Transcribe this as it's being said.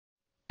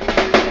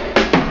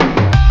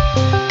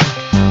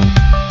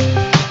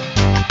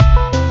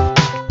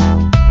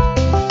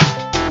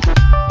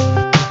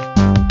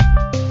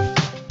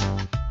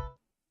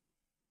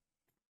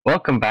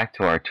welcome back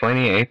to our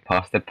 28th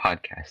Posted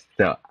podcast.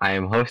 So, I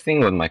am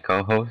hosting with my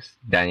co hosts,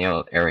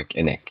 Daniel, Eric,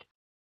 and Nick.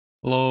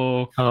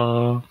 Hello.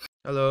 Hello.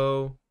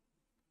 Hello.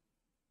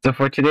 So,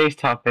 for today's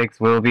topics,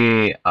 we'll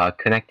be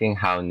connecting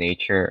how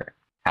nature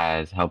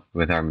has helped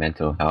with our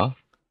mental health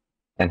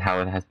and how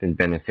it has been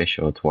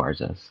beneficial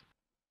towards us.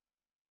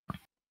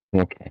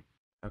 Okay.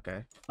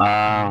 Okay.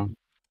 I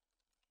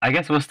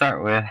guess we'll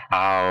start with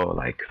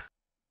how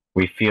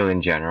we feel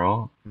in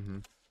general Mm-hmm.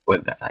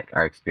 with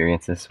our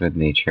experiences with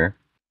nature.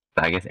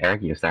 So I guess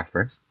Eric, you start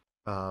first.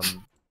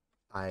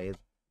 I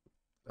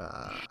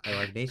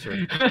like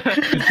nature.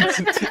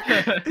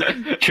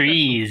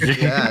 Trees.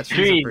 Yeah, trees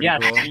are pretty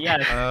yes, cool.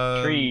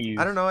 yes, trees.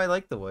 I don't know. I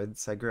like the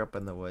woods. I grew up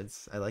in the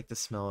woods. I like the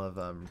smell of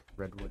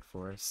redwood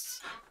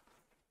forests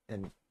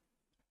and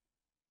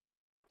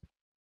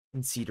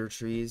cedar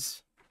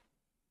trees.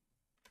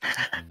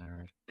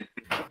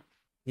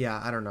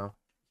 Yeah, I don't know.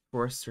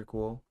 Forests are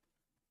cool.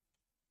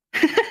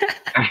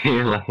 I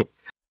feel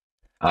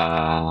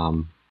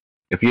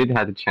if you'd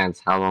had the chance,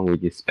 how long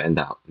would you spend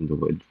out in the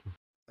woods?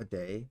 A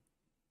day.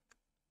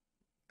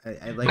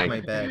 I like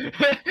my bed.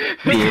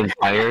 The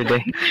entire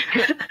day?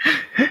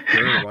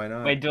 Sure, why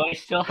not? Wait, do I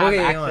still have Okay,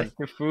 hang access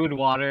to food,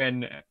 water,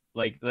 and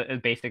the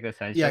basic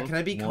essentials? Yeah, can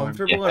I be Warm?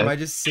 comfortable, or am I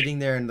just sitting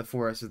there in the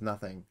forest with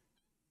nothing?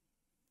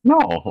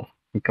 No.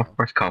 Of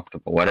course,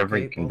 comfortable. Whatever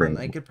Okay, you can well, bring.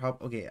 then I could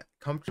probably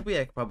comfortably.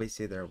 I could probably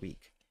stay there a week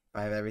if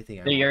I have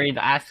everything I So you're want.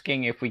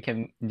 asking if we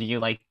can? Do you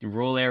like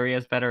rural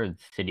areas better or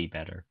city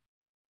better?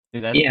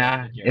 That's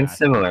Yeah, what you're it's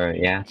asking. similar,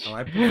 yeah. Oh,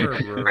 I prefer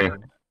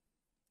rural.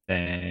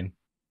 Same.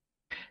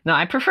 No,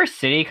 I prefer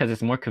city because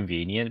it's more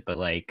convenient, but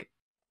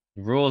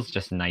rural is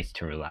just nice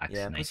to relax.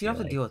 Yeah, and I plus you don't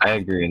have feel to deal with I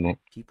people. agree, Nick.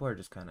 People are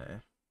just kind of.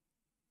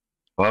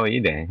 What were you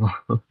doing?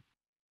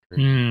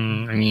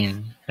 I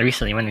mean, I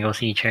recently went to go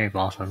see cherry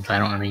blossoms. I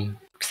don't really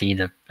see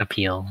the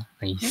appeal.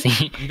 You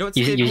see, You don't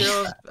You- see you- the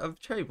appeal of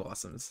cherry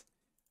blossoms.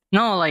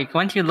 no,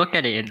 once you look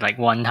at it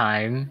one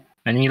time,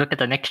 and then you look at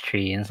the next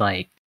tree, and it's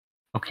like,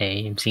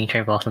 okay, I'm seeing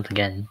cherry blossoms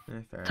again.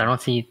 Fair So I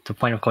don't see the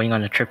point of going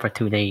on a trip for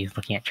 2 days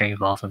looking at cherry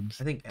blossoms.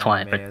 I think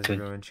Twice, anime but has two-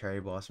 ruined cherry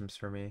blossoms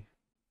for me.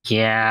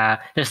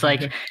 Yeah, there's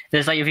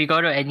if you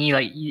go to any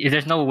if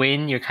there's no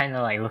wind, you're kind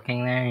of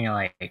looking there, and you're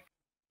like,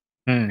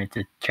 it's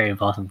a cherry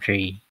blossom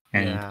tree,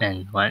 and Yeah.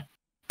 and what?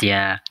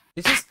 Yeah.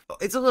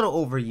 It's a little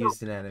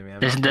overused in anime.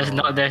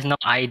 There's no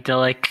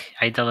idyllic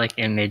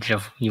image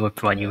of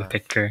what you would Yeah.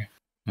 picture.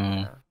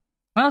 Yeah,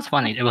 Well, it's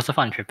fun. It was a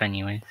fun trip,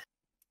 anyways.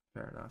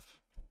 fair enough.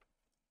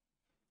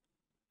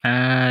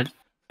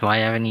 Do I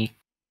have any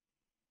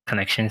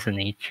connections to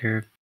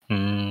nature?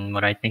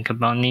 What I think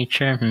about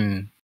nature?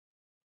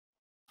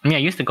 I mean, I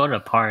used to go to a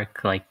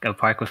park, a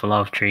park with a lot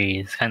of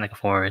trees, kind of like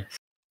a forest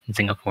in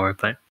Singapore,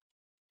 but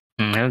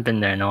I haven't been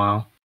there in a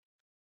while.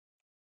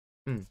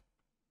 I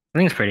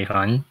think it's pretty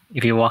fun.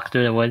 If you walk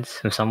through the woods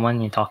with someone,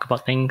 you talk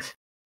about things.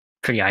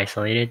 Pretty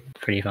isolated,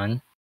 pretty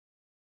fun.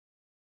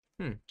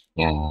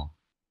 Yeah.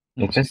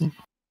 It's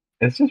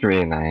just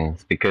really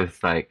nice because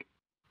back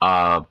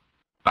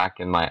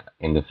in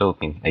the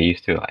Philippines, I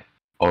used to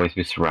always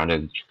be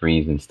surrounded with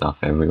trees and stuff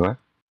everywhere.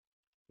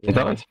 It's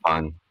Yeah. always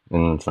fun,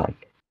 and it's not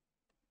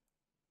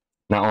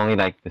only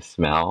the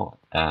smell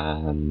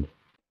and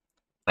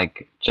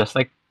just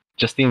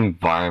the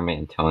environment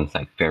and tone is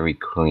very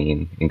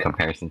clean in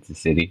comparison to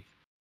city.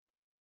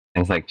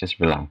 And it's just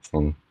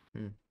relaxing.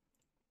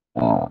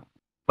 But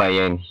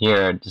yeah, in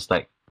here, just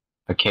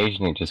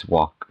occasionally just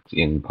walk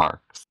in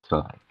parks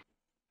to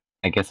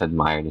I guess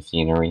admire the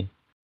scenery.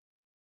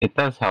 It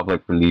does help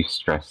relieve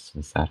stress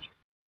and such.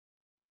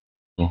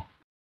 Yeah.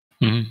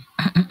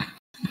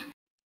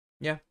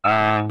 Yeah.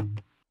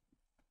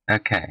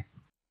 Okay.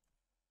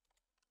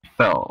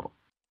 So,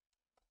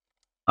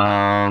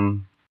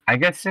 I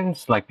guess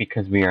since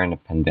because we are in a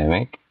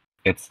pandemic,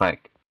 it's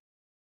quite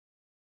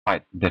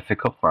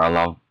difficult for a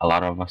lot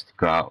of us to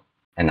go out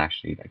and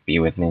actually be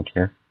with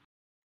nature.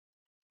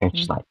 It's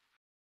just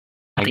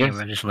I guess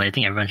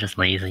think everyone's just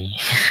lazy.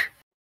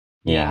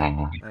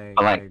 yeah. I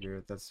But, agree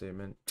with that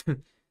statement.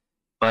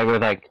 But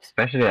with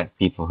especially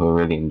people who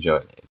really enjoy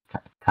it,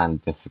 it's kind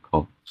of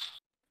difficult,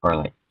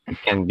 or it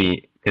can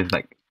be because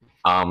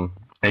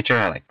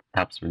nature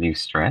helps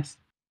reduce stress.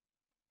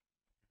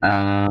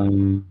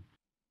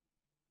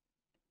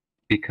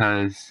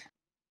 Because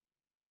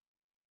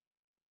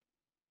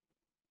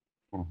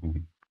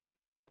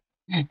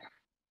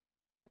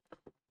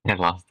I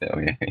lost it.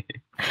 Okay.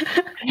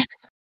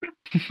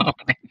 Oh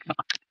my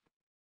god.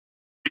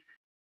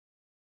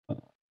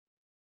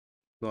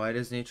 Why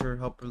does nature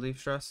help relieve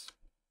stress?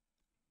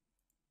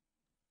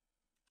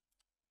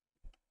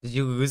 Did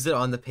you lose it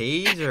on the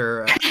page,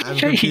 or I'm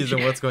confused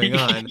on what's going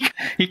on?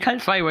 You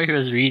can't find what he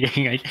was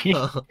reading, I think.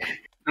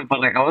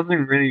 But I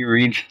wasn't really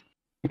reading.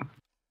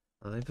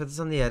 Let me put this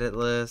on the edit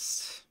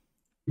list.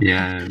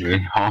 Yeah, really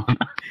hard.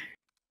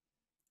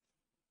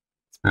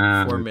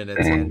 4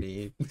 minutes, dang.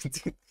 Andy.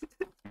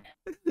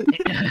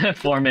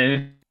 4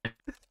 minutes.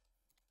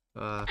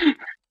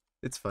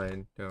 It's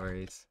fine. No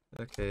worries.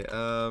 Okay.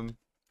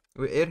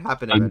 It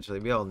happened eventually.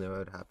 We all knew it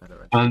would happen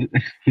eventually.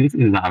 This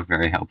is not a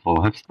very helpful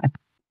website.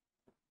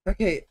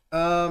 Okay,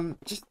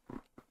 just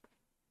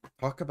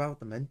talk about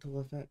the mental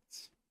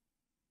effects.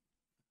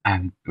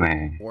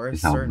 Wait, is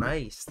Forests that are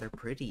nice. They're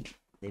pretty.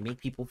 They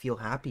make people feel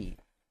happy.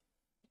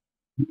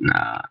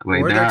 nah?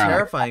 Wait, Or there they're are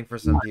terrifying for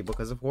some people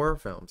because of horror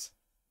films.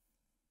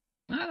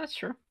 Ah, that's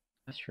true.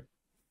 That's true.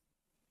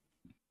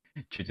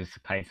 Jujutsu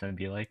Kaisen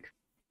be like,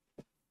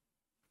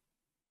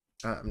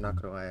 I'm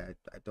not gonna lie,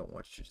 I don't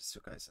watch Jujutsu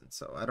Kaisen,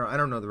 so I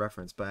don't know the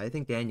reference, but I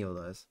think Daniel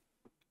does.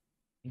 I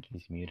think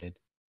he's muted.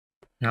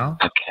 No?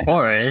 okay.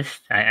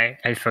 Forest? I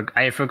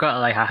forgot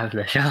like half of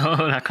the show,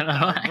 not gonna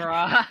Oh, lie.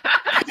 bruh.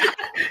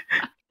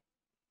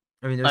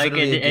 I mean, there's Like,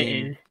 literally a it-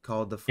 game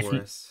called The it's-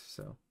 Forest,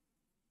 so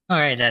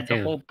Alright, that the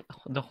too.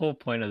 whole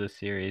point of the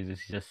series is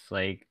just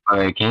like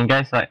Alright, can you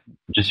guys like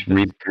just the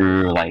read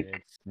through like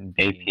spirits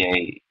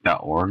being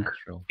apa.org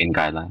natural. in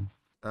guidelines?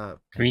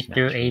 Read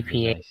through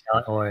Naturally nice.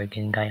 apa.org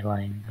in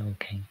guidelines.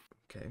 Okay.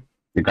 okay.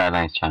 The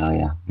guidelines channel,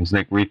 yeah. Just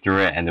like read through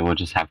it, and then we'll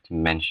just have to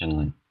mention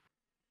like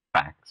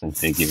facts and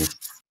figures.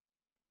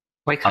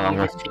 Why can't Along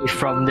you with just see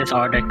from this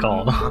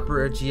article?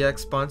 Opera GX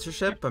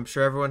sponsorship. I'm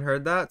sure everyone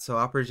heard that. So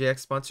Opera GX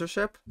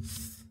sponsorship.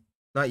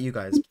 Not you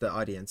guys, but the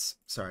audience.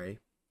 Sorry.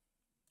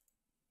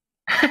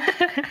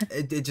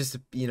 It just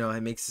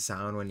it makes a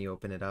sound when you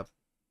open it up.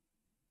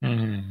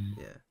 Hmm.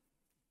 Yeah.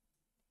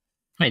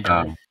 It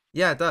does.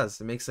 Yeah, it does.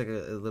 It makes like a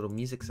little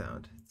music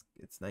sound.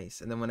 It's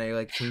nice. And then when I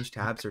like change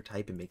tabs or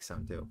type, it makes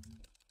sound too.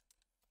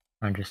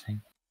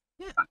 Interesting.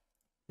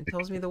 It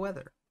tells me the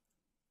weather.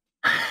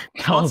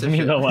 Tells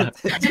me the what?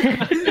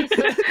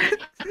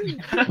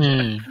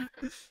 Hmm.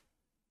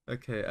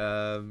 Okay.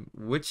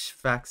 Which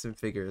facts and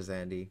figures,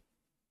 Andy?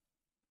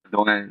 the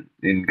one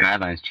in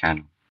guidelines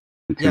channel.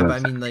 The two Yeah, but I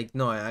websites. mean, like,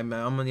 no, I'm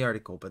on the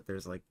article, but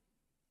there's like,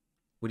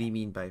 what do you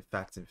mean by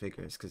facts and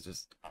figures? Because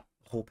there's a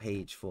whole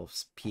page full of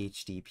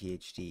PhD,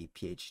 PhD,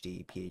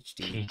 PhD,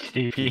 PhD,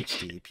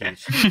 PhD,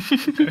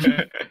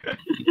 PhD.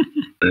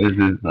 This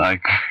is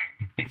like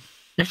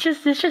Let's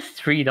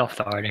just read off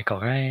the article,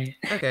 right?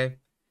 Okay.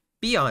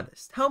 Be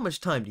honest. How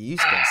much time do you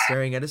spend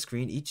staring at a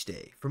screen each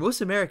day? For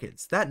most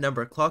Americans, that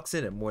number clocks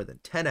in at more than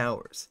 10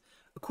 hours.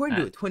 According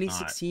to a That's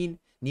 2016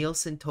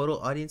 Nielsen Total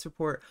Audience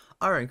Report,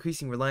 our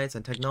increasing reliance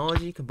on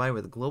technology combined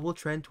with a global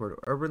trend toward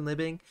urban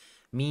living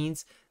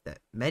means that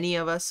many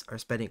of us are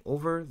spending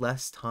ever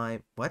less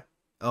time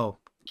outdoors,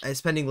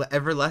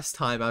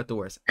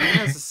 even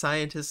as the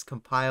scientists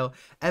compile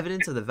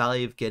evidence of the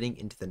value of getting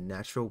into the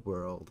natural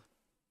world.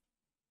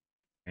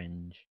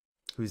 Cringe.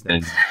 Who's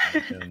next?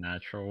 The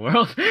natural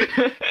world.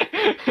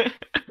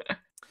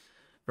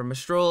 From a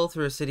stroll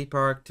through a city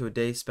park to a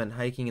day spent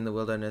hiking in the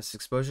wilderness,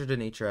 exposure to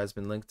nature has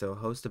been linked to a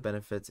host of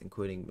benefits,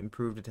 including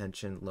improved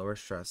attention, lower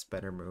stress,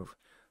 better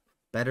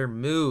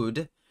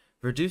mood,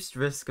 reduced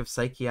risk of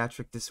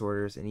psychiatric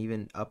disorders, and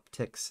even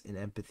upticks in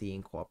empathy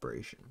and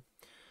cooperation.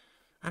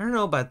 I don't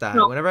know about that.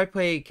 No. Whenever I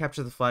play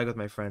Capture the Flag with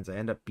my friends, I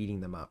end up beating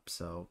them up,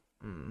 so...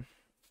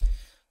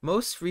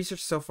 Most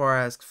research so far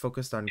has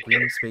focused on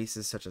green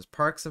spaces such as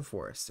parks and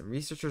forests, and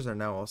researchers are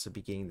now also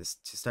beginning to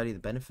study the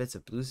benefits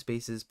of blue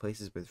spaces,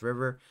 places with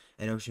river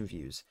and ocean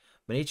views.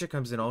 But nature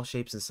comes in all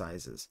shapes and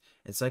sizes,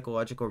 and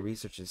psychological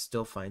research is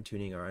still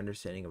fine-tuning our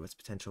understanding of its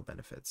potential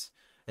benefits.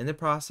 In the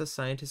process,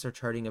 scientists are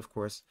charting, of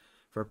course,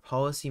 for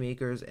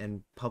policymakers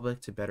and public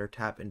to better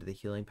tap into the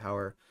healing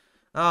power.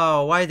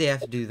 Oh, why'd they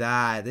have to do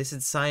that? They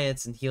said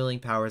science and healing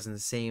powers in the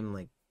same,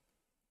 like,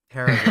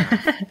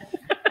 paragraph.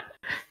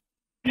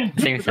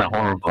 Same it's a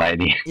horrible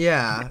idea.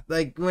 Yeah,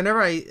 like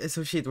whenever I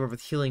associate the word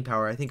with healing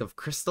power, I think of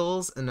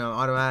crystals, and I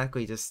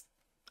automatically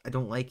I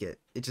don't like it.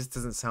 It just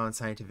doesn't sound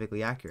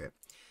scientifically accurate.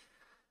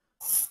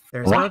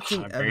 There's What?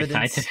 mounting Not very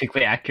evidence.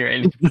 scientifically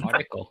accurate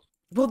article.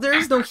 Well, there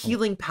is no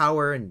healing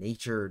power in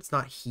nature. It's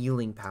not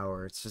healing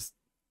power. It's just,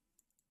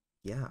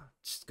 yeah,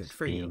 it's just good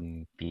for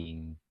you.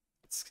 Being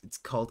It's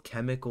called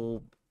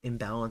chemical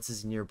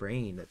imbalances in your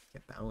brain that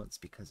get balanced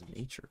because of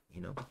nature.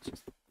 It's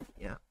just,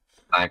 yeah.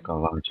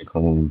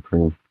 Psychological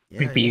improve. Yeah,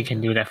 Maybe you yeah,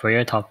 can do that for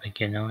your topic,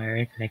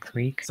 Eric, next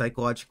week.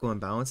 psychological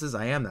imbalances.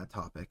 I am that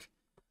topic.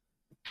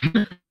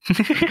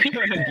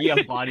 the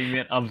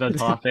embodiment of the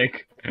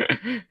topic.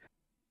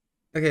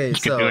 Okay, You can do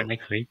so it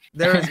next week.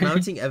 there is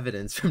mounting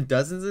evidence from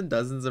dozens and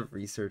dozens of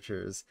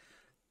researchers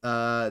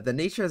that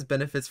nature has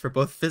benefits for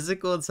both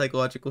physical and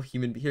psychological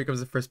here comes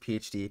the first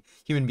PhD,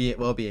 human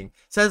well-being,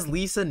 says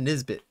Lisa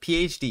Nisbet,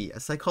 PhD, a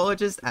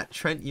psychologist at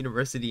Trent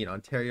University in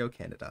Ontario,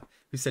 Canada,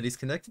 who studies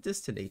connectedness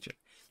to nature.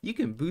 You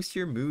can boost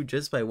your mood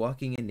just by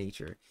walking in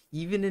nature,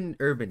 even in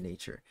urban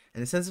nature,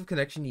 and a sense of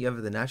connection you have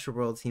with the natural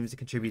world seems to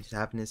contribute to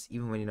happiness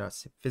even when you're not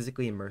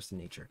physically immersed in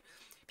nature.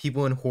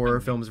 People in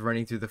horror films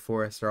running through the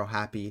forest are all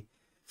happy.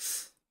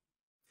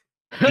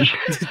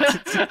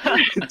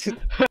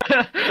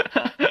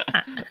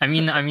 I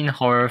mean,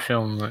 horror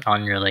film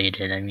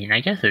unrelated. I mean,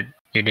 I guess it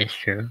is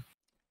true.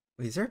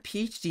 Wait, is there a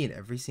PhD in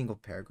every single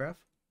paragraph?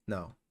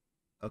 No.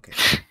 Okay.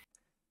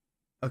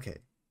 Okay.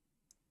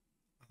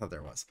 I thought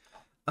there was.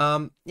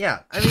 Yeah,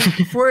 I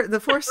mean, the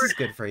forest is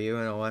good for you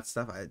and all that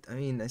stuff. I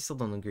mean, I still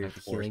don't agree with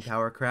the healing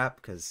power crap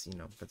because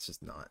that's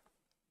just not.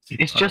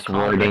 It's just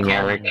wording,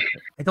 Eric.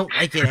 I don't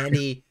like it,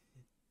 Andy.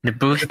 The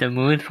boost the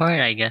mood part,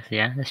 I guess.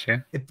 Yeah, that's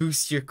true. It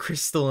boosts your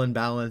crystal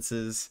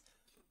imbalances.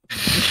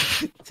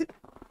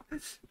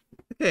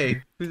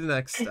 Okay, who's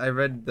next? I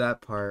read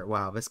that part.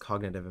 Wow, this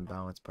cognitive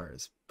imbalance part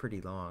is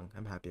pretty long.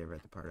 I'm happy I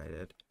read the part I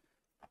did.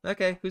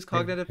 Okay, who's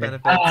cognitive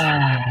benefits?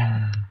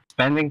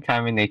 Spending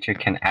time in nature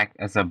can act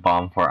as a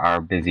balm for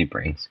our busy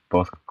brains.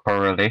 Both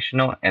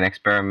correlational and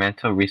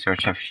experimental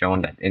research have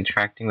shown that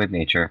interacting with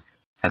nature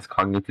has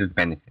cognitive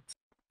benefits.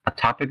 A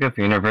topic of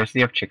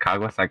University of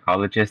Chicago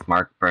psychologist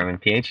Mark Berman,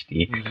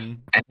 PhD, Mhm.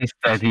 and his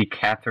study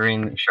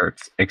Catherine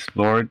Schertz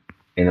explored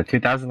in a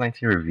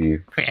 2019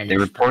 review. Pretty They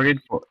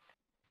reported, for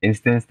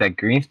instance, that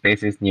green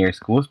spaces near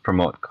schools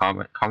promote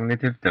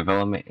cognitive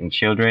development in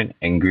children,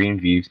 and green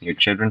views near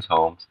children's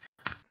homes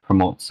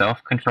promote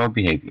self-controlled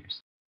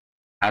behaviors.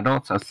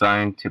 Adults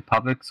assigned to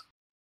public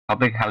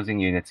housing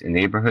units in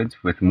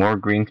neighborhoods with more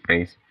green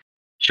space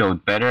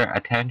showed better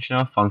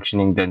attentional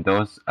functioning than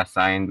those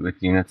assigned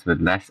with units with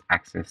less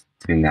access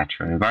to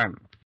natural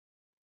environment.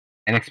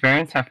 And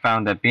experiments have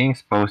found that being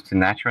exposed to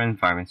natural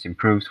environments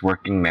improves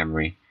working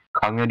memory,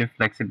 cognitive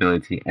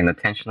flexibility, and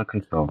attentional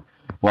control,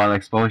 while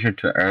exposure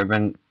to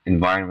urban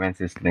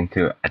environments is linked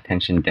to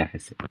attention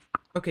deficits.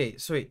 Okay,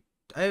 so wait,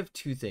 I have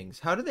two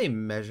things. How do they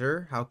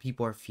measure how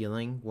people are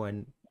feeling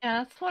when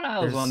Yeah, that's what I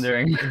was there's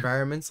wondering.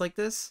 environments like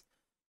this?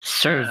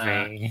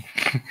 Survey.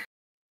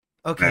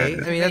 Okay,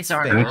 I mean that's Surveys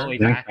aren't fair. always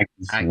Don't expect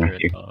this from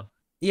accurate you. though.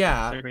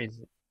 Yeah.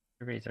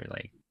 Surveys are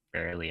like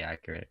barely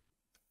accurate.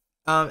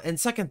 And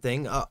second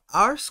thing,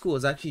 our school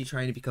is actually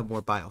trying to become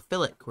more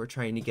biophilic. We're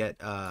trying to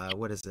get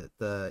what is it,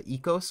 the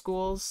eco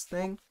schools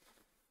thing.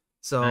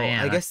 So Oh,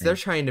 yeah, I guess that they're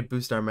thing. trying to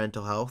boost our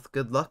mental health.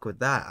 Good luck with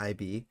that,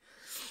 IB.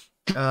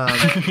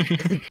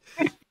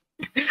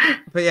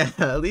 But yeah,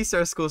 at least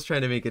our school's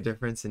trying to make a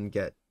difference and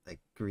get like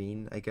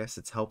green. I guess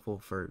it's helpful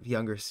for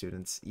younger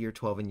students. Year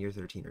 12 and year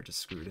 13 are just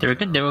screwed. They were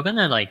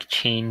gonna like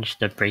change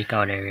the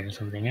breakout area or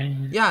something, right?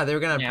 Yeah, they were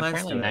gonna add Yeah,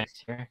 plants apparently to it.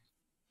 next year.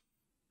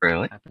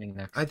 Really? Happening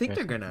next I think year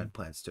they're or gonna something. add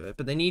plants to it,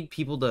 but they need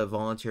people to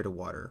volunteer to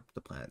water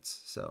the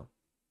plants. So.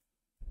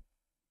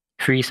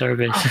 Free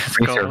service. Let's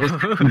Free go.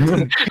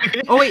 service.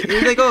 Oh wait,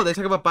 here they go. They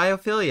talk about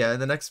biophilia in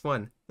the next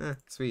one.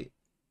 Sweet.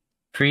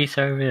 Free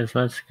service.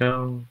 Let's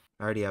go.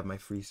 I already have my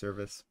free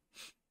service.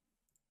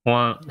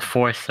 Well,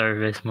 forced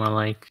service, more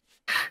like.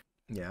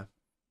 Yeah.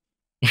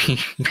 You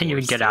can't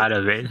even get out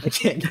of it. I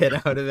can't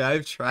get out of it.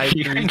 I've tried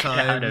You 3 can't get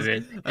out times. of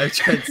it. I've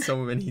tried so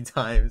many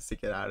times to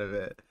get out of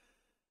it.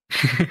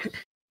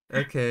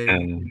 Okay.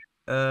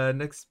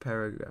 Next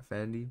paragraph,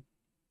 Andy.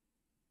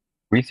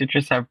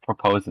 Researchers have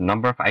proposed a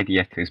number of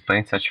ideas to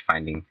explain such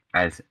findings,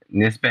 as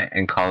Nisbet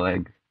and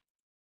colleagues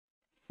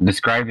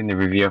described in the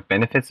review of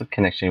benefits of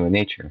connection with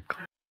nature.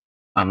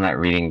 I'm not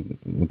reading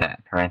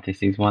that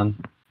parentheses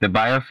one. The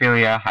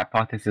biophilia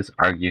hypothesis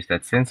argues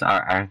that since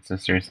our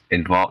ancestors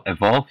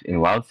evolved in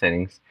wild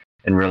settings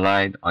and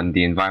relied on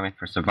the environment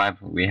for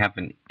survival, we have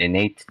an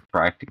innate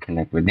drive to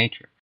connect with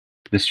nature.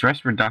 The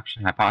stress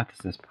reduction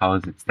hypothesis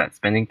posits that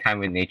spending time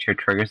with nature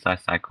triggers a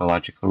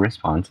psychological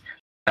response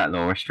that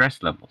lowers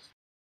stress levels.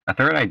 A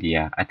third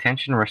idea,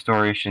 attention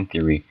restoration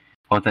theory,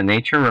 holds that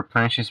nature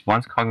replenishes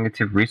one's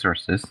cognitive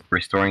resources,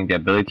 restoring the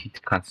ability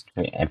to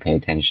concentrate and pay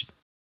attention.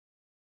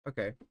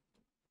 Okay.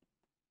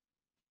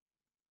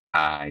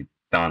 I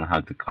don't know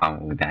how to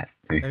comment with that.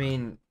 I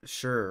mean,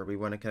 sure, we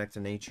want to connect to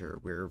nature.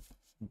 We're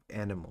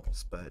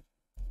animals, but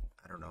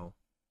I don't know.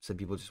 Some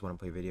people just want to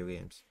play video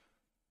games.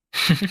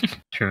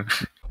 True.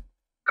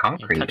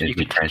 Concrete You is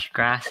can the touch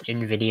grass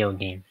in video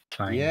games. It's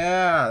fine.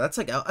 Yeah, that's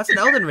an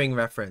Elden Ring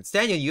reference.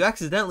 Daniel, you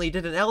accidentally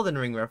did an Elden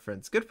Ring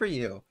reference. Good for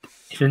you.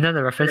 Isn't that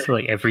a reference to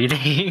like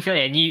everything?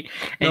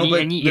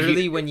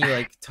 Literally when you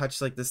like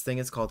touch like this thing,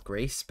 it's called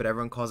grace, but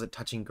everyone calls it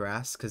touching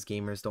grass because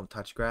gamers don't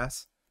touch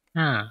grass.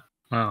 Ah,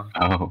 well,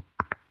 Oh.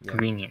 Yeah.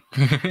 convenient.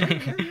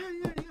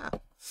 Yeah.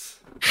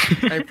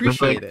 I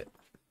appreciate it.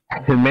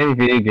 In many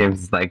video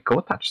games, it's like, go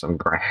touch some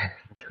grass.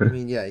 I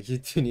mean, yeah, you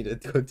do need to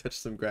go touch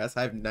some grass.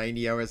 I have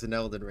 90 hours in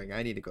Elden Ring.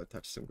 I need to go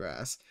touch some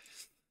grass.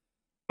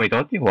 Wait,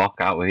 don't you walk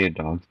out with your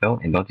dogs, though?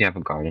 And don't you have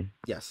a garden?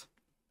 Yes.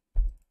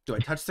 Do I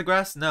touch the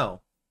grass?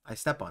 No. I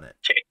step on it.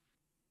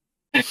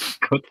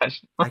 Go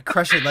touch I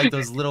crush it like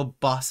those little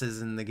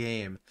bosses in the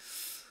game.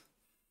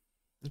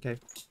 Okay.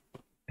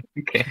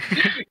 Okay.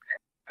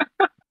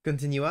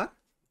 Continue on.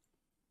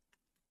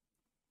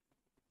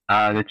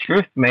 The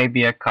truth may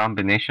be a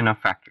combination of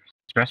factors.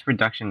 Stress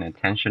reduction and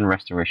attention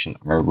restoration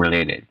are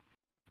related,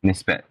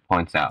 Nisbet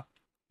points out.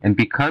 And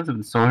because of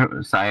the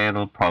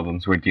societal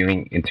problems we're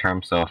dealing in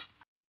terms of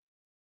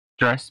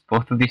stress,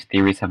 both of these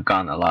theories have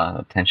gotten a lot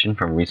of attention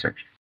from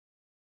researchers.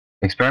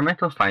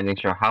 Experimental findings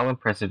show how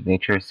impressive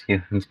nature's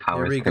healing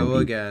powers Here we can go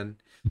be. again.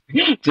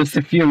 Just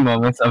a few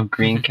moments of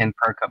green can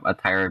perk up a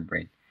tired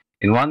brain.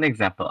 In one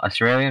example,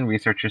 Australian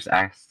researchers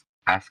asked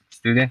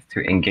students to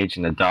engage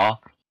in a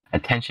dull,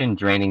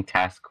 attention-draining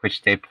task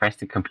which they press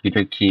the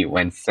computer key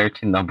when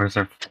certain numbers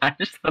are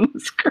flashed on the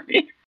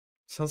screen.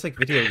 Sounds like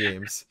video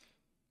games.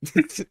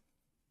 It's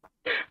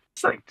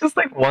like just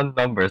like one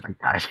number. It's like,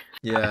 gosh.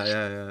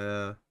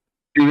 Yeah.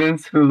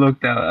 Students who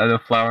looked out at a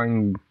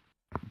flowering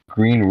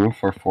green roof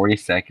for 40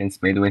 seconds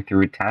midway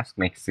through a task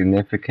makes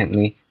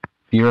significantly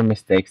fewer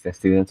mistakes than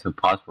students who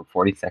pause for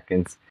 40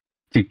 seconds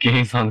to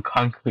gaze on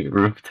concrete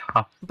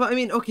rooftops. But I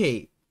mean,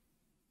 okay,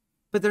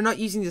 but they're not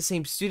using the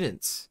same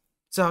students,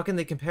 so how can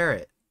they compare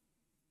it?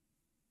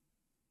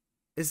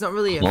 It's not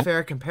really a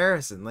fair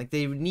comparison. Like,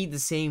 they need the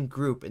same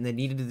group, and they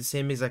need to do the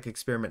same exact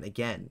experiment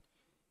again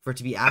for it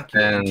to be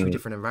accurate in two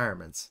different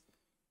environments.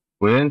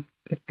 Wouldn't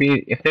it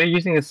be, if they're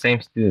using the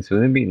same students,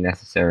 wouldn't it be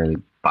necessarily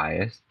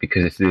biased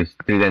because the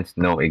students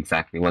know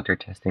exactly what they're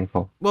testing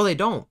for? Well, they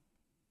don't.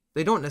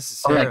 They don't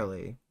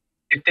necessarily.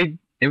 If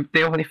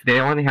they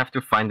only have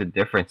to find the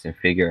difference and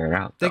figure it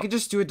out. They could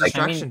just do a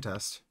distraction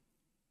test.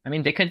 I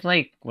mean, they could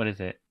like, what is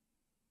it?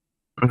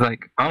 It's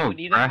like, You would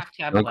either have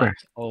to have like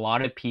a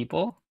lot of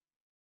people,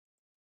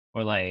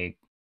 or like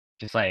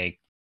just like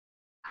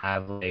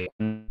have like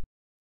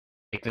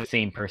the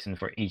same person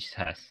for each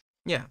test.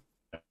 Yeah.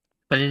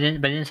 But it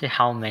didn't say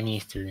how many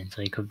students,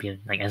 so it could be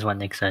like, as what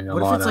Nick said, a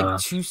What lot if it's of. like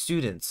 2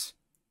 students?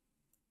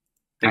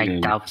 I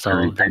doubt so.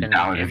 If they're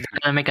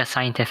gonna make a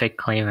scientific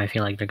claim, I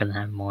feel like they're gonna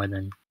have more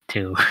than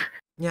 2.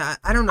 Yeah,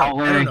 I don't know. Oh,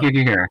 I don't know.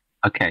 here.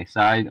 Okay,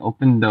 so I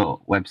opened the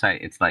website.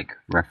 It's like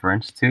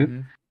reference to.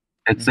 Mhm.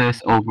 It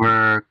says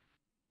over.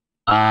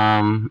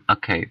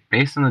 Okay,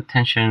 based on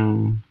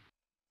attention.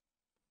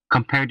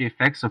 Compare the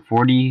effects of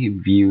 40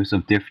 views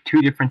of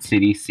 2 different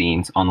city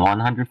scenes on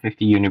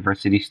 150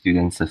 university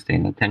students'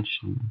 sustained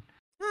attention.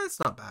 It's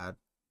not bad.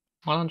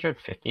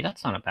 150.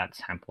 That's not a bad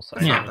sample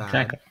size. Yeah, Yeah, not bad.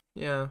 exactly.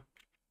 Yeah.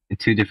 In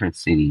 2 different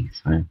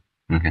cities, right?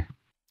 Okay.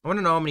 I want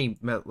to know how many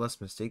less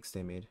mistakes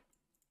they made.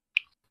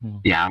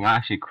 Yeah, I'm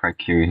actually quite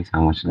curious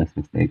how much less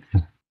mistakes.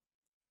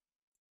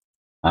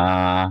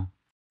 Yeah,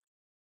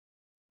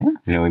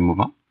 shall we move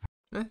on?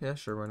 Yeah,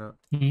 sure, why not?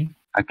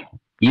 Okay.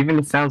 Even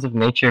the sounds of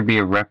nature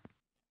be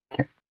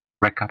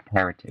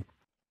recuperative.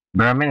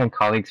 Berman and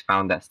colleagues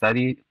found that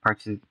study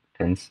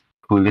participants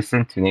who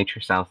listened to nature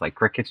sounds like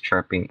crickets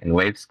chirping and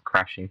waves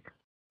crashing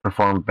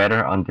performed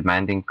better on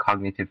demanding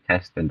cognitive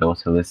tests than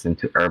those who listened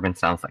to urban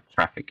sounds like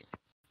traffic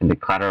and the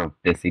clatter of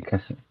busy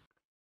cafes.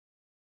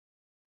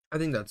 I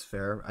think that's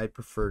fair. I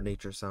prefer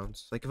nature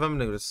sounds. Like, if I'm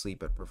gonna go to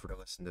sleep, I'd prefer to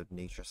listen to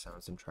nature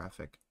sounds in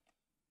traffic.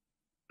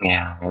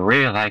 Yeah, I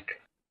really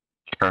like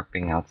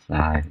chirping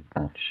outside and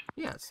such.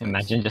 Yeah, it's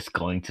Imagine just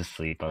going to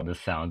sleep on the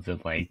sounds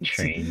of like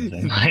trains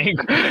and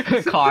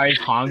like cars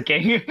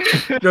honking.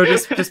 No,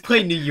 just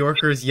play New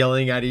Yorkers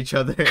yelling at each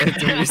other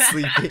until you're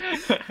sleeping.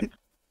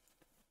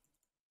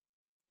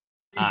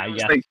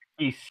 Yes. Like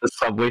Peace. the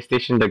subway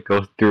station that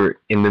goes through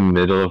in the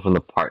middle of an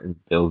apartment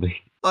building.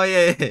 Oh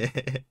yeah.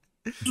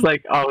 It's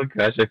like, oh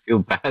gosh, I feel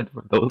bad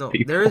for those No,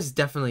 people. there is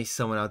definitely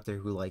someone out there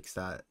who likes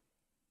that.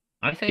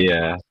 I think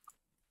Yeah.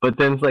 But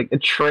then it's like a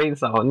train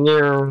sound,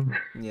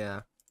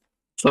 Yeah,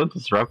 so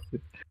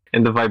disruptive,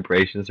 and the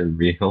vibrations are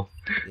real.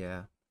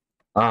 yeah.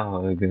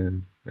 Oh my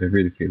god, I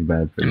really feel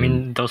bad for I them.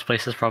 mean, those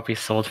places probably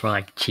sold for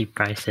like cheap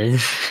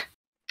prices.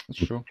 it's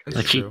true. It's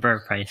A true.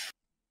 cheaper price.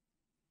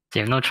 So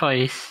you have no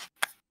choice.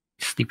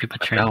 Sleepy but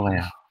train. Oh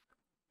well.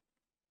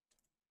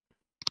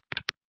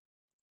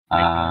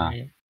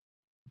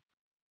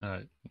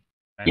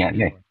 Yeah,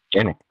 next.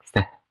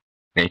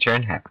 Nature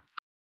and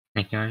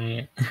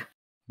happiness.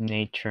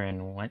 Nature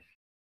and what?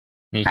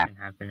 Nature and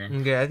happiness.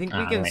 Okay, I think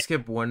we can wait.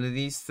 skip one of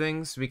these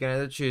things. We can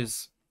either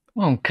choose.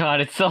 Oh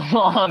god, it's so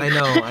long.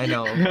 I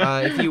know.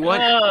 If you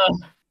want,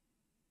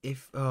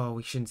 Ah.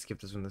 we shouldn't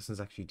skip this one. This one's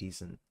actually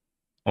decent.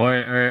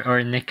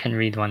 Or Nick can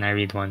read one. I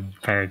read one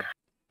paragraph.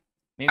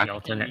 Maybe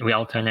We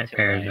alternate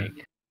paragraph.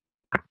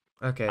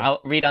 Okay. I'll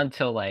read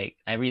until like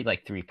I read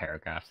like 3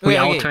 paragraphs. We Okay,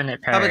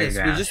 alternate How about this?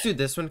 paragraph. We just do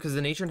this one because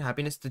the nature and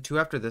happiness. The 2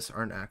 after this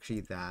aren't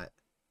actually that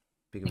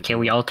big of a Okay, deal.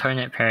 we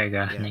alternate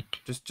paragraph, Yeah. Nick.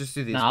 Just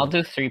do these. No, I'll ones.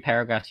 do 3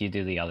 paragraphs. You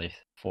do the other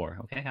 4.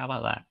 Okay, how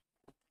about that?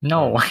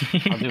 No.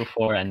 I'll do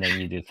 4 and then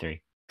you do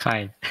 3.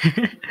 Fine.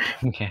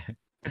 Okay.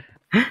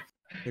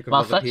 Here come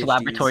While all the such PhDs.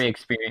 laboratory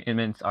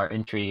experiments are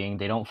intriguing,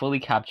 they don't fully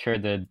capture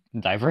the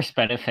diverse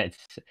benefits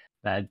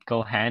that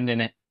go hand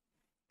in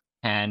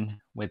hand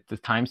with the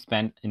time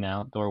spent in the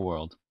outdoor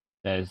world.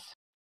 There's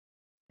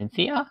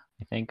Cynthia,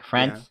 I think,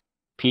 France,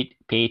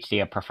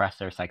 PhD, a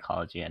professor of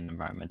psychology and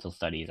environmental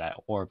studies at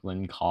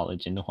Orland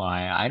College in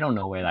Hawaii. I don't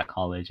know where that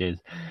college is.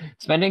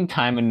 Spending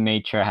time in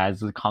nature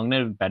has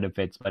cognitive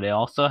benefits, but it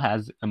also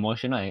has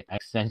emotional and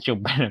existential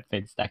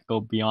benefits that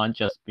go beyond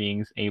just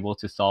being able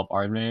to solve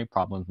ordinary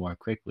problems more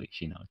quickly,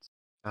 she notes.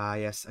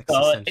 Yes, So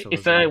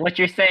existentialism. what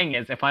you're saying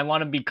is if I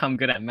want to become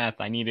good at math,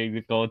 I need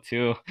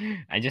to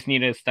I just need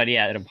to study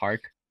at a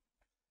park.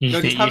 No,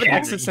 just have an should-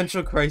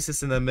 existential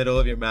crisis in the middle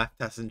of your math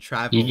test and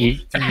travel You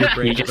through your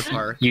brain to the just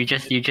park. you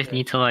just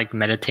need to like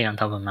meditate on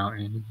top of a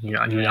mountain. You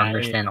Yeah,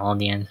 understand all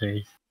the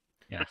answers.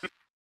 Yes.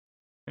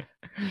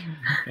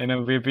 In a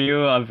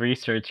review of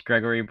research,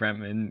 Gregory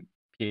Brentman,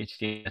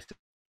 PhD at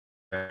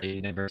the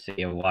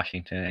University of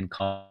Washington, and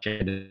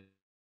college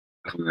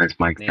That's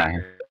Mike's guy.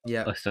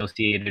 Yeah.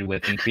 associated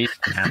with increased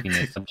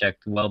happiness,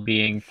 subject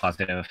well-being,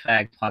 positive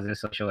effect, positive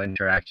social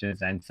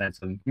interactions, and sense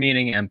of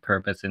meaning and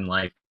purpose in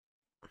life.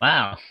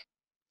 Wow.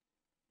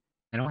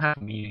 I don't have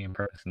a meaning and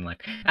purpose in life,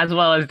 as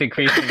well as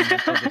decreasing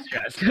mental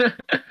distress.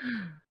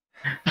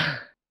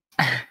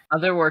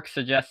 Other work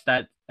suggests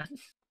that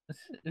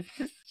this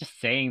is just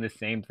saying the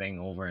same thing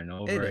over and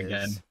over It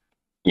again. is.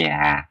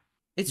 Yeah.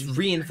 It's There's a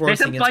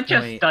reinforcing its bunch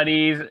of point.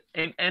 studies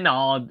in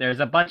all. There's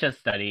a bunch of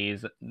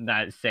studies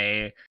that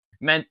say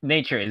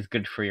nature is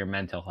good for your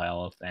mental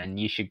health, and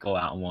you should go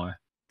out more.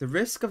 The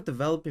risk of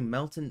developing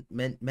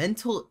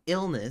mental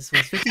illness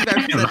was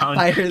 55% Mount-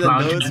 higher than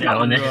mountain those who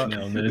illness. grew up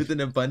Illness. with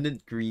an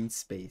abundant green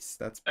space.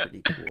 That's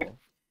pretty cool.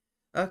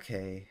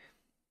 Okay.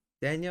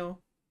 Daniel?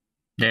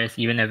 There's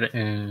even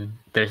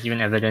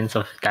evidence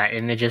of that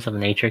images of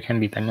nature can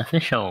be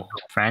beneficial.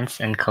 Friends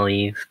and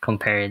colleagues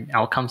compared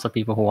outcomes of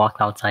people who walked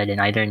outside in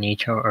either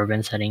nature or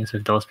urban settings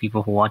with those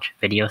people who watched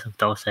videos of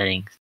those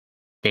settings.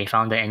 They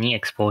found that any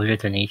exposure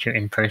to nature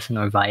in person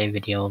or via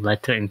video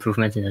led to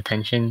improvements in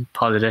attention,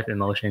 positive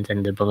emotions,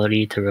 and the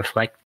ability to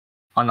reflect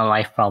on a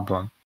life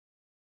problem.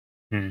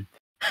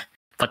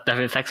 But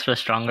the effects were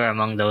stronger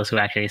among those who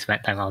actually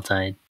spent time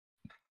outside.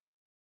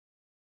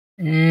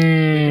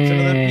 It's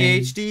another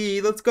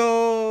PhD. Let's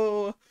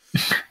go.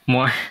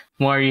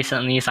 More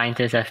recently,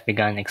 scientists have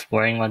begun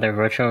exploring whether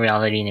virtual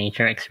reality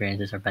nature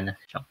experiences are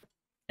beneficial.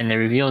 In the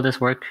review of this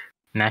work,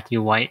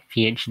 Matthew White,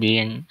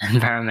 PhD and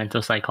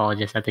environmental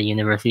psychologist at the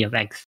University of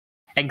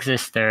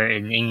Exeter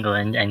in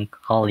England, and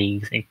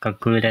colleagues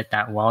concluded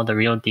that while the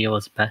real deal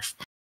is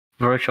best,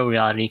 virtual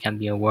reality can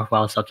be a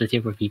worthwhile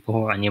substitute for people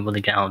who are unable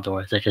to get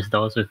outdoors, such as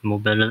those with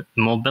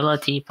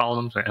mobility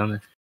problems or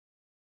illness.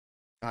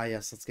 Ah,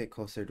 yes. Let's get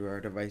closer to our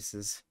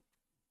devices.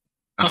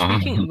 Well,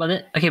 speaking,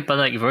 but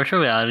like virtual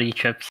reality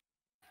trips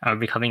are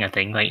becoming a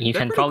thing. Like you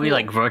They're can pretty probably cool.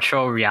 like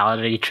virtual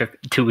reality trip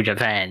to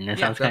Japan. It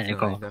Yeah, sounds kind of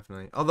definitely, cool.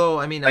 definitely. Although,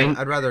 I mean,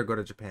 I'd rather go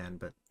to Japan,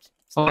 but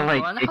Well, I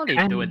like, wonder how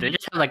they do it. They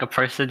just have like a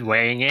person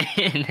wearing it,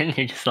 and then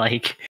you're just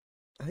like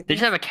I think they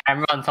just have a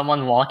camera on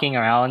someone walking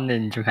around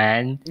in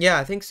Japan. yeah,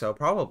 I think so.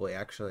 Probably,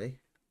 actually.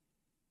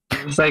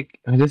 I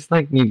just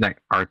need like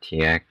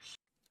RTX,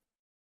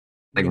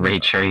 like You ray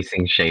mean-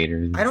 tracing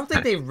shaders. I don't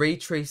think they ray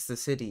trace the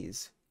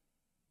cities.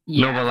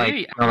 No, but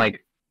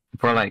like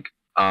for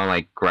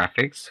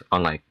graphics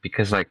on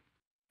because like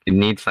it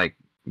needs like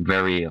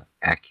very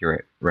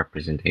accurate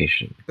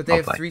representation. But they of,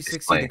 have like, 360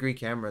 display. degree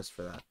cameras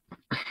for that.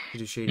 To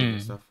do shading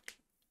and stuff.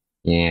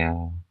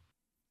 Yeah.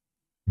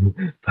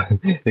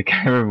 It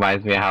kind of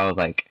reminds me of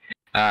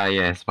how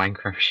yes,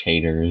 Minecraft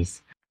shaders.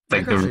 It's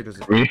like Minecraft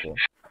shaders are pretty cool.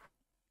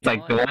 It's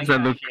like the ones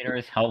that look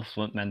shaders helps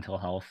with mental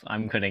health.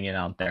 I'm putting it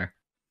out there.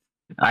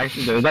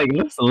 actually they're like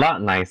looks a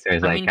lot nicer.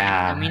 It's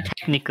I mean,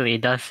 technically,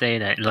 it does say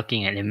that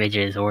looking at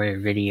images or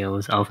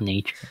videos of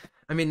nature.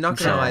 I mean, not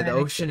gonna So- lie, the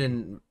ocean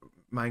in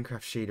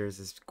Minecraft shaders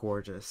is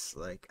gorgeous.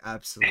 Like,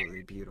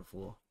 absolutely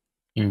beautiful.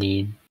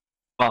 Indeed.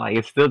 well, like,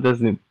 it still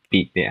doesn't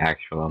beat the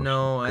actual ocean.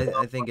 No,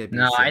 I think it beats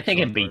No, the I think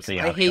actual it beats the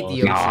I hate the actual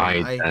ocean. ocean. No, I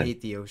it doesn't.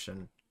 hate the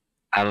ocean.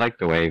 I like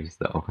the waves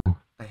though.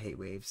 I hate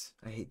waves.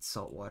 I hate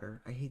salt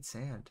water. I hate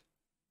sand.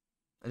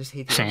 I just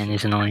hate the Sand ocean.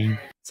 is annoying.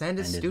 Sand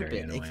is Sand is very stupid.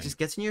 It annoying. just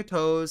gets in your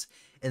toes,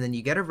 and then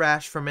you get a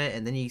rash from it,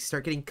 and then you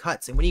start getting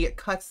cuts. And when you get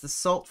cuts, the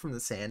salt from the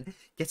sand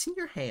gets in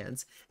your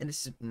hands, and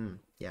it's just,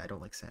 yeah, I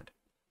don't like sand.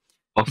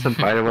 Also,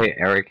 by the way,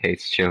 Eric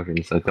hates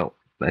children, so don't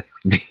let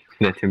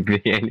him be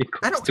any I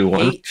close don't to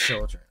one. hate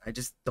children. I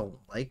just don't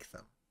like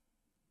them.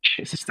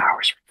 It's a Star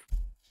Wars.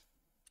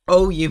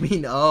 Oh, you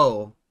mean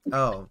yeah.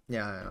 Fair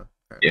Yeah.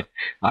 enough.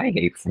 I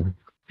hate them.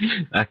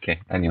 Okay,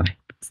 anyway.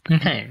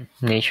 Okay.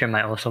 Nature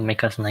might also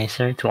make us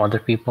nicer to other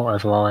people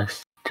as well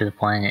as to the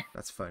planet.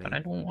 That's funny. But I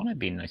don't want to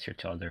be nicer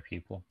to other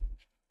people.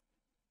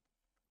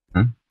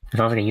 It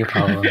sounds like a you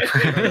problem.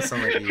 That does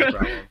sound like a you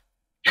problem.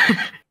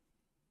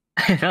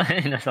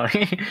 No,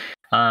 sorry.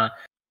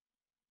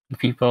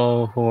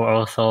 People who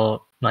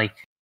also like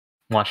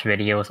watch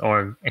videos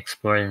or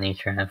explore the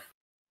nature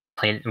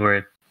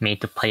were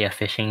made to play a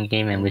fishing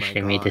game in Oh which my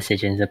they made God.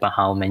 decisions about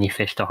how many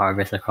fish to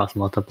harvest across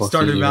multiple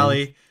Stardew seasons.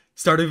 Valley.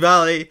 Stardew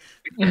Valley.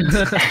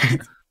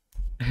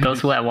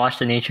 Those who had watched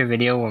the nature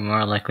video were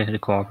more likely to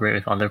cooperate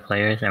with other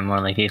players and more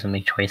likely to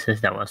make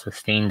choices that will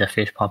sustain the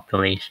fish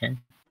population.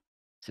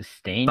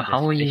 Sustain But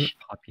how the will you- fish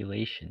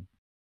population.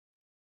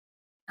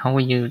 How will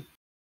you?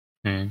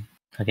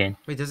 Okay.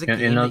 Wait, there's a You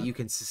game know- that you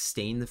can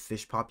sustain the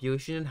fish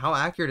population? How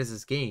accurate is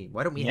this game?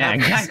 Why don't we Yeah, have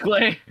this?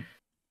 exactly.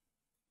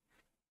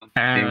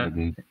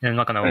 I'm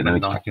not gonna Wait, open let the me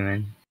check.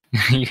 document.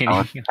 You can.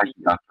 I'll check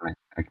the document.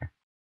 Okay.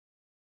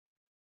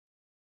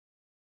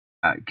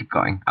 Keep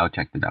going. I'll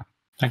check the document.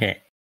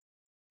 Okay.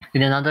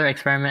 In another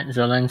experiment,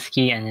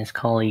 Zelensky and his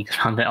colleagues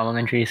found that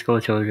elementary school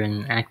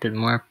children acted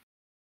more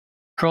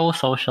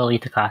pro-socially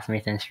to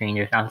classmates and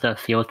strangers after a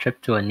field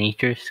trip to a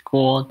nature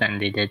school than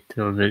they did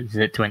to a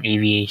visit to an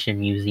aviation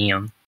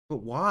museum. But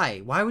why?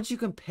 Why would you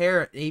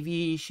compare an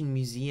aviation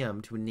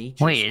museum to a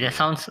nature Wait, that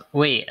school? sounds...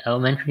 Wait,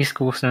 elementary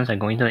school students are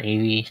going to an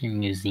aviation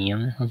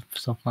museum? That sounds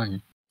so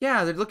fun.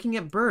 Yeah, they're looking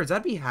at birds.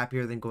 I'd be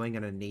happier than going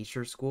on a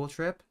nature school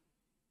trip.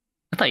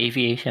 I thought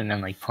aviation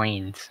meant like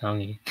planes.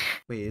 Okay.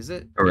 Wait, is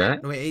it?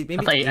 Alright. No, wait,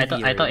 maybe I it's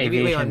thought aviary. Maybe,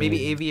 wait, aviation maybe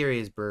was- aviary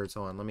is birds.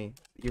 Hold on,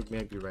 you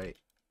might be right.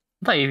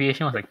 I thought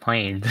aviation was like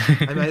planes.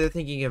 I'm either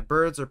thinking of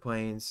birds or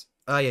planes.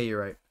 Oh yeah, you're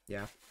right.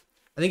 Yeah,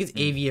 I think it's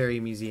aviary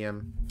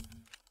museum.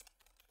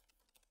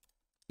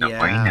 Oh,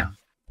 I know.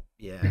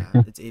 Yeah,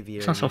 it's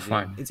aviary. Sounds so museum.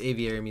 fun. It's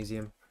aviary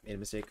museum. Made a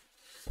mistake.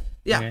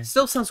 Yeah, Okay.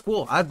 still sounds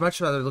cool. I'd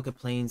much rather look at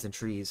planes and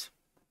trees.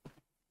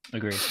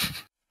 Agree.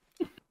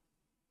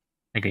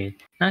 Agreed.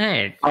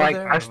 Okay. Like,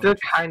 there I'm are still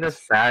options. kind of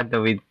sad that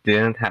we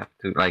didn't have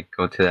to like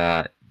go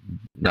to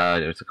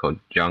the what's it called,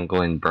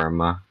 jungle in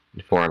Burma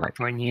for like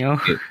Borneo.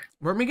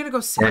 Weren't we gonna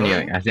go Borneo.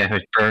 sailing? I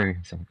said Burma.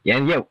 Yeah,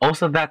 and yeah,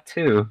 also that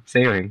too,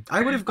 sailing.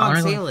 I would have I gone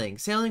wanna go- sailing.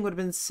 Sailing would have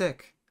been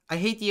sick. I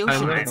hate the I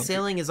ocean, know. but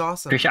sailing is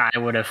awesome. Pretty sure I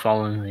would have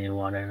fallen in the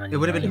water. It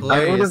would have been anyway.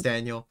 hilarious, would've-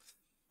 Daniel.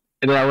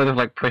 And then I would have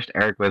like pushed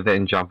Eric with it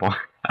and jump on.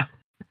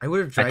 I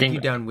would have dragged you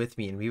think- down with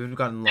me, and we would have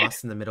gotten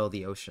lost in the middle of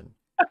the ocean.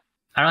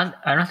 I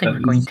don't think we're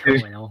going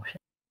to an ocean.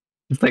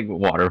 It's like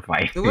water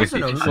fight. It was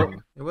an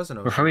ocean. It was an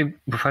We'll ocean.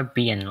 probably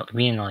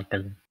be in like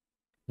a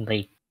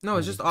lake. No,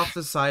 it's just off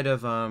the side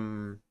of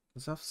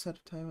Was it off the side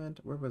of Thailand?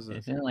 Where was it?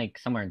 Isn't it like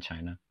somewhere in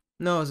China?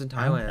 No, it was in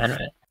I don't,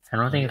 Thailand. I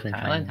don't think it's in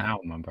Thailand. I China.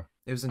 don't remember.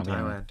 It was in I'll be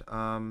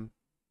Thailand.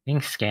 Being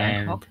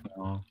scammed. Bangkok?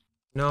 No.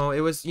 No,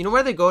 it was. You know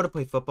where they go to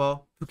play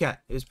football? Phuket.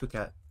 It was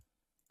Phuket.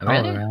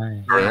 Really?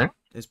 Right. Really?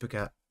 It was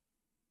Phuket.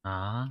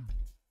 Ah.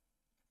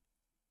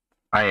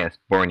 Ah yes,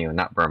 Borneo,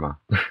 not Burma.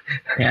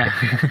 Yeah.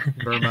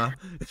 Burma.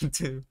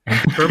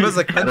 Burma's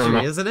a country,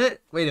 Burma. isn't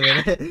it? Wait a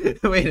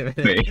minute. Wait a minute.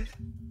 Wait.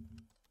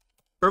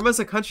 Burma's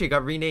a country. It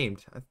got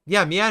renamed.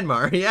 Yeah,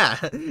 Myanmar. Yeah.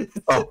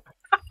 Oh.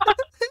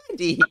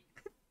 Andy.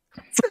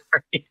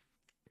 Sorry.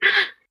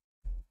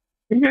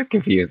 I got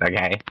confused.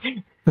 Okay.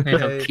 Okay,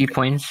 so key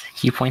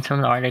points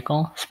from the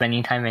article.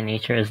 Spending time in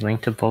nature is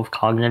linked to both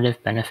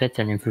cognitive benefits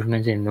and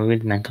improvements in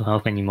mood, mental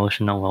health, and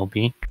emotional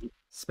well-being.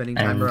 Spending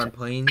time And- around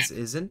planes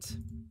isn't.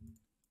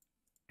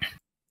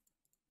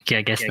 Okay,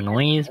 I guess the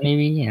noise,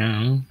 maybe. I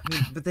don't know.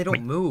 But they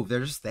don't move.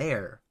 They're just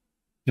there.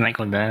 You might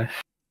go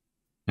deaf.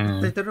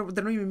 Mm. They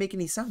don't even make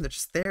any sound. They're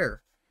just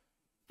there.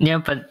 Yeah,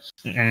 but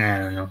I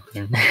don't know.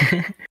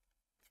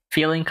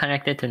 Feeling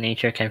connected to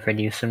nature can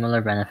produce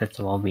similar benefits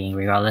to well-being,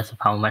 regardless of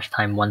how much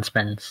time one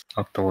spends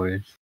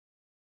outdoors.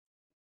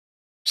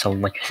 So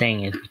what you're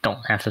saying is we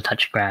don't have to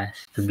touch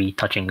grass to be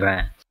touching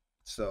grass.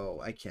 So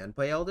I can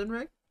play Elden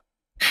Ring.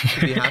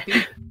 To be happy.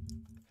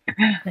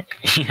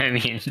 I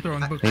mean,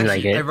 Throwing books. You like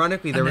Actually, it?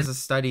 ironically, there And was a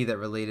study that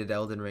related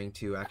Elden Ring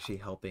to actually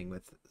helping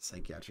with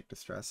psychiatric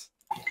distress.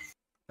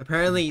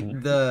 Apparently,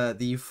 the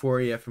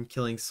euphoria from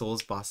killing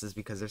Souls bosses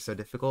because they're so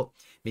difficult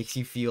makes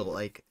you feel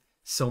like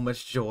so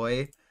much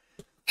joy.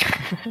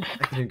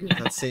 I can agree with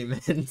that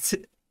statement.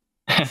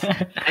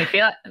 I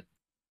feel.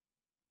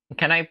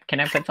 Can I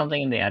put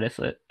something in the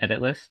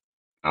edit list?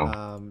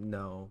 Oh.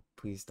 No,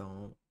 please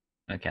don't.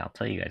 Okay, I'll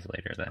tell you guys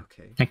later then.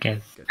 Okay.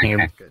 Okay. Good.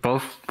 Okay, Good.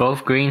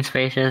 both green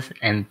spaces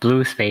and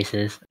blue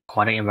spaces,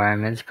 aquatic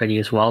environments,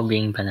 produce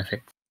well-being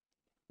benefits.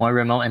 More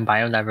remote and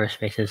biodiverse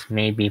spaces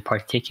may be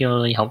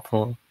particularly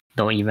helpful,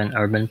 though even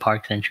urban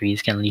parks and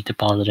trees can lead to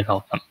positive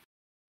outcomes.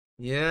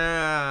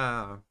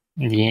 Yeah.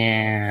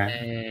 Yeah.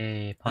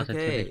 Hey,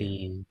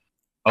 positivity.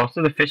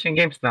 Also, the fishing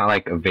game's not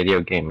like a video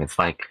game. It's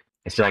like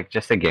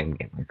just a game,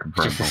 like a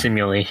Just a verbal.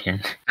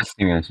 simulation. Just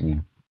simulation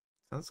game.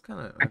 That's kind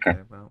of Okay. okay.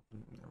 Well,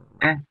 never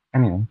Eh, mind.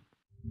 anyway,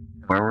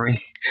 where were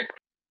we?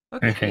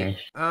 Okay.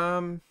 finished.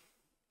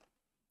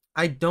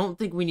 I don't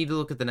think we need to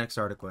look at the next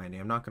article, Andy.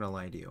 I'm not gonna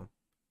lie to you.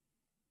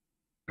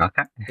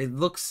 Okay. It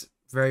looks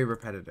very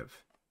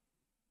repetitive.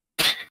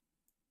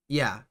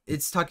 Yeah,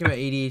 it's talking about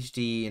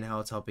ADHD and how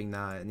it's helping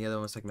that, and the other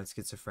one's talking about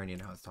schizophrenia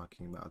and how it's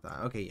talking about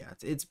that. Okay, yeah,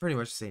 it's pretty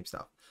much the same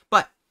stuff.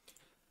 But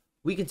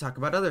we can talk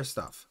about other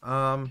stuff.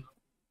 Random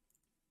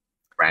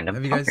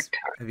Have you topic guys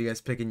time. have you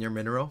guys picked your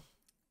mineral?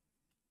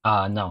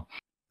 No.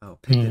 Oh,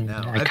 picked it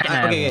now. I kinda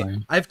have Okay,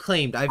 one. I've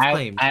claimed. I've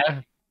claimed. I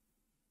have.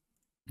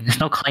 There's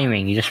no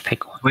claiming, you just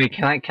pick one. Wait,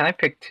 can I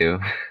pick two?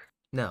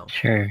 No.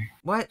 Sure.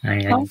 What?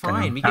 I don't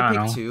Fine, know. we I can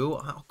don't pick know. two.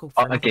 I'll go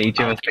Oh, first. okay, each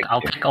of us pick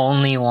I'll two. pick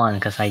only one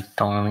because I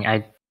don't really.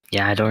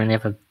 I don't really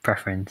have a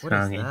preference. What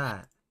is Okay.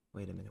 that?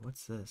 Wait a minute.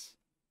 What's this?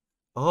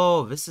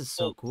 Oh, this is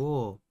so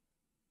cool.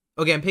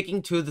 Okay, I'm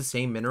picking two of the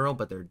same mineral,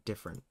 but they're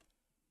different.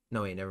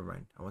 No, wait, never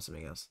mind. I want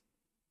something else.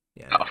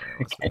 Yeah, Oh, never mind, I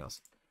want something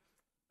else.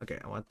 Okay,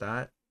 I want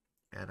that,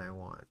 and I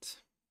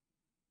want.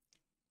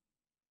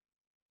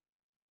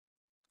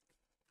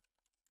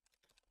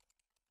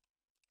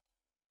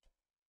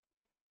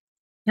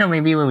 You know,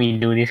 maybe when we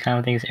do these kind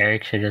of things,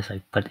 Eric should just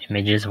like put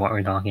images of what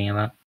we're talking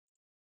about.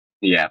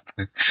 Yep.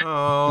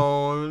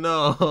 Oh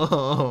no!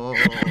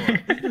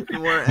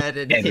 More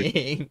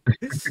editing.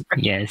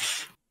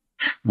 Yes.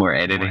 More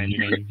editing.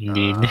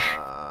 Indeed.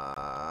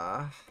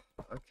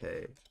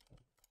 Okay.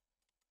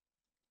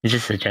 It's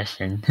just a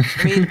suggestion.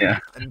 I mean, Yeah.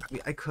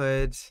 I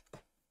could.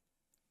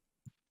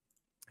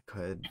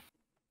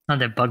 Not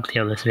that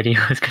bugtail this video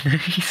is gonna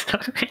be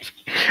started.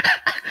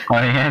 Oh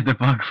yeah, the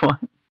bug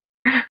one.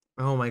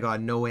 Oh my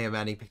god, no way I'm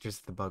adding pictures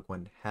of the bug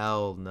one.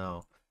 Hell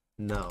no.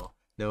 No.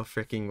 No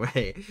freaking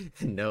way.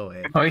 No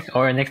way.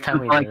 Or next time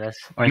we Like, do this.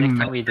 Or next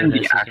time we do the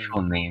this. we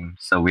actual can... name,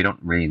 so we don't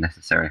really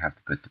necessarily have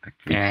to put the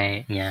picture.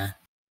 Right, yeah.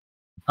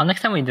 Well, next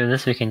time we do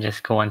this, we can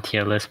just go on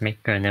tier list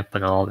maker and then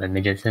put all the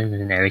images in,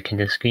 and Eric can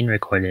just screen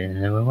record it,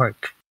 and it will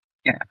work.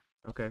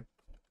 Okay.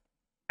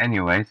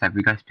 Anyways, have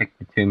you guys picked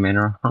the 2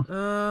 minerals?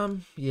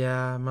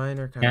 Yeah, mine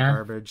are kind of Yeah.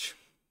 garbage.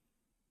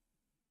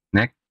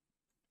 Nick?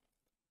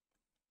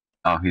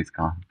 Oh, he's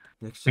gone.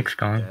 Nick's Nick's just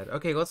gone. dead.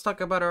 Okay, let's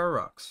talk about our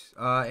rocks.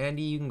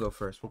 Andy, you can go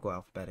first. We'll go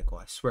alphabetical.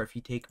 I swear, if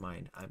you take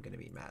mine, I'm gonna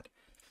be mad.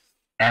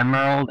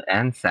 Emerald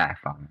and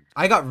sapphire.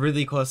 I got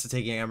really close to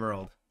taking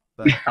emerald,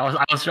 but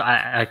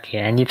Okay,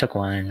 and you took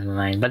one of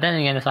mine. But then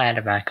again, if I had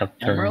a backup.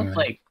 to Emerald's remember.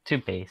 like too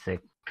basic.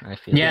 I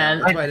feel. Yeah,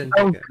 that's why I didn't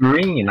So take it.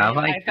 green. I I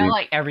like felt it.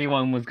 like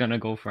everyone was gonna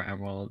go for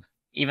emerald.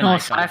 Even No, I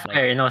thought, like,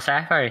 sapphire. No,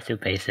 sapphire is too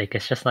basic.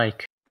 It's just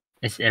like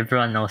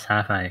everyone knows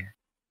sapphire.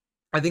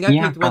 I think I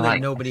picked but, one that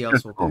like, nobody it's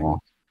else so will pick.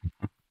 cool.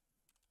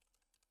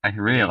 I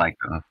really like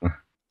those.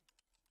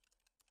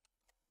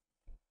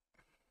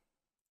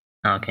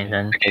 Okay,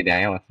 then. Okay,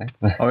 Daniel, what's next?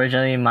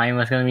 Originally, mine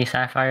was gonna be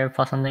sapphire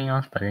plus something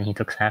else, but then he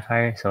took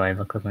sapphire, so I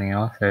looked at something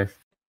else. There's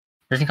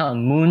thing called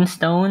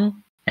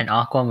moonstone and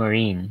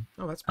aquamarine.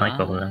 Oh, that's I like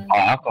both of them. Oh,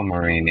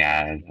 aquamarine,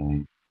 yeah.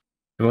 We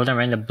both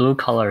are in the blue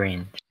color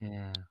range.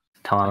 yeah.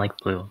 So I like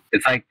blue.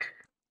 It's like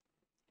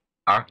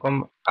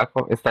aqua.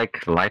 It's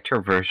like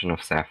lighter version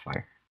of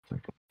sapphire.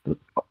 It's like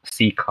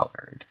sea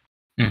colored.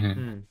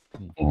 Mm-hmm.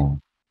 Yeah.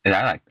 And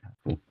I like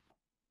that.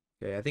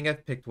 Okay, I think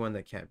I've picked one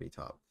that can't be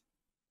topped.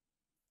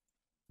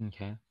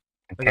 Okay.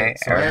 Okay,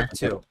 so I Eric. have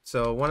two.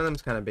 So one of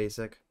them's kind of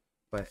basic,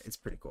 but it's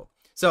pretty cool.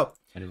 So,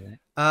 What is it?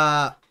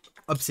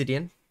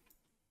 obsidian.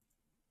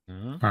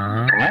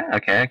 Yeah,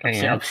 okay,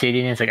 yeah.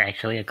 Obsidian is like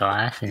actually a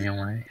glass, you know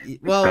why?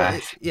 Well,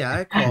 Grass. yeah,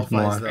 it qualifies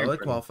More. though. It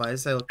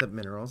qualifies. I looked up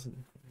minerals.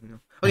 And, you know.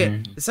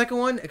 Okay, the second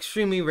one,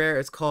 extremely rare.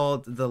 It's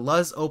called the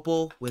Luz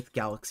Opal with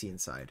galaxy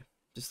inside.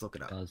 Just look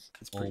it up. Does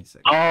It's pretty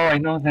sick. Oh, I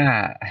know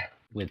that.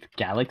 with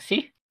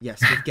galaxy?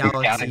 Yes, with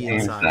galaxy galaxy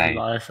inside. inside.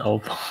 Lost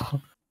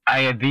opal.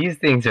 These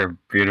things are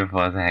beautiful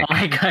as heck. Oh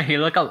my god, you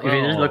look up if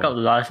you just look up Oh.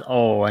 lost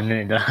oh and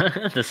then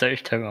the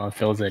search terminal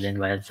fills it in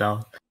by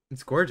itself.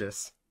 It's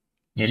gorgeous.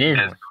 It is.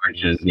 It's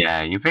gorgeous.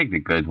 Yeah, you picked a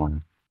good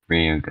one.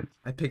 Really good.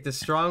 I picked a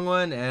strong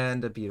one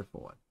and a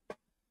beautiful one.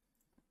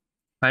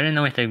 I didn't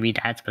know if they'd be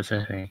that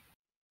specific.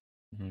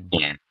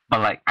 Yeah,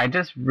 but like, I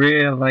just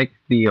really like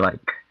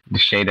the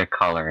shade of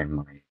color in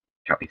my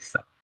choice. So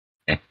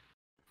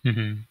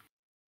Mm-hmm.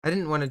 I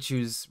didn't want to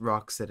choose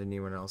rocks that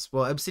anyone else.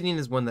 Well, obsidian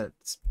is one that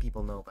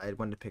people know, but I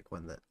wanted to pick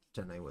one that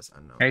generally was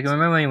unknown. Eric,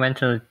 remember when we went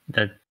to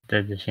the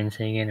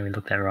Shinsegae and we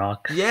looked at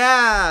rocks?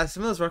 Yeah,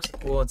 some of those rocks are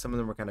cool, and some of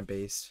them were kind of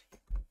based.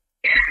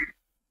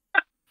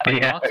 But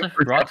yeah,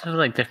 rocks with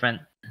like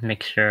different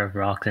mixture of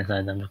rocks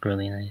inside them look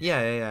really nice. Yeah,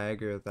 I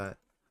agree with that.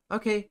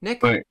 Okay,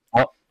 Nick. wait,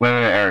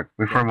 Eric.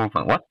 Before we move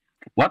on,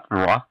 what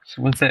rocks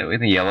was it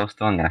with the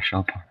Yellowstone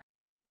National Park?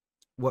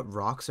 What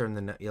rocks are in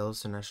the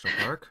Yellowstone National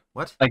Park?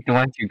 What? Like the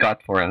ones you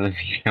got for the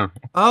video.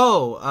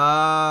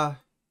 Oh,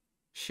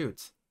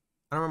 shoot.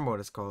 I don't remember what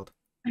it's called.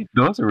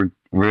 Those are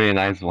really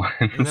nice ones.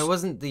 And that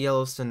wasn't the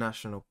Yellowstone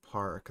National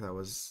Park. That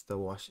was the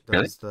That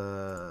Really? was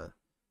the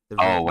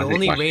Oh, was it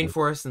only Washington?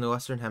 rainforest in the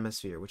Western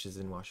Hemisphere, which is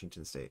in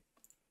Washington State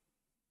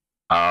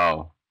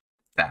Oh,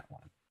 that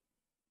one.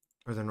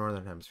 or the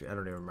Northern Hemisphere. I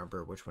don't even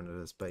remember which one it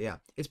is, but yeah,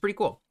 it's pretty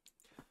cool.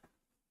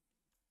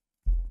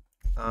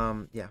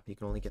 Yeah, you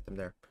can only get them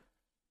there.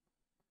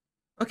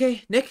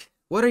 Okay, Nick,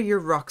 what are your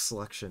rock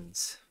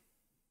selections?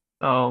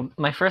 So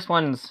my first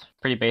one's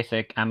pretty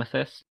basic,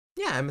 amethyst.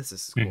 Yeah,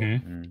 amethyst is cool.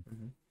 Mm-hmm.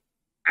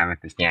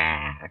 Amethyst.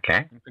 Yeah.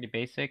 Okay. Pretty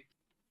basic,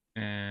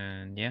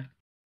 and yeah.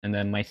 And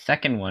then my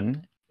second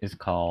one is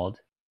called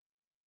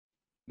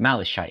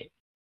malachite.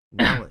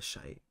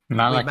 Malachite. Wait,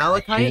 Malachite.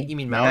 malachite? You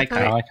mean malachite?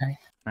 Malachite.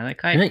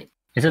 Malachite?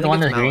 Is it I the one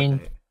think that's it's green?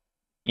 malachite.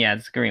 Yeah,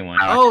 it's the green one.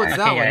 Oh, it's Okay,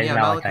 that one. it's Yeah,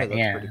 malachite looks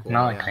yeah, pretty cool.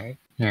 malachite.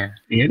 Yeah.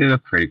 Yeah, they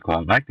look pretty cool. I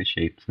like the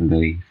shapes and the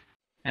leaves.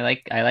 I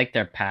like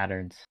their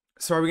patterns.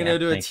 So are we Yeah, gonna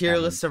do a makes tier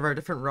sense. list of our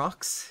different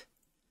rocks?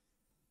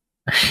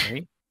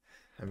 Right?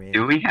 I mean,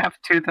 Do we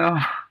have to though?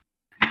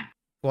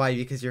 why?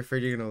 Because you're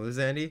afraid you're gonna lose,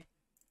 Andy?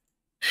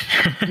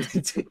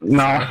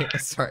 No.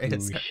 Sorry.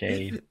 Ooh,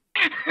 shade.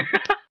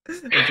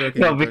 I'm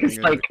joking, No, I'm because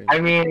joking, I'm like joking. I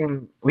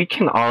mean, we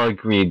can all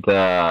agree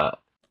the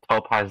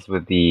topaz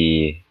with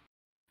the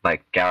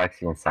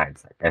galaxy inside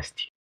is like S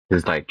tier.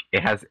 Because like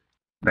it has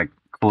like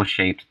cool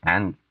shapes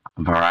and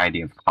a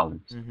variety of colors.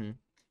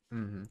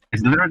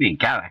 It's literally a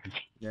galaxy.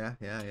 Yeah.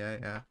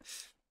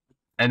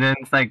 And then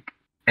it's like,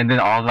 and then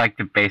all like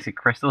the basic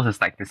crystals is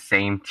like the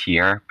same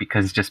tier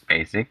because it's just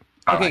basic.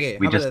 But, Okay, like, okay.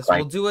 we How about just this? like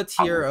We'll do a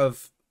tier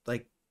of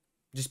like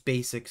just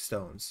basic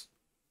stones,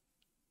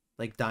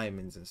 like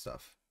diamonds and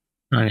stuff.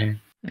 Okay.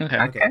 Okay.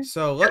 Okay,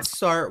 so let's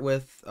start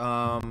with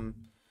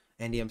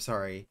Andy. I'm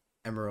sorry,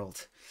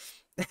 emerald.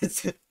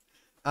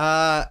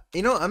 I'm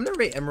gonna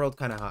rate emerald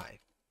kind of high.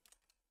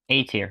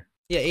 A tier.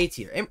 Yeah, A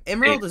tier.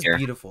 Emerald is tier.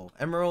 beautiful.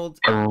 Emerald.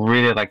 I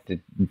really like the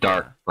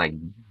dark Yeah. like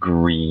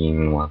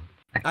green one.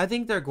 I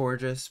think they're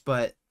gorgeous,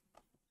 but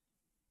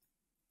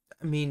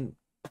I mean,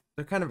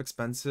 they're kind of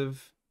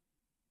expensive,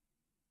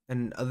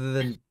 and other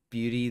than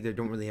beauty, they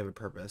don't really have a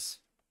purpose.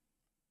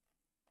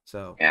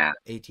 So Yeah.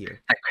 A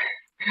tier.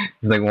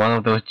 Like one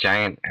of those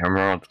giant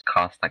emeralds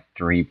costs like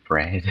 3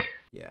 bread.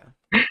 Yeah.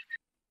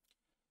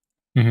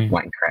 Mhm.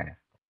 Minecraft.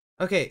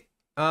 Okay.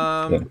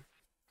 Yeah.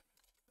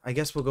 I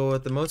guess we'll go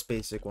with the most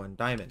basic one,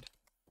 diamond.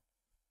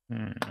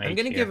 I'm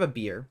gonna give a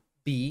beer.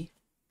 B.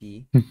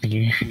 Beer.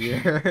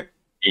 Beer.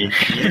 You're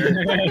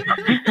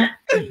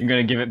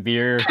gonna give it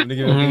beer. I'm gonna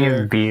give it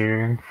beer.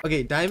 Beer.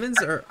 Okay,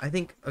 diamonds are. I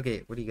think.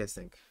 Okay, what do you guys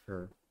think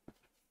for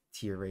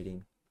tier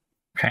rating?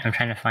 I'm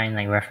trying to find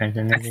like reference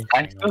images.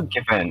 I still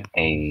give it an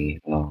A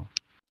though.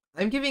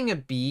 I'm giving a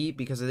B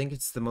because I think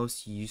it's the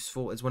most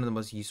useful. It's one of the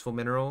most useful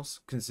minerals,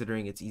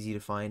 considering it's easy to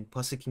find.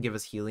 Plus, it can give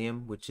us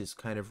helium, which is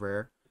kind of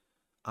rare.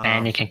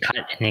 And it can cut.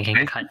 And it can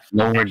It's cut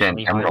lower than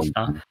actually hard emerald.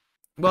 stuff.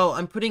 Well,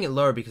 I'm putting it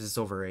lower because it's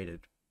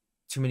overrated.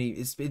 Too many.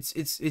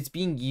 It's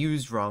being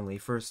used wrongly,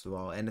 first of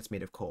all, and it's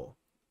made of coal.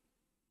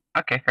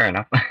 Okay, fair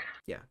enough. I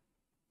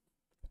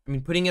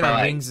mean, putting it But, on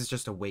like- rings is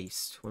just a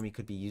waste when we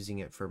could be using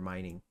it for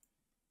mining.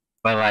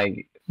 But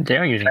like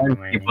They're using turn it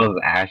for mining. people's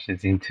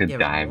ashes into Yeah,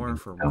 but more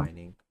diamonds. for so-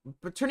 mining.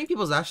 But turning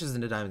people's ashes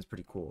into diamonds is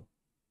pretty cool.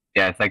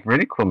 Yeah, it's like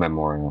really cool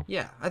memorial.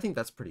 Yeah, I think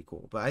that's pretty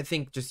cool. But I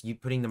think just you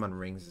putting them on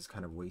rings is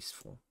kind of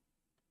wasteful.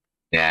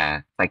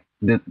 Yeah, it's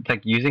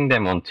like using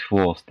them on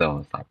tools though.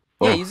 It's like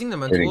Yeah, oh, using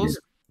them on pretty tools,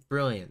 good.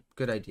 brilliant.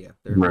 Good idea.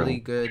 They're really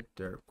Brilliant. good.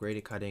 They're great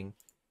at cutting.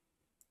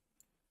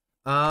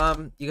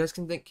 You guys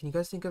can you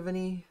guys think of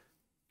any?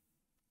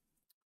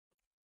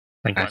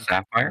 Like A what?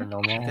 sapphire? The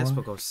normal I guess one?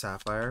 we'll go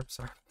sapphire.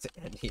 Sorry to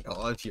Andy,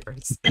 all of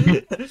yours.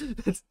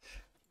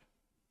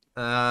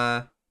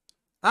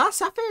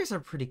 Sapphires are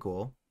pretty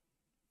cool.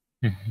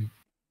 Mhm.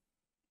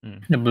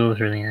 Mm. The blue is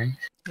really nice.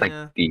 It's like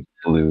Yeah. deep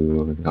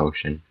blue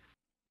ocean.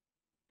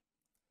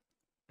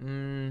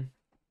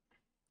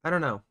 I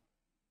don't know.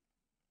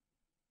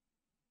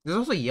 There's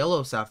also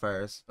yellow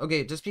sapphires.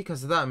 Okay, just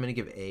because of that, I'm gonna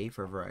give A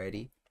for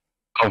variety.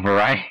 Oh,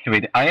 variety.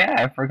 Wait, oh yeah,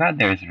 I forgot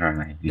there's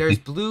variety. There's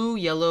blue,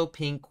 yellow,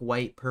 pink,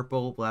 white,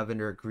 purple,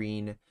 lavender,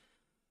 green,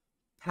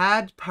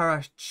 pad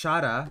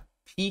parashada,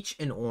 peach,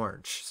 and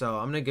orange. So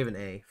I'm gonna give an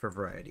A for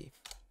variety.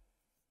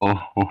 Oh.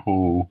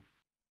 So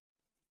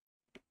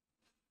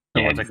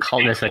Yeah,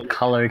 there's a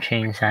color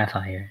change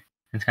sapphire.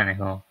 It's kind of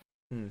cool.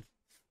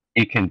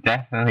 you can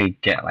definitely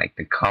get like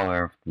the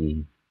color of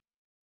the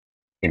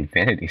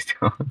infinity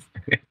stones.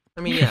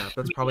 I mean, yeah,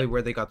 that's probably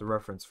where they got the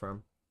reference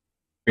from.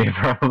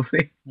 Yeah,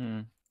 probably.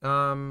 I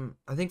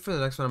think for the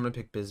next one, I'm gonna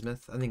pick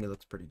bismuth. I think it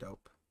looks pretty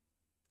dope.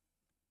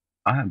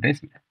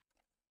 Bismuth.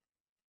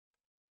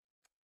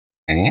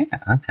 Yeah,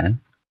 okay.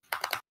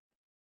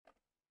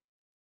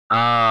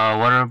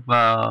 What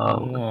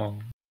about Oh,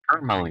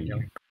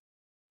 tourmaline?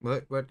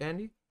 What,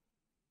 Andy?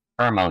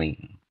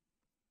 Tourmaline.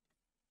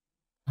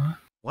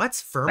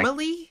 What's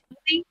Firmally?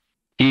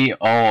 Tourmali.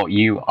 Oh,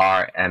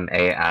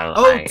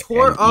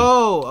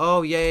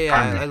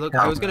 yeah. Tourmaline.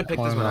 I was gonna pick this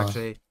one Tourmaline.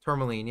 actually.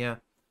 Tourmaline, yeah.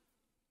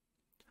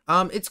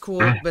 It's cool,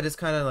 but it's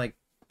kind of like,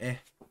 eh.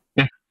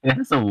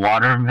 It's a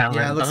watermelon.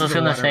 Yeah, it I looks was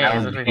like a gonna say it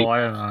watermelon. looks like a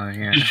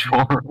watermelon. Yeah.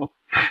 Short,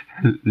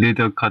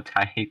 little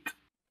cotite.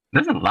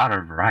 There's a lot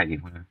of variety.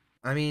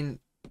 I mean,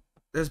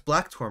 there's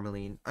black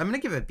tourmaline. I'm gonna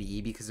give it a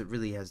B because it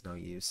really has no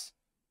use,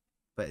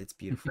 but it's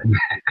beautiful.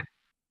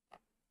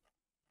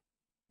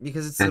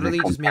 Because it's Does it literally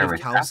just made of compare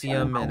with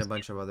calcium sapphire? and a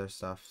bunch of other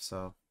stuff.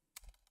 So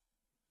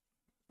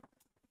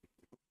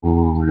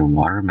Ooh, the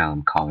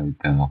watermelon color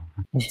though.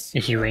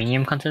 Is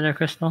uranium considered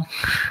crystal?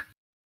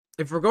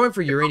 if we're going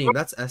for uranium,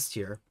 that's S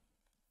tier.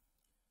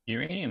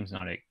 Uranium's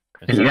not a Is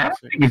crystal. Yeah,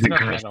 I think it's a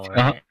dark crystal. metal,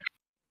 right?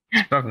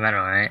 It's dark metal,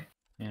 right?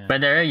 Yeah.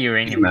 But there are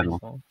uranium Metal.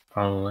 crystals,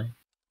 probably.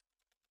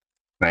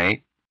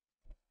 Right?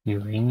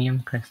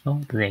 Uranium crystal?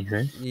 Do they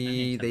exist?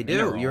 They it's a do.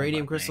 mineral,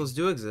 Uranium but, crystals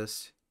do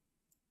exist.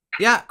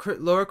 Yeah,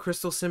 lower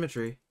crystal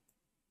symmetry.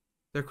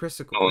 They're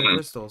Oh, they're nice.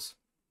 crystals.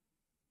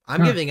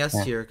 I'm Huh, giving S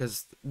yeah. tier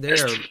because they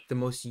are the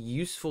most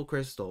useful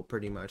crystal,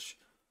 pretty much,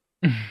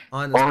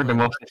 on this Or the planet.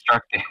 most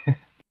destructive.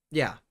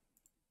 Yeah.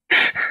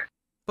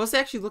 Plus, they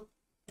actually look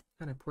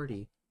kind of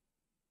pretty.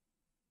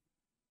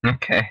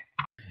 Okay.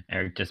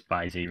 Eric just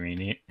buys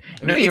uranium.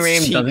 I No, mean, it's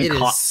uranium cheap. doesn't It is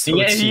cost. so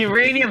Yeah, cheap.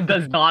 uranium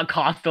does not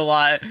cost a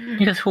lot.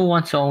 Because who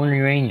wants to own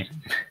uranium?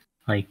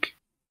 Like,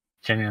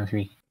 generally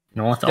speaking.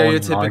 No one wants to own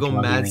large Stereotypical amount of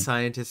mad uranium.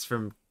 scientist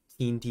from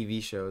teen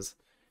TV shows.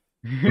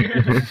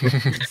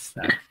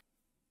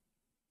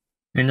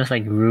 And there's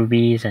like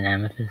rubies and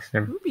amethysts.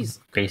 They're Rubies.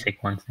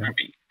 basic ones. There.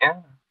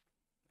 Yeah.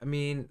 I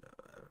mean,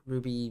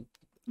 ruby.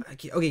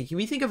 Okay, can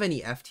we think of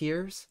any F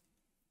tiers?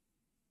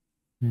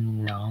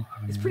 No.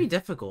 It's pretty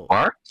difficult.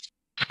 Or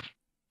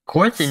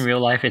Quartz in real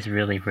life is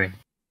really pretty.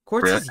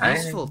 Quartz is Really?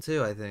 useful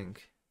too, I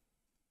think.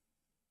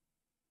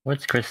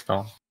 What's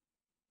crystal?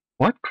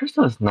 what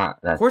crystal is not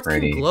that Quartz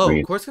pretty? can glow.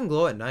 Really? Quartz can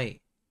glow at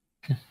night.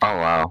 Oh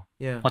wow.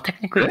 Yeah. Well,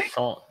 technically, Really?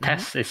 salt. Mhm.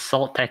 Test is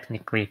salt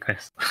technically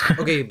crystal.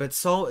 Okay, but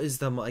salt is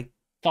the like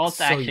Salt's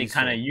So actually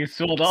useful. kind of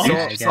useful though. I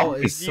salt. guess. Salt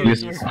is It's so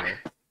useful. useful.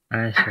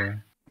 That's true.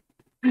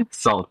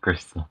 Salt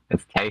crystal.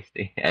 It's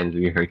tasty and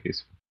very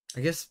useful.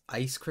 I guess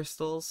ice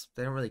crystals.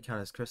 They don't really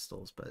count as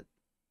crystals, but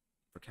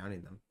we're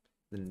counting them.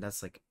 Then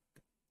that's like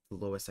the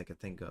lowest I could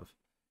think of.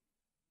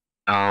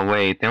 Oh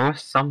wait, there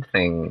was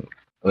something.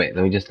 Wait,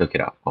 let me just look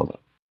it up. Hold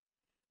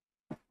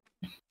on.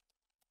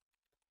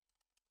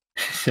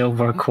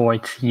 Silver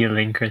quartz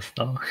healing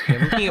crystal. Okay,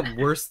 I'm looking at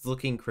worst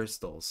looking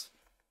crystals.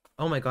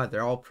 Oh my god,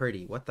 they're all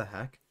pretty. What the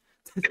heck?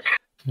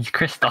 It's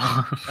crystal.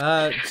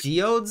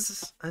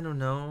 Geodes? I don't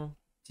know.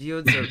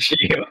 Geodes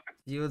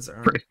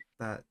aren't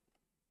that.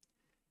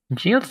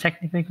 Geodes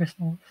technically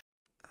crystals.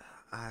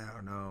 I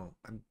don't know.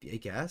 I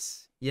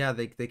guess. Yeah,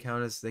 they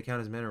count as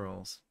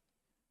minerals.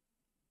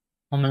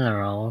 Oh,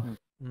 mineral.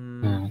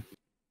 I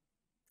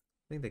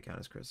think they count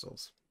as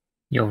crystals.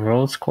 Yo,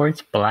 rose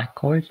quartz, black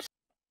quartz.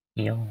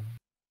 Yo,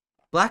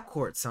 Black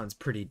quartz sounds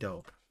pretty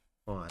dope.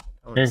 Hold on,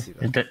 I want to see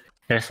that.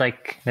 there's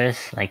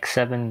like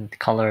 7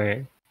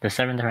 color. There's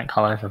 7 different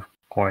colors of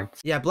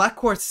quartz. Yeah, black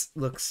quartz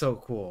looks so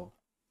cool.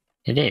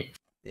 It is.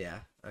 Yeah.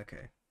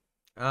 Okay.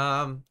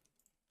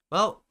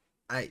 Well,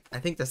 I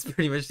think that's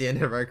pretty much the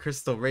end of our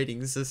crystal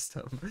rating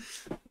system.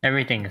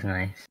 Everything is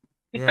nice.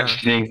 Yeah.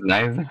 Everything's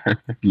nice,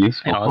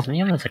 useful.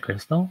 Osmium is a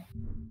crystal.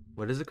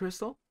 What is a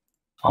crystal?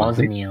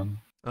 Osmium.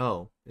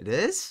 Oh, it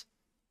is?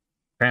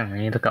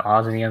 Apparently, you look at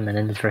osmium, and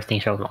then the first thing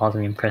shows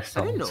osmium I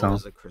crystal. didn't know So it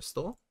was a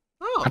crystal.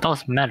 Oh. I thought it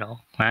was metal.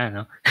 I don't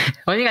know.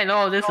 Only thing I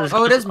know of this is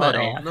Oh, it is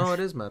metal. yeah. No, it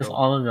is It's metal.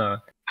 all of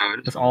the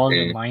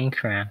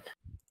Minecraft,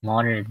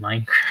 modern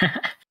Minecraft.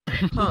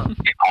 Huh.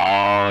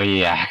 Oh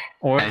yeah.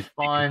 Or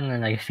spawn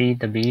and like feed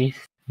the beast.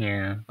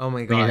 Yeah. Oh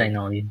my Because I god.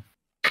 know you.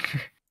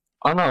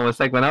 Oh no, it's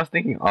like when I was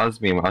thinking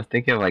osmium, I was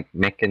thinking of like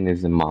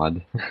mechanism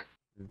mod.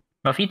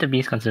 Well, feed the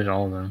beast considers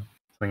all of them.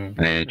 So, yeah,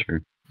 Yeah,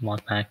 true.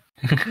 mod pack.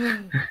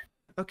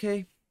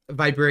 Okay.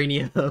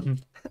 Vibranium.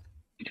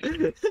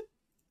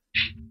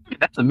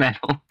 That's a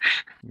metal.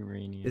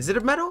 Uranium. Is it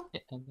a metal?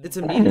 It's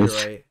a Yes.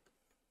 meteorite.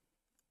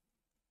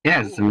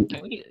 Yes. Ooh,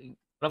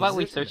 what about Is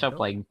we it search up metal?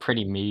 like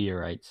pretty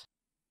meteorites?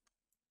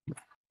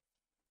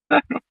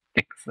 I don't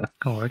think so.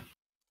 Go work.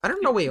 I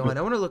don't know. Wait, hold on.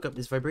 I want to look up.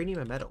 Is vibranium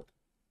a metal?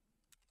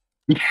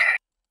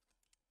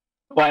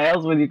 Why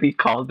else would it be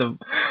called the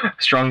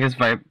strongest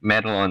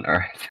metal on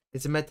Earth?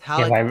 It's a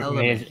metallic vibra-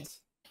 element.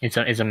 It's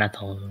a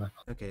metal.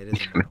 Okay, it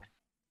is a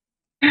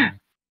metal.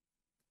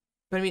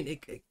 But I mean,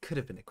 it could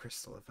have been a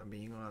crystal, if I'm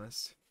being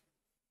honest.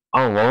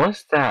 Oh, what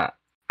was that?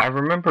 I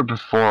remember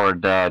before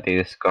that they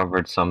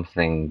discovered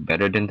something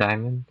better than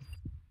diamonds.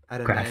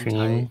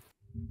 Adamantite.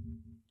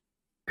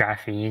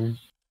 Graphene.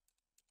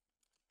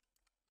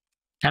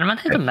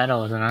 Adamantite's a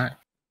metal, isn't it?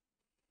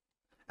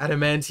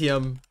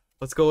 Adamantium.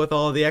 Let's go with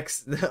all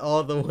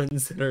all the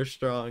ones that are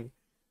strong.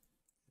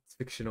 It's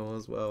fictional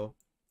as well.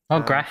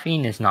 Oh,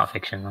 graphene is not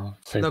fictional.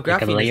 So No, it's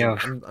like a graphene layer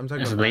isn't. of I'm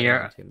talking it's about a layer.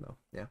 adamantium, though.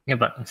 Yeah. Yeah,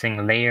 but I'm saying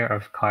a layer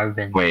of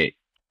carbon. Wait,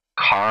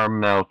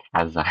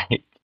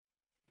 Carmeltazite.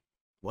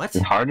 What?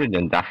 It's harder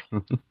than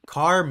diamond.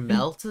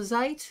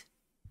 Carmeltazite?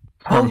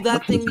 Oh,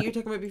 that thing that you were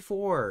talking about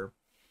before.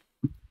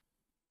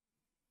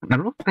 I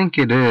don't think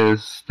it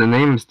is. The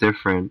name's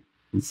different.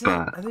 See,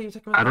 But I thought you were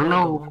talking about I don't that,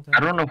 like, a know. long time I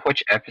don't know ago.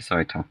 which episode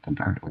I talked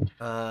about it.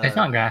 It's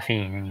not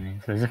graphene anyway,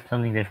 so it's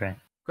something different.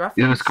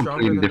 Graphene was is stronger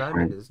completely than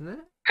diamond, different. isn't it?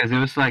 Because it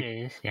was like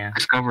It is, yeah.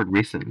 discovered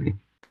recently.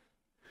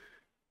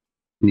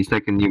 And it's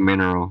like a new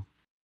mineral.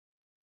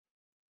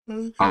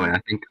 Oh wait, I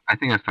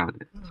think I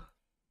found it.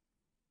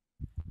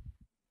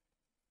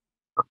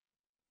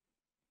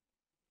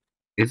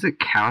 Is it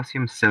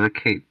calcium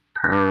silicate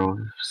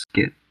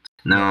perovskite?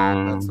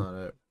 No, That's not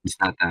it. it's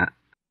not that.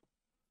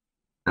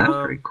 That's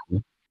pretty Um,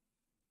 cool.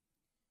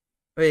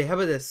 Wait, how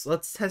about this?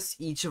 Let's test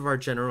each of our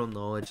general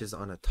knowledges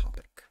on a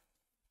topic.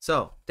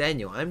 So,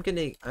 Daniel, I'm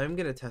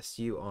gonna test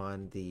you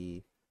on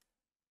the.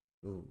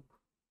 Ooh.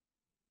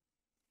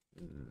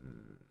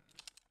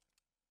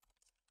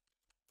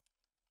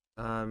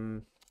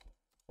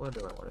 What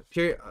do I want?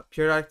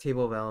 Periodic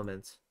table of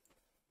elements.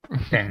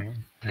 Okay.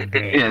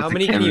 Yeah, How it's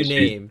many a can you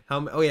chemistry. name?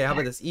 Oh yeah, how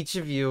about this? Each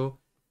of you.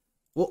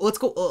 Well, let's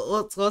go.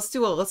 Let's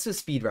do a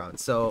speed round.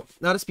 So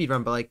not a speed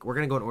round, but like we're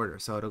gonna go in order.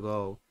 So it'll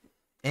go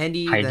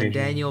Andy, then Hydrogen.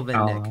 Daniel,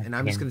 then Nick, and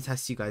I'm just yeah. gonna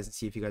test you guys and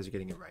see if you guys are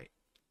getting it right.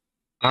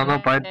 I don't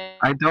know, but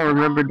I don't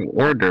remember the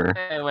order.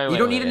 You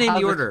don't need to name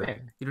How's the this order.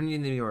 fair? You don't need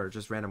to name the order.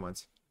 Just random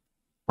ones.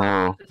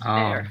 Oh, This is Oh.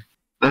 fair.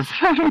 that's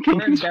I don't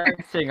think We're it's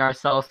embarrassing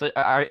ourselves from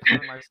our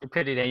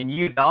stupidity, and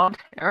you don't,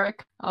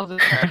 Eric. How's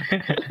this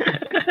fair?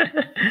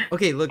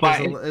 Okay, look,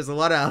 Fine. there's a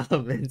lot of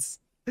elements.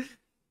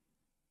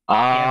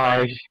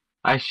 Yeah,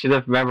 I should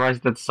have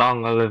memorized that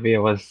song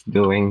Olivia was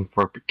doing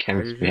for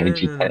chemistry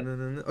energy test.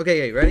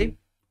 Okay, ready?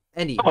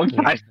 Andy, Oh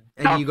gosh,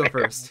 Andy, you go stop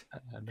it. first.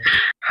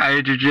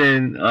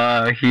 Hydrogen,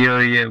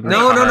 helium.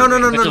 No.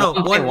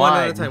 One at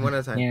Why? a time. One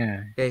at a time.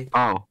 Yeah. Okay,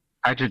 Oh,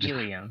 hydrogen.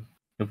 Helium.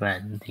 Too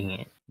bad. Dang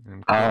it.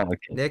 Oh, okay.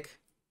 Nick.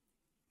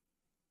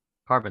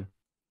 Carbon.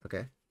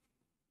 Okay.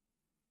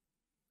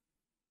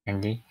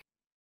 Andy.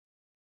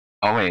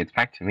 Oh wait, it's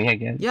back to me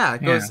again. Yeah,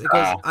 it goes. Yeah. It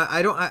goes.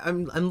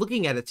 Oh. I'm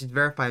looking at it to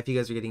verify if you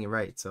guys are getting it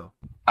right. So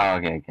Oh,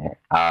 okay.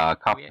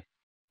 Copper.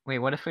 Wait,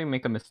 what if we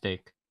make a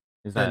mistake?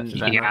 Is Then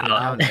that you're not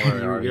out. gonna count. Or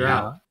You're you're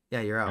out. Yeah,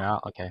 you're out. yeah,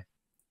 okay.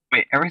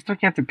 Wait, Eric's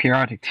looking at the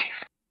periodic table.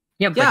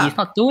 Yeah, but Yeah, he's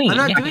not doing I'm it.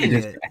 not Yeah. doing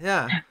it.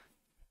 Yeah.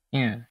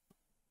 Yeah.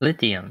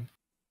 Lithium.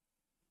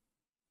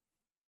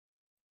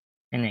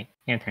 And Nick,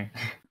 your turn.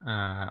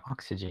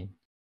 Oxygen.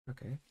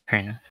 Okay. Fair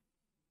enough.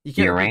 You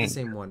can't You're repeat right. the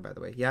same one, by the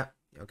way. Yeah.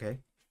 Okay.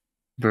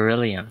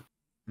 Beryllium.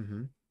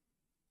 Mm-hmm.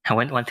 I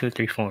went 1, 2,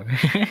 3, 4.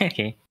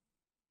 Okay.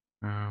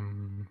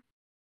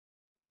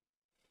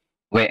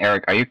 Wait,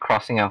 Eric, are you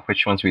crossing out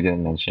which ones we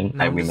didn't mention?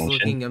 No, I'm we just mentioned.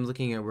 looking. I'm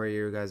looking at where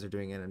you guys are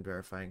doing it and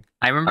verifying.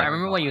 I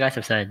remember what you guys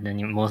have said,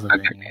 and most of it.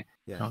 Okay. Anyway.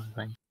 Yeah. So it's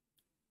fine.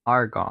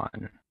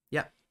 Argon.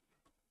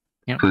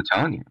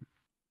 Plutonium.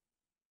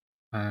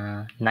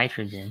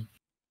 Nitrogen.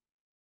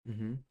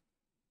 Mm-hmm.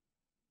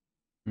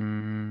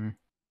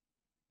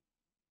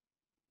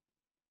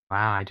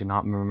 Wow, I do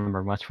not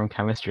remember much from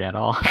chemistry at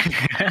all.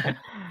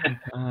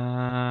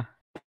 I'm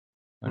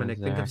What gonna is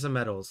think there? of some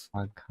metals.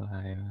 Come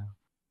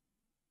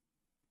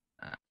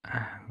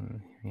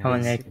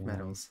on, Basic Nick.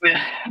 metals.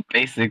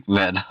 Basic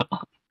metal.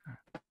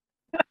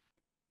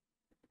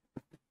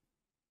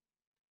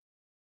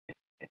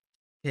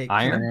 Okay,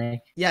 Iron?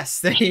 Nick. Yes,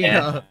 there you Yeah.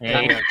 go.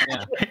 Yeah.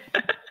 Yeah.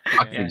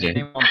 Oxygen.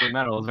 Name all the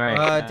metals,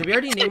 right? Did we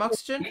already name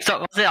oxygen? So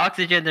was it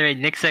oxygen? Right?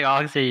 Nick said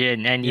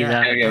oxygen, and he's Yeah.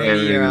 out. Okay.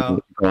 Andy, you're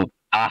out.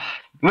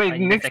 Wait, I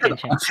need a Nick second said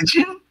chance.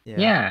 oxygen?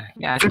 Yeah.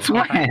 Yeah. Since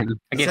when? Is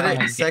Okay, it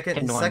fine.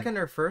 second, one. second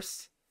or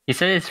first? He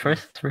said it's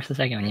first or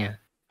second one. Yeah.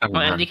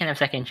 Well, Andy can have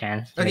second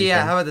chance. Okay,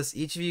 yeah. How about this?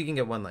 Each of you can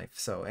get one life.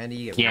 So Andy,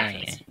 you get one Yeah,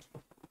 chance.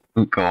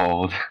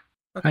 Gold.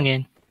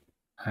 Okay.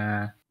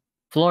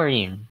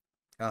 Fluorine.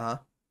 Uh huh.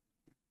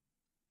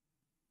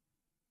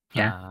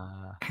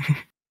 Yeah.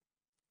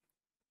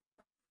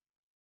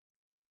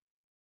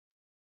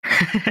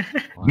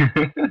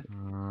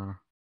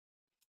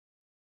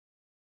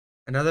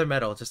 Another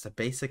metal, just a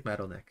basic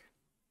metal, Nick.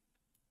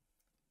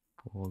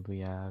 Gold we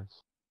have.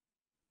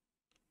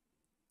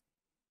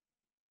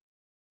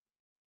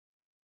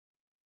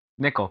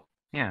 Nickel.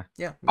 Yeah.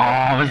 Yeah. Oh,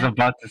 I was Yeah.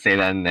 about to say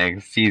that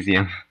next.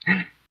 Cesium.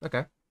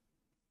 Okay.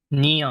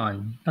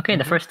 Neon. Okay,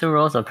 the first 2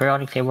 rows of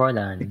periodic table are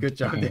done. Good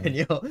job,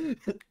 Daniel.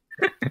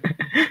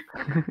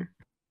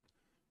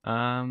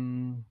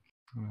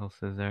 What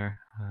else is there?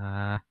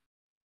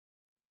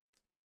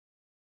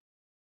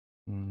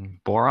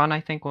 Boron,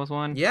 I think, was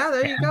one. Yeah,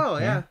 there you go.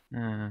 Yeah.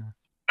 Yeah.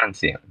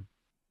 Francium.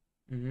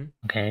 Mm-hmm.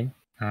 Okay.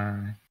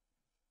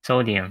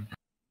 Sodium.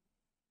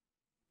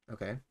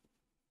 Okay.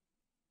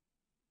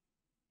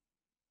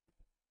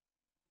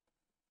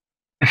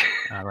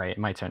 Right,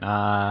 my turn.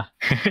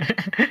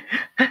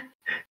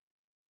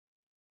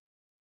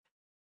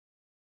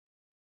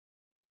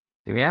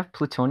 Do we have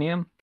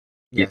plutonium?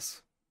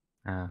 Yes.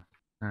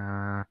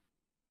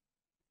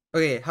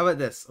 Okay, how about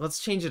this? Let's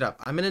change it up.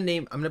 I'm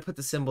gonna put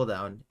the symbol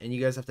down, and you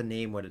guys have to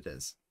name what it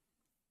is.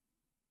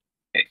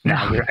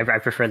 Nah, I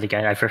prefer the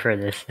guy. I prefer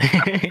this.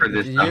 For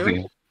this You?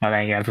 something. Oh,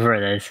 thank you. I prefer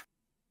this.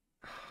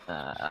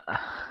 uh,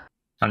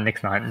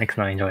 Nick's not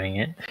enjoying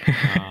it.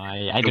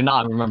 I do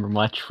not remember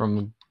much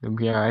from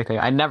I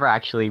think I never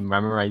actually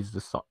memorized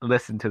the song,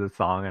 listened to the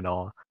song at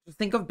all. Just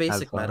think of basic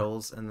That's,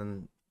 metals, and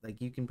then like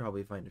you can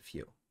probably find a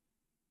few.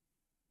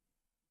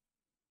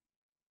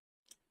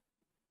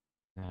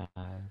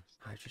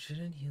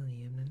 Hydrogen and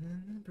helium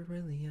and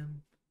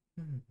beryllium.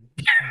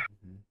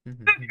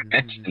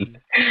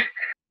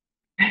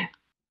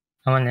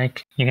 Come on,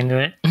 Nick. You can do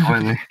it.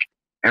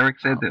 Eric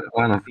said that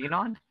one of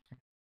Xenon?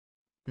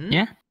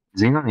 Yeah.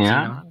 Xenon,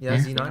 yeah. Xenon. Yeah,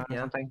 xenon. or Yeah.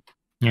 something?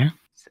 Yeah.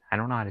 I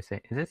don't know how to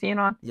say. Is it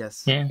Xenon?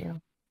 Yes. Yeah.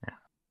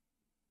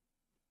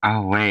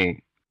 Oh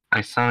wait, I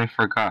suddenly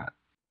forgot.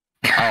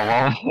 Oh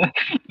well,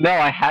 no,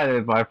 I had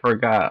it, but I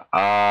forgot.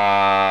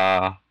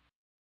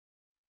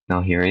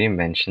 No, he already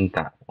mentioned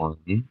that one.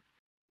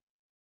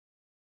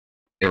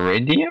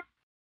 Iridium?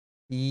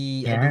 I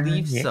Yeah,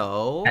 believe yeah.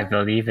 so. I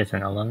believe it's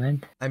an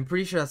element. I'm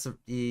pretty sure that's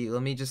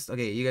let me just.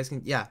 Okay, you guys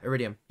can. Yeah,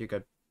 iridium. You're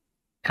good.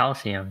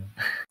 Calcium.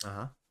 Uh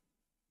huh.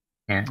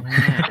 Yeah.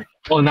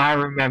 Oh, now I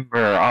remember.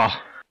 Oh,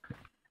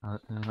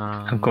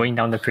 I'm going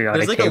down the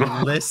periodic There's like table.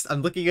 a list.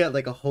 I'm looking at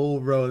like a whole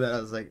row that I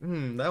was like,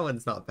 that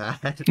one's not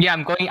bad. Yeah,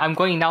 I'm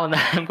going down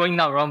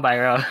row by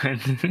row,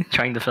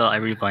 trying to fill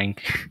every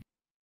blank.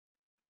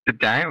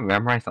 did I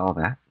memorize all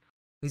that?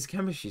 He's a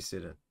chemistry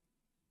student.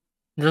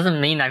 Doesn't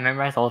mean I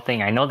memorized the whole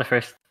thing. I know the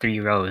first 3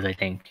 rows, I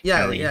think.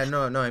 Yeah, at least. yeah,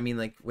 no, I mean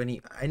like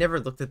I never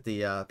looked at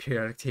the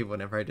periodic table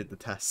whenever I did the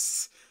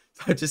tests,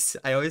 so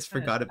I always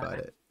forgot about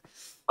it.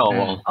 Oh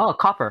well. Oh,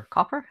 copper.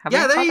 Copper? Have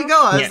Yeah, we there you copper?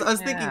 go. I Yeah. was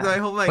thinking. Yeah. I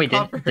hope my Wait,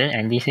 copper. didn't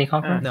Andy say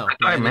copper? No,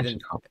 I Andy mentioned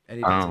didn't. copper.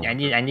 Andy didn't say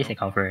Andy, copper. Andy said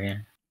copper, yeah.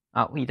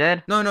 Oh, we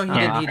did? No, he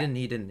Yeah. didn't.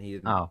 He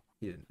didn't. Oh.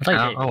 He didn't. I thought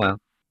you did. Oh well.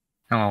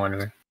 Oh,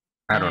 whatever.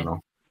 I don't know.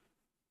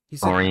 He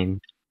said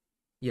Chlorine.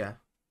 yeah.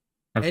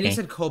 Okay. And he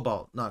said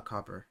cobalt, not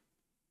copper.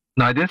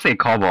 No, I didn't say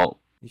cobalt.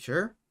 You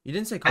sure? You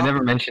didn't say I copper.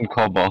 never mentioned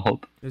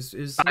cobalt. It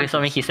was Okay, so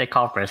Mickey said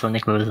copper, so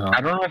Nick loses on. I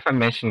don't know if I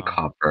mentioned Oh.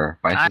 copper,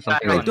 but I said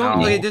something I like don't.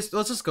 know. Okay, let's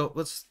just go.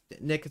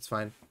 Nick, it's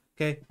fine.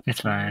 Okay. It's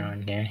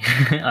fine, okay.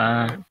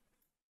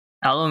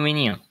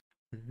 Aluminium.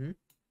 Mm-hmm.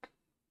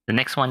 The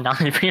next one down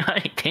the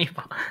periodic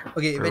table.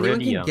 Okay, if anyone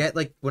can Iridium. get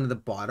like one of the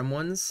bottom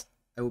ones,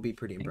 I will be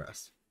pretty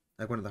impressed.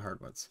 Like one of the hard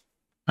ones.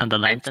 The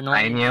lantern one?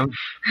 Einsteinium.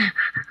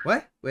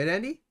 What? Wait,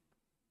 Andy?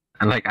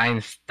 Like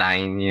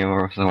Einsteinium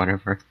or so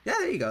whatever. Yeah,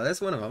 there you go.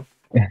 That's one of them.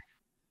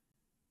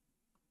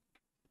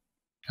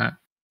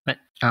 But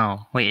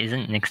oh wait, isn't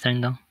it Nick's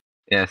turn though?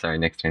 Yeah, sorry,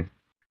 next turn.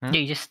 Huh? Yeah,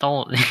 you just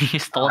stole. You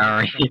stole.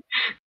 Sorry.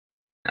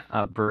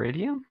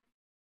 Beryllium?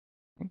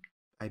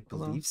 I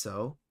believe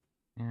so.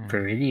 Yeah.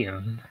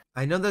 Beryllium.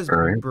 I know there's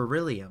Alright.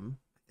 beryllium,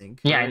 I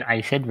think. Yeah,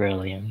 I said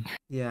beryllium.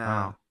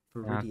 Yeah, Oh,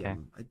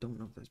 Viridium. I don't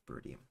know if there's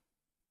Viridium.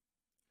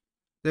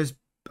 There's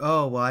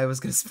oh well, I was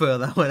gonna spoil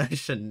that one. I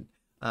shouldn't.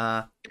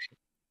 No.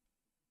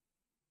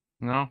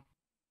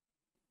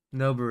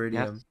 No Viridium.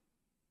 Yes.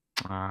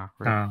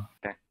 Oh.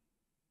 Okay.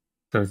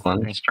 So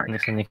One Nick, strike.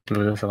 Nick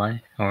loses a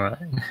life, or what?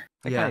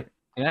 Yeah.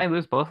 Did I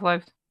lose both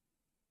lives?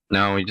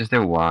 No, we just did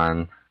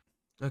one.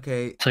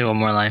 Okay. So one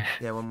more life.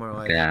 Yeah, one more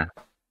life. Yeah.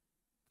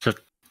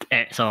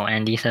 So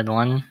Andy said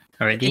one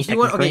already. If you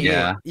want, okay, technically?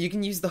 Yeah. you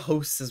can use the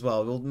hosts as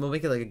well. We'll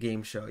make it like a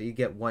game show. You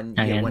get one. You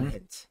get Again? one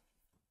hint.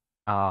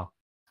 Oh.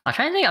 I'm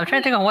trying to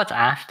think of what's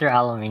after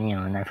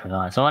aluminium, and I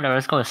forgot. So whatever,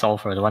 let's go with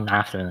sulfur, the one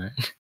after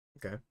that.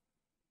 Okay.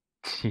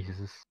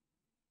 Jesus.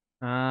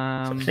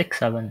 6,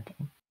 7,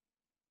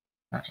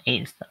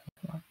 8 stuff.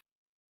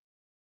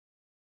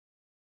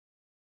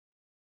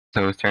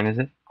 So whose turn is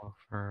it?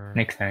 For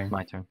Next turn.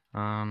 my turn.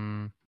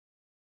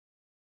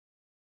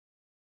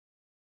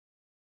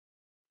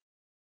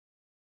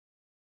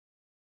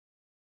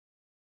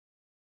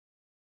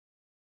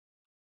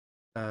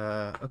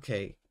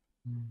 Okay.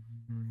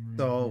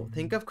 So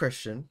think of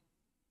Christian.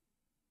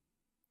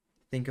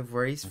 Think of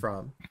where he's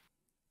from.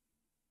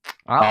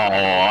 Oh,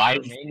 I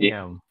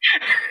germanium.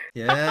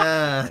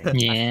 Yeah.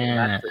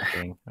 Yeah. That's the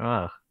thing.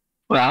 Ugh.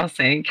 Well, I was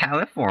saying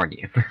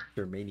California.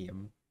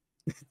 Germanium.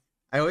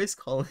 I always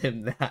call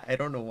him that. I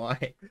don't know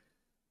why.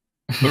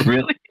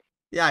 Really?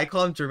 Yeah, I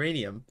call him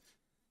germanium.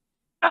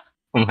 Oh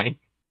my.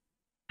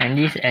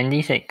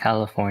 Andy said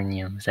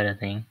Californium. Is that a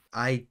thing?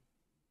 I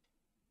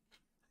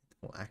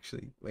well,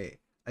 actually, wait.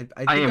 I think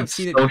I am I've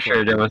seen it so before.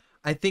 sure there was.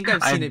 I think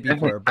I've seen it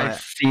before, I've but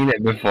seen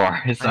it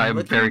before, so I'm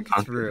I'm very looking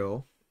confident.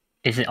 through.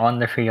 Is it on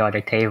the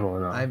periodic table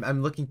though?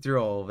 I'm looking through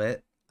all of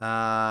it.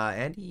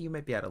 Andy, you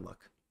might be out of luck.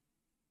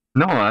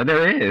 No,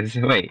 there is.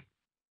 Wait,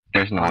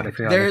 there's On not. the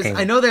periodic There's, table.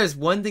 I know there's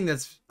one thing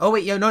that's. Oh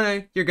wait,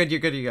 no, you're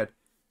good.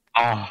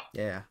 Oh,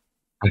 Yeah.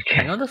 I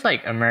okay. know there's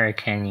like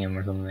Americanium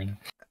or something.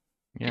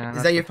 Yeah. Is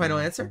that's that your the final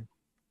thing. answer?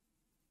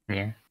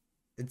 Yeah.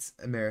 It's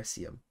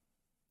Americium.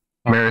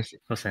 Mercy.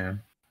 Close enough.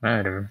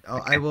 Whatever.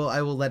 I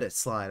will let it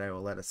slide. I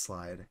will let it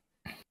slide.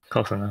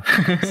 Close enough.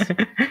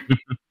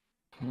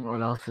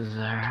 What else is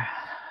there?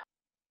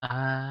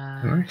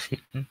 Mercy.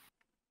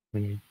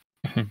 Weird.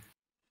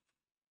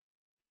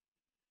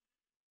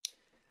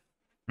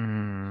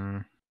 Hmm.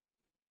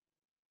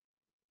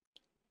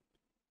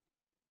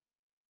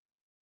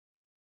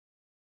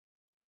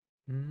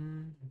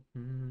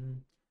 Mm-hmm.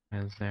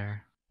 Is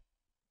there?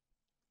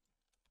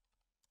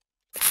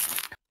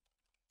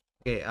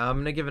 Okay, I'm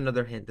gonna give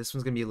another hint. This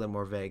one's gonna be a little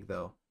more vague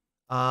though.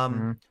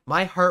 Mhm.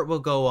 My Heart Will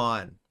Go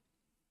On.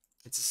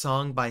 It's a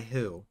song by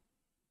who?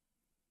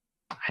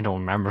 I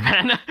don't remember,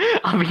 man.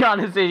 I'll be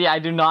honest with you, I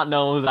do not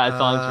know who that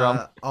song's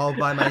from. All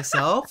by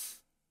Myself.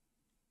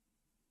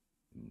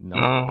 No.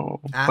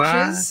 Oh.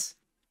 Ashes.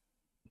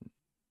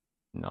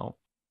 No.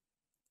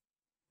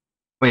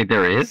 Wait,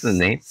 there is a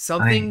name.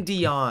 Something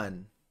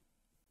Dion.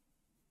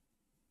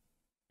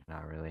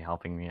 Not really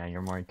helping me.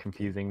 You're more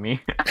confusing me.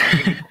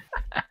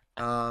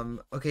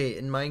 Okay,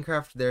 in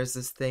Minecraft, there's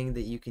this thing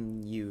that you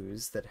can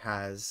use that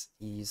has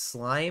you use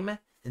slime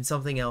and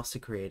something else to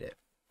create it.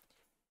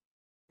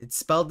 It's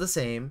spelled the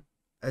same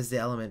as the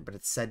element, but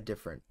it's said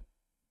different.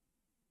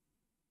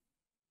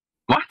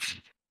 What?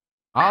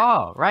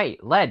 Oh,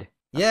 right. Lead.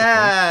 That's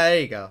Yeah, there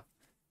you go.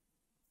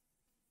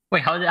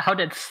 Wait, how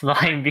did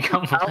slime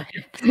become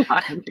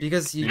lead?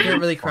 Because you can't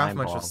really craft Slime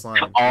much with ball.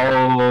 slime.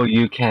 Oh,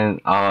 you can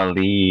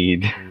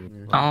lead.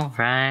 Mhm. Oh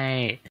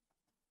right.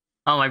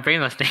 Oh, my brain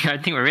was thinking. I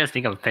think we're gonna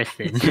think of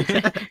piston.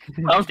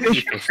 I was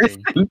Sticky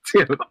piston.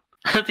 too.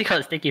 I was thinking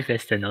of sticky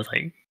piston. I was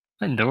like,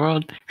 what in the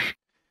world?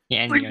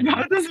 Yeah, Like, Andy.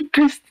 how does a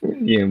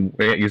piston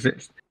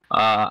exist?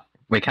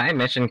 Wait, can I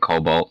mention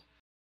cobalt?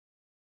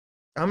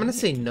 I'm gonna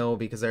say no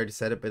because I already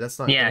said it, but that's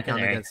not Yeah, gonna count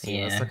correct, against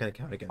you. That's yeah. not gonna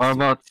count against What you.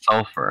 about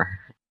sulfur?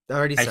 I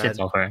already I said. said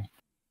sulfur.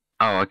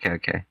 Oh,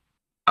 okay.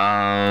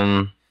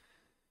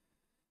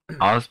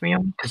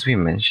 Osmium, because we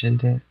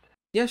mentioned it.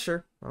 Yeah,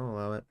 sure. I'll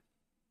allow it.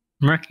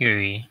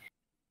 Mercury.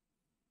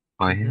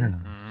 Oh yeah.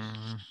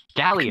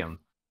 Gallium.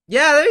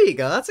 Yeah, there you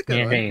go. That's a good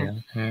Yeah, one. there you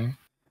go. Hmm.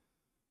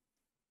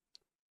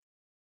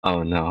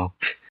 Oh no.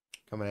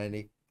 Come on,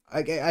 Andy.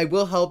 I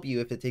will help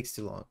you if it takes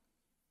too long.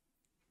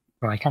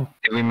 Bro, I can't.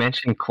 Did we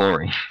mention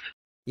chlorine?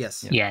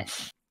 Yes.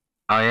 Yes.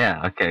 Oh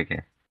yeah.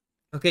 Okay.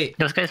 Okay.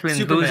 Those guys been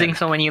Superman. losing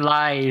so many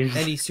lives.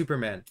 Andy,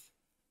 Superman.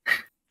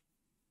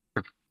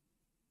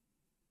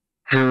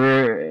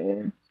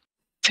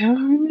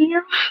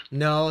 Plutonium?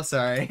 No,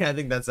 sorry. I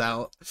think that's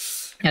out.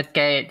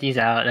 Okay, these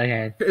out.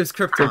 Okay. It was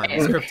Krypton. It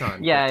was Krypton.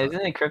 Yeah, Krypton.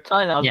 isn't it Krypton?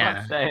 I was about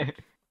Yeah. to say.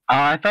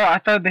 I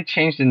thought they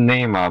changed the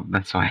name up.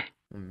 That's why.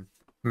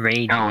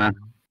 Radon. Oh, well.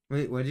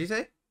 Wait, what did you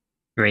say?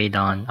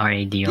 Radon.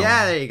 R-A-D-O-N.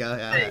 Yeah, there you go.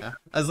 Yeah.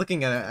 I was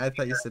looking at it. I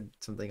thought you said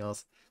something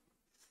else.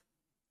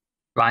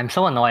 Bro, I'm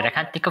so annoyed. I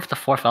can't think of the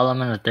fourth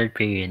element of the third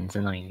period. It's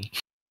annoying me.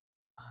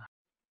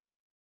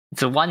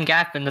 It's a one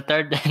gap in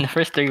the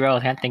first three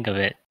rows. I can't think of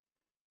it.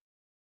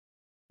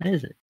 What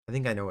is it? I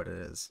think I know what it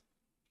is.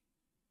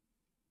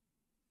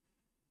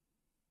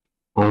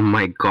 Oh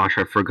my gosh!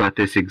 I forgot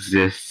this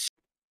exists.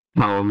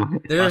 Oh my.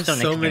 There are Also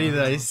so next many game.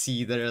 that I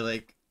see that are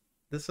like,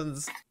 this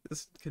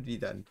could be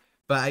done.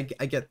 But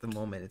I get the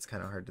moment. It's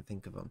kind of hard to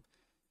think of them.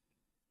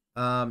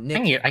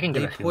 Nick, I can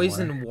give they a few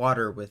poison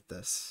water with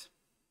this.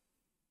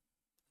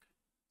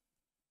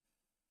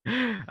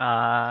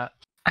 Uh,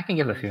 I can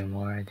give a few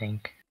more, I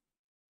think.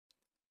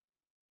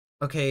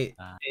 Okay,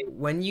 Uh,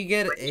 when you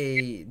get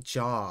a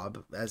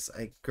job as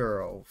a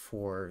girl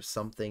for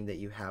something that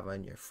you have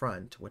on your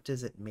front, what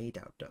is it made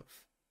out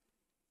of?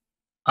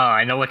 Oh,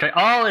 I know what.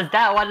 Oh, is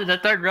that one in the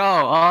third row?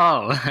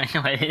 Oh, I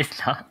know what it is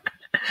now.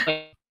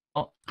 wait,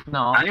 oh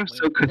no! I am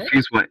so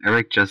confused what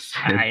Eric just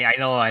said. I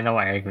know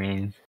what Eric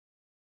means.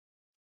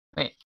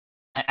 Wait,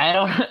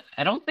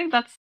 I don't think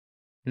that's.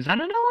 Is that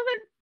an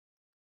element?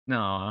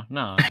 No.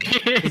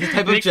 It's a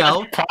type of Nick,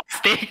 gel. that's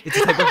plastic. It's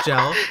a type of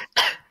gel.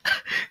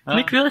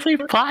 Nick, will say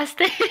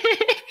plastic.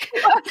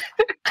 No.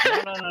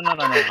 I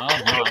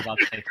was not about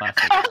to say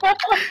plastic.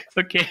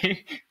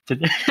 Okay. I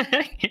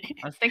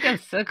was thinking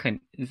silicon.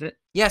 Is it?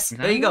 Yes,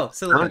 there you go.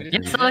 Silicon.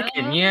 Yes,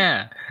 silicon,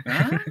 yeah.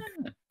 Ah.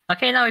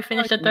 Okay, now we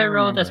finished the third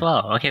row as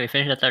well. Okay, we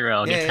finished the third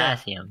row. Yeah, Get yeah.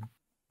 potassium.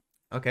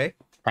 Okay.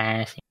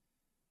 Potassium.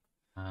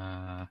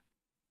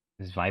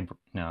 Is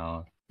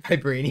no.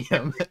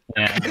 Vibranium.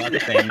 Yeah, I'm about to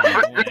say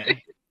no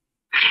way.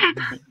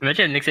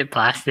 Imagine Nick said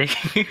plastic.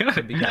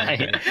 Could be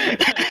kinda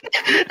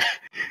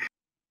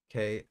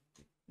Okay.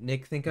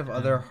 Nick, think of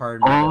other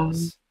hard Oh.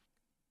 metals.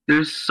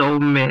 There's so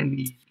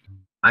many.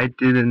 I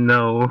didn't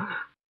know.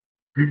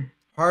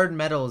 Hard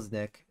metals,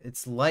 Nick.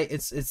 It's light.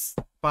 It's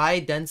by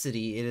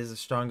density. It is the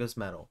strongest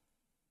metal.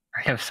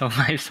 I have so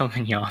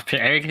many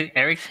options.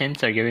 Eric's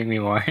hints are giving me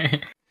more.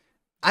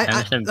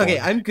 Understand Okay.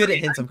 both. I'm good at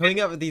hints. I'm coming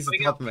up with these at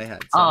the top of my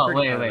head. So Oh, I'm pretty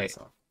wait, proud of wait.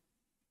 myself.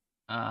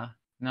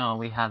 No,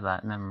 we have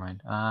that. Never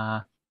mind.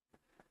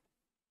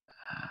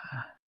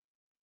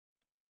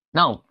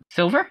 No,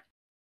 silver?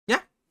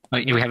 Oh,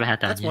 we haven't had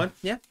that That's yet. one.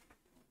 Yeah.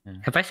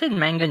 Have I said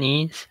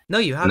manganese? No,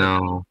 you haven't.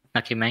 No.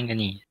 Okay,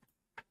 manganese.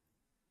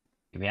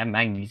 Do we have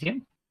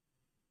magnesium?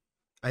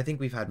 I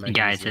think we've had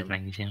magnesium. Yeah, I said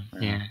magnesium.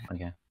 Yeah.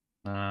 Okay.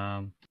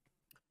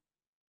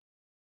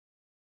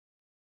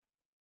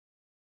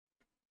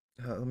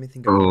 Let me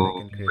think of what I Oh,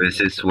 can create.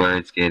 this is where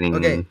it's getting.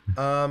 Okay.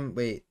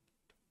 Wait.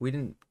 We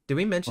didn't. Did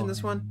we mention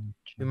this one?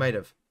 We might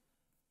have.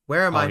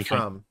 Where am Oh, I we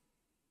can't- from?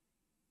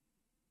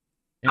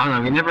 Oh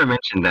no, we never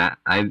mentioned that.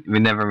 We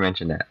never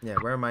mentioned that. Yeah.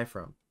 Where am I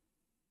from?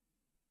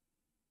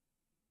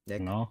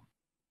 Nick. No.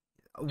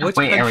 Which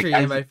Wait, Eric, country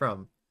am I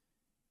from?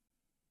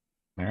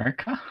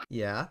 America?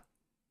 Yeah.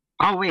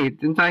 Oh wait,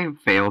 didn't I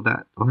fail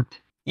that? What?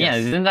 Yeah,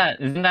 Yes.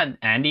 isn't that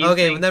Andy's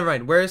Okay, thing? well, never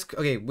mind.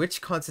 Okay, which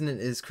continent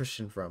is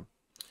Christian from?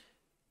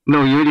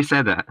 No, you already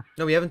said that.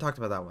 No, we haven't talked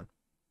about that one.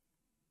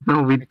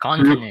 No, we.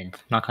 Continent,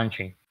 not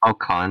country. Oh,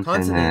 continent.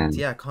 Continent.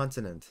 Yeah,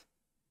 continent.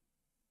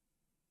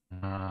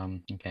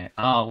 Okay.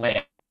 Oh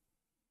wait.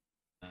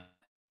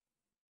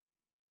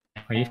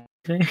 What do you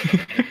say?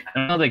 I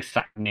don't know the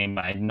exact name,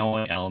 but I know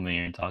what element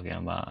you're talking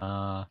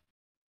about.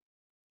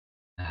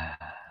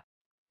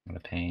 What a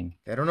pain.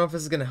 I don't know if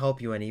this is gonna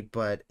help you any,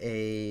 but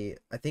I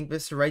think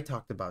Mr. Wright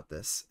talked about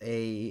this.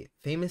 A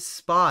famous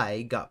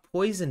spy got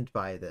poisoned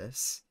by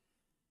this,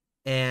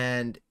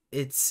 and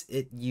it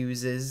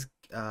uses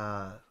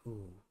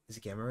is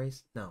it gamma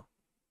rays? No.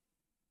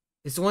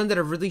 It's the one that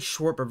are really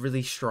short but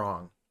really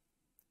strong.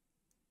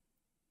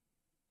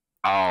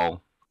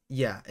 Oh.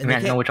 Yeah, I mean,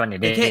 I know which one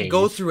it they is. can't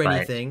go through but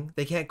anything.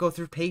 They can't go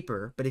through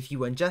paper, but if you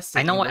ingest it,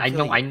 I know it what will I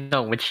kill know. I you.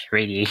 know which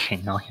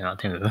radiation you're talking about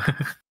too,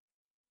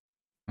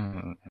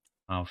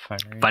 Oh, fuck.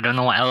 but I don't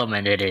know what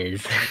element it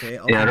is. Okay,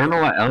 I'll Yeah, I think don't know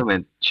of- what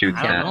element shoots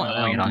I don't that. know. I don't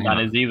know You're what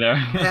that is either. I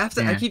have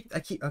to. Yeah. I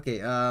keep.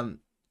 Okay.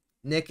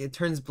 Nick, it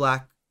turns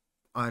black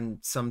on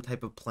some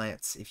type of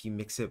plants if you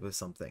mix it with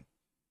something.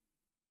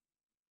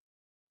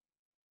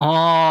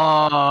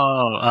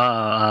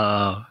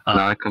 Oh, No,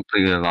 I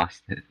completely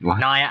lost it. What?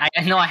 No, I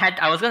know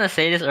I was gonna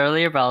say this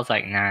earlier, but I was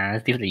like, nah,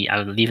 I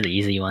would leave the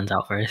easy ones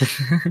out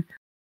first.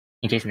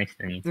 In case next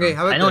to me. Okay,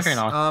 how I about know this? what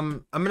you're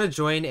not. I'm gonna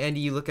join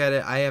Andy. You look at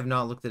it. I have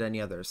not looked at any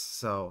others,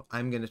 so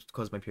I'm gonna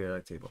close my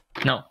periodic table.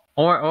 No.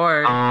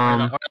 Or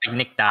like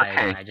Nick died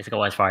okay. and I just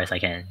go as far as I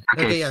can.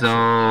 Okay, Okay, yeah, so.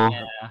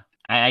 Yeah,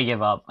 I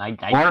give up. I What?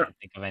 can't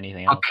think of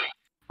anything else. Okay.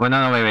 Well,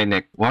 no, wait,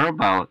 Nick. What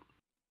about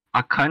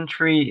a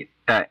country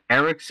that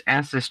Eric's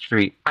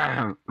ancestry,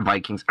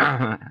 Vikings,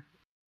 can't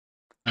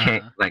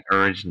like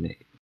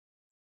originate?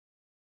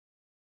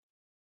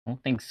 I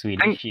don't think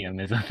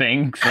Swedishium is a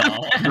thing, so.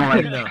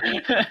 No.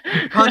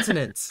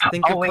 Continents.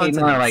 Think Oh, of wait,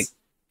 no, continents.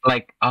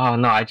 oh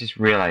no, I just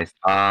realized.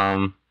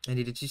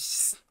 Andy, did you?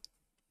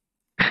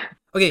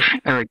 Okay,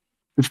 Eric,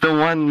 It's the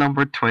one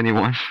number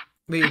 21.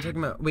 Wait, you're talking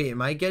about? Wait,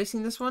 am I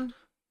guessing this one?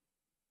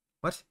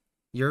 What?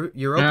 No,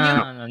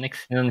 European? no,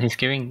 Nick's no, he's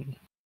giving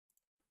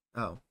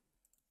Oh.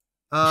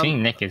 he's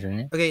giving Nick, isn't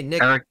it? Okay,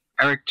 Nick.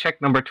 Eric,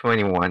 check number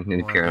 21 in the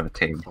Hold on,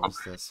 periodic let me table. close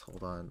this.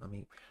 Hold on. Let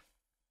me.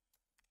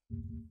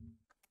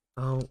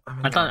 Oh,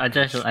 I thought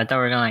we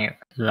were gonna like,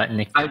 let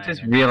Nick. I die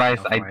just and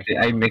realized go for it.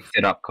 I mixed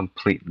it up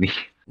completely.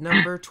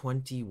 number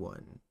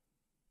 21.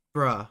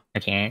 Bruh.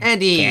 Okay,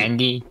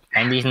 Andy.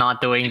 Andy's not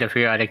doing the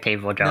periodic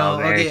table job.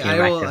 No, okay,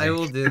 Eric, I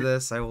will do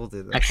this. I will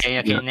do this.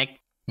 Okay, Yeah. Nick.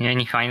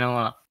 Any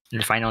final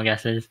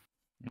guesses?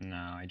 No,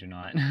 I do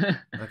not.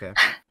 Okay.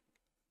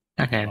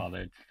 Okay.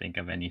 Bother to think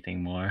of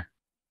anything more.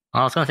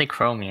 Well, I was gonna say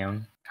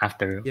chromium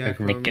after Yeah, if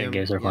Nick chromium,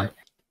 gives a yeah. point.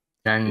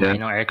 Then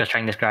Yeah. Eric was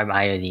trying to describe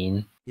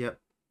iodine, Yep.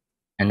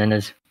 and then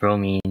there's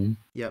bromine,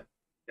 Yep.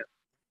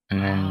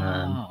 and then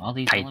All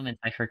these tit-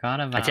 elements I forgot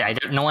about. I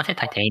don't. No one said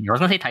titanium. I was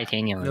gonna say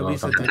titanium. as Nobody well,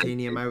 said sometimes.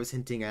 titanium. I was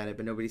hinting at it,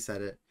 but nobody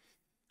said it.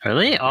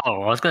 Really? Oh,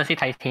 I was gonna say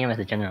titanium as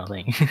a general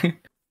thing.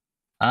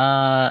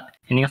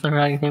 Anything else on the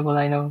periodic table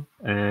I know?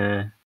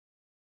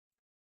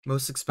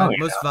 Most yeah.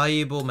 most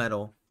valuable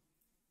metal.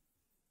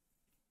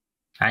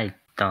 I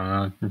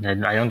don't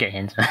know. I don't get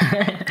hints.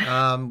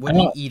 What do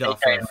you eat off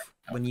of?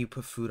 When you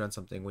put food on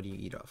something, what do you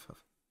eat off of?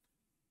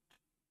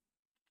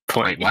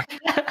 Wait, what?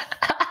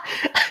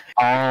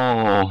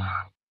 Oh.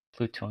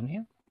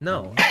 Plutonium?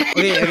 No.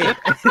 Okay.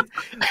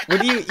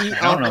 What do you eat I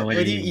off don't know of? what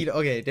What do you you eat?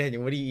 Okay,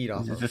 Daniel, what do you eat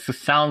off of? This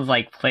sounds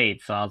like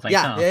plate, so I was like,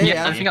 Yeah, oh.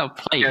 yeah. I think I'll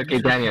play. Okay,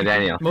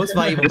 Daniel. Most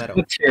valuable This metal.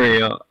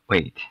 material.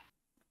 Wait.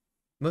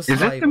 Most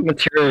Is it the valuable.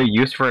 material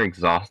used for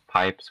exhaust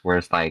pipes where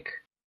it's like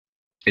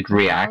it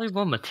reacts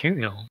Valuable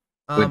material.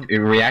 it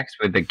reacts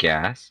with the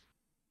gas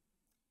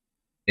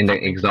in the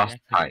Something exhaust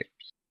reacts with- pipe?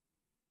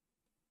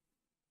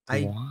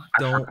 I What?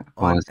 don't.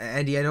 What was-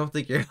 Andy, I don't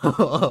think you're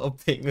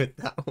helping with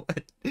that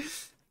one.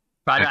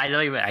 But I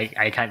don't even.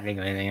 I can't think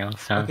of anything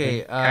else. So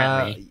Okay.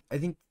 currently. I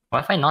think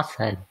What have I not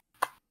said?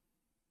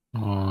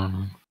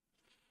 there's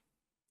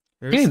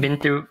We've some- been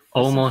through there's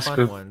some almost fun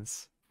group.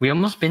 ones. We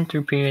almost been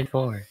through period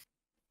 4.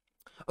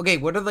 Okay,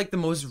 what are like the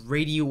most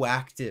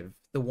radioactive?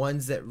 The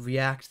ones that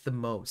react the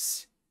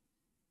most?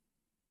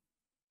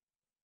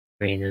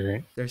 Wait, is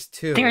it? There's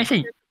two. I think I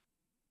said.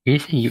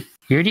 You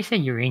already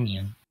said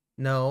uranium.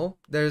 No,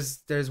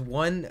 there's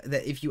one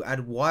that if you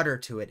add water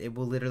to it, it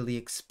will literally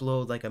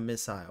explode like a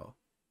missile.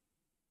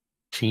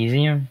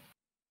 Cesium.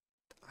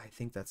 I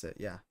think that's it.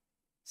 Yeah,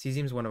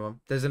 cesium's one of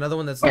them. There's another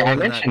one that's Oh, I lower than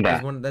that. mentioned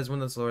that. There's one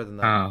that's lower than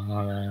that.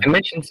 Oh, I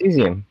mentioned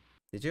cesium.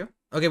 Did you?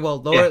 Okay, well,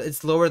 lower.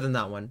 It's lower than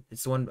that one.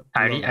 It's the one.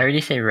 I below that.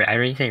 already say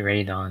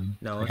radon.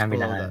 No, It it's can't be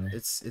below that. that.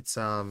 It's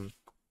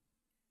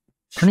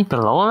Something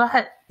below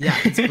that? Yeah,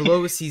 it's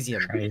below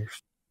cesium.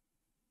 Christ.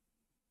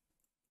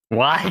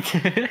 What?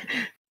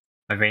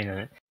 My brain on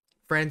it.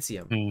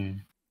 Francium.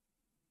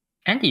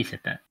 Andy said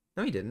that.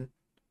 No, he didn't.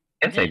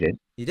 Yes, I did.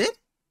 You did?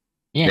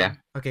 Yeah.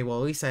 Okay, well,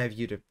 at least I have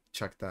you to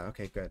check that.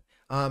 Okay, good.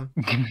 I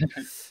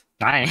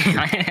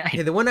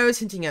Okay, the one I was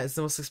hinting at is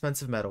the most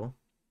expensive metal.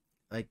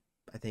 Like,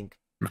 I think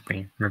my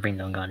brain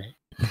don't got it.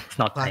 It's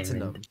not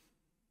platinum.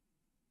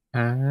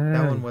 diamond.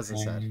 That one wasn't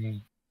said.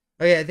 Okay.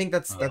 Okay, I think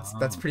that's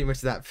Oh. pretty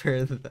much that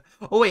for the...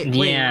 Oh wait.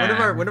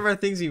 Yeah. One of our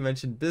things you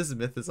mentioned,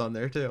 bismuth, is on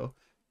there too.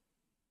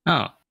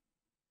 Oh,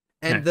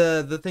 And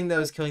the thing that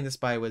was killing the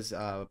spy was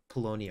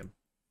polonium.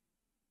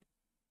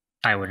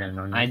 I would have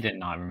known. I That. did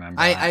not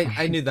remember.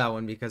 I knew that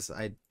one because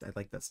I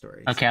like that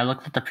story. Okay, I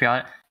looked at the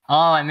period. Oh,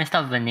 I missed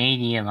out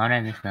vanadium. How did I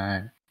miss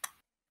that?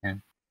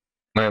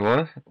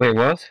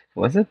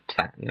 Was it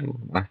platinum?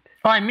 What?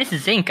 Oh, I missed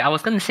zinc. I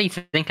was gonna say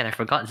zinc and I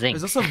forgot zinc.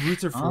 There's also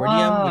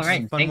rutherfordium, Oh, which is a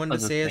right, fun zinc one to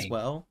was a say as thing.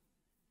 well.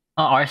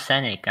 Oh,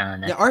 arsenic.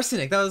 Yeah,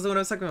 arsenic. That was the one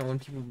I was talking about when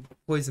people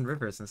poison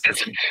rivers and stuff.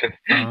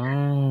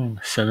 Oh,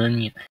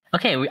 selenium.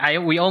 Okay,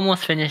 we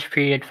almost finished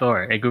period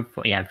 4. Group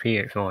 4. Yeah,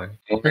 period 4.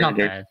 It's not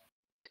bad.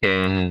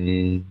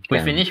 Okay.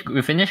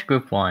 We finished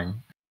group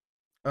 1.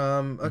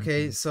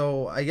 Okay,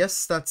 so I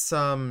guess that's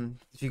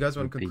if you guys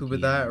want to Big conclude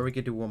with that, or deal. we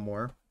could do one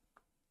more.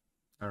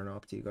 I don't know,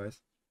 up to you guys.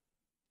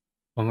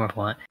 One more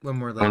what? One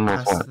more like One more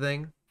test what?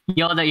 thing.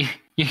 Yo, that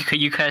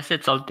you could have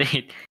said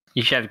something.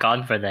 You should have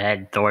gone for the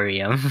head,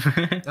 thorium.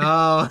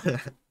 Oh.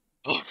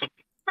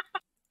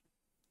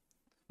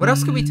 What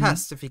else could we Mm.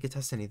 test if we could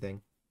test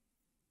anything?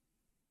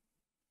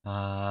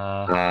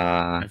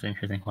 That's an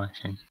interesting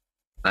question.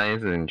 That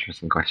is an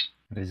interesting question.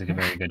 That is a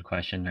very good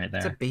question right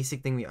It's a there.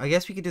 basic thing. I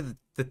guess we could do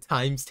the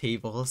times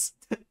tables.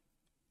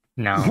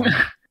 No. That'd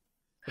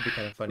be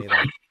kind of funny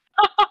though.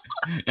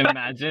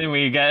 Imagine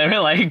we get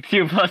like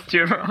 2 plus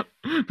 2 wrong.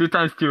 2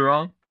 times 2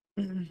 wrong.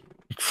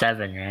 It's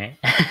 7, right?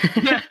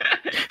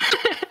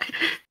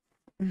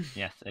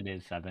 Yes, it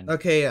is 7.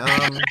 Okay,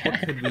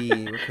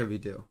 what could we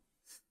do?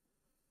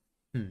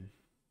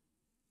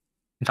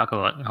 Talk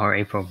about our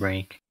April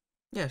break.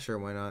 Yeah, sure,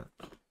 why not?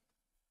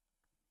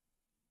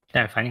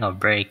 Yeah, finding a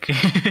break.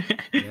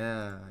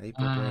 Yeah,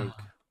 April break.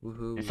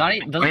 Woohoo. It's not.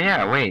 It doesn't Oh,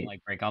 yeah, feel wait.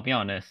 like break. I'll be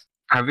honest.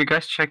 Have you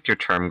guys checked your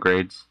term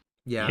grades?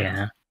 Yeah,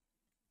 Yeah.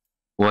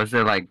 Was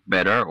it like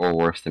better or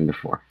worse than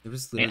before? it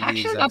was It literally the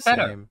actually exact got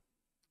better. same.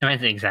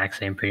 Mine's the exact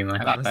same, pretty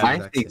much. About that.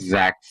 Mine's the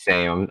exact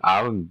same.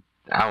 I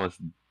was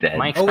dead.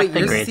 My Oh wait, expected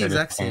yours is grades the are the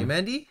exact same. same,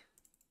 Andy?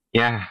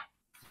 Yeah.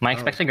 My Oh.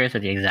 expected grades are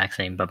the exact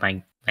same, but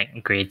my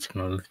grades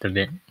moved a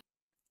bit.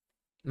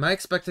 My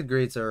expected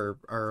grades are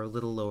a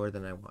little lower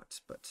than I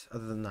want, but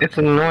other than that, It's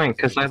my annoying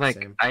grades because are the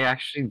same. I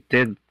actually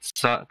did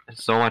so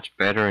much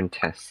better in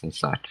tests and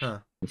such. Huh.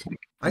 It's like,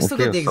 I still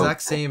get feel the so exact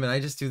bad. same, and I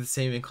just do the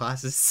same in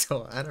classes,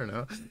 so I don't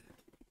know.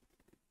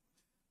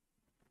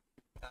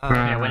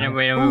 Yeah, when are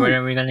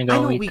we gonna I go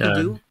know what with we the... can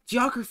do.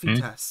 Geography Hmm?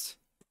 test.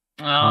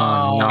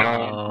 Oh,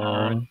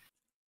 no. no.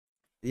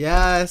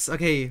 Yes.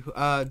 Okay.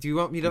 Do you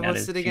want me to That host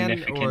is it again,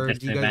 significant or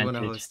do you guys want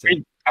to disadvantage. host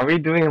it? Are we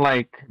doing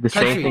like the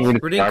same thing Countries.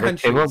 with We're the doing starter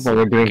table, countries. but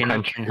we're doing Can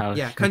countries? house.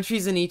 Yeah,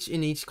 countries in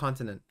each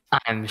continent.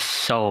 I'm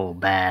so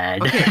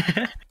bad.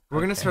 Okay. We're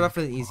gonna Okay. start off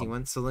with an easy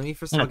one. So let me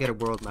first of all get a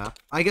world map.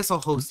 I guess I'll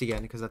host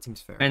again because that seems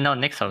fair. Wait, no,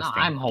 Nick's No,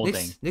 hosting. I'm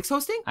holding. Nick's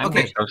hosting? I'm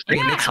Okay. hosting.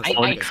 Okay, Nick's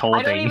hosting. Nick's Okay.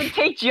 I don't even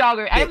take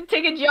geography. I haven't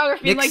taken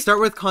geography Nick, in like start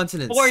with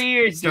continents. 4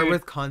 years, Start dude.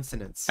 with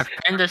consonants. A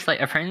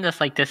friend that's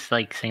like this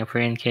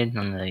Singaporean kid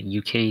on the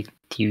UK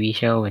TV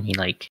show, and he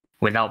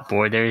without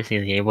borders,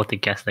 he's able to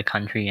guess the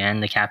country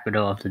and the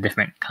capital of the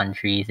different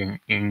countries in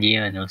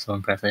India, and it was so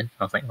impressive.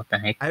 I was like, what the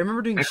heck? I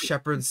remember doing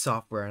Shepherd's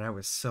software, and I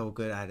was so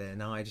good at it, and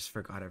now I just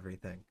forgot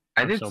everything.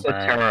 I I'm did so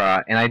bad.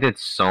 Satara, and I did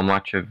so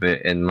much of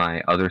it in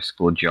my other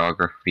school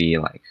geography,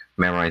 like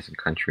memorizing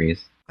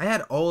countries. I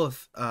had all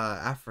of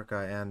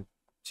Africa and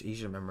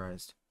Asia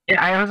memorized.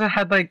 Yeah, I also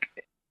had like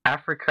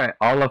Africa,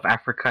 all of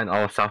Africa, and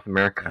all of South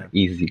America,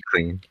 easy,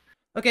 clean.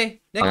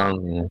 Okay, Nick. Yeah.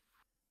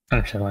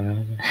 I'm so All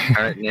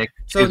right, Nick.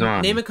 So choose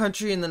one. name a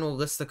country, and then we'll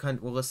list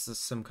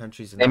some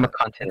countries in Name a that.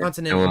 continent.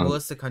 Continent, and we'll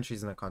list the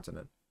countries in that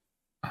continent.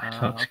 I'm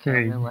so Okay,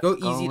 scared. let's Go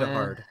easy to with-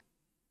 hard.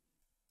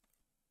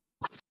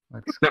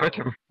 Let's North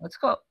go. America. Let's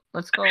go.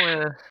 Let's go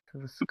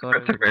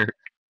North to America.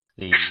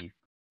 the.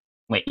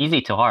 Wait,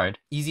 easy to hard.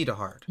 Easy to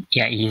hard.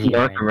 Yeah, easy.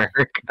 North right?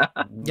 America.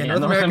 Yeah,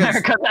 North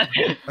America's-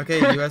 then.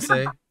 Okay,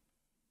 USA.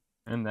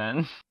 And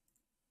then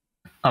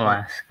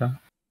Alaska.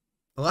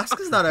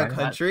 Alaska's not a Okay.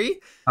 country.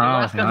 Oh,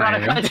 Alaska's it's not a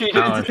not. country.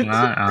 Oh, it's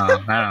not.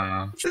 Oh, I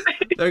don't know.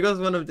 There goes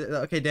one of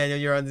the... Okay, Daniel,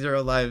 you're on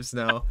 0 lives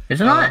now.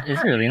 Is it not? Is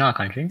it really not a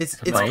country? It's a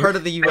place? part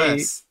of the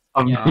U.S.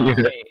 yeah, Yeah.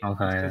 state. It's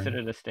Okay.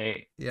 considered a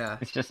state. Yeah,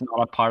 It's just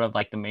not a part of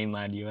like the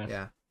mainland U.S.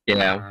 yeah.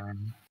 Yeah.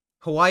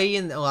 Hawaii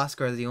and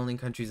Alaska are the only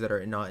countries that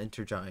are not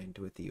interjoined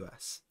with the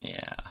U.S.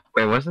 Yeah.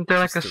 Wait, wasn't there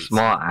like a States.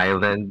 small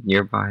island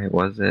nearby?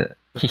 Was it?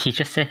 He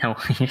just said how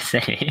you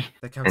say.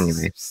 That counts as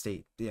Anyway.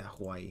 state. Yeah,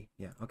 Hawaii.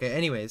 Yeah. Okay.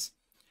 Anyways,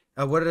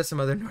 what are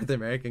some other North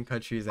American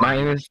countries?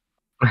 Mine is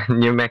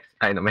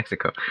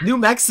Mexico. New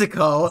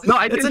Mexico. No,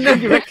 I It's didn't an say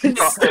New American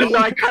Mexico. state. No,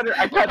 I cut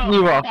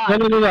you off.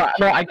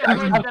 No, I cut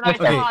Worse than I myself.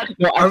 thought.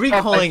 No, I Are we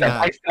stopped calling myself.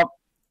 that?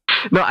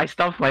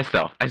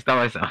 I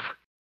stopped myself.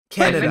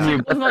 Canada. New-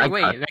 Mexico's not, I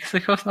wait, cut.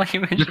 Mexico's not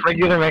even. Just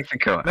regular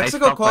Mexico. I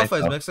Mexico stopped qualifies.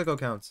 myself. Mexico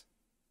counts.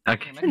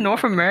 Okay.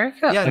 North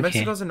America? Yeah, Okay.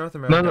 Mexico's in North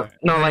America.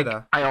 No, like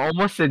Canada. I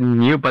almost said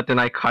new, but then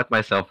I cut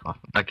myself off.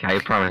 Okay, I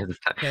promise this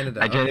time.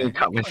 Canada. I genuinely Okay.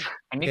 cut myself.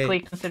 Technically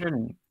considered.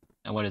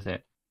 What is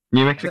it?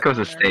 New Mexico's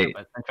a Central America, state,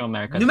 but Central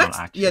America. New is not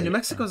Mexico. actually Yeah, New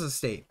Mexico's a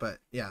state, but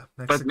yeah,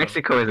 but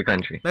Mexico is a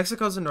country.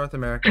 Mexico's in North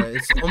America.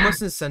 It's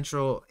almost in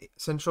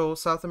Central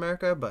South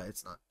America, but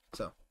it's not.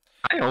 So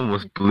I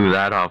almost blew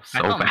that off I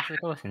so thought bad.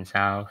 Mexico was in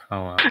South.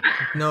 Oh, well.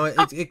 no,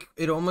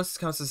 it almost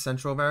counts as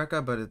Central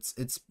America, but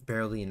it's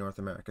barely in North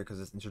America because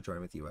it's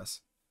interjoined with the U.S.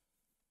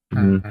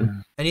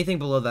 Mhm. Anything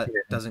below that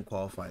doesn't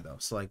qualify though.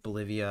 So like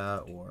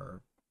Bolivia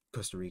or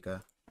Costa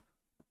Rica.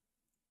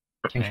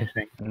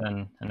 Interesting.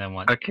 And then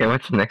what? Okay,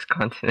 what's the next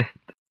continent?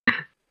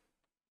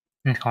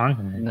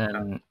 Continent. And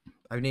then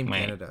I've named Wait.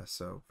 Canada,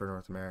 so for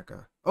North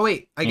America. Oh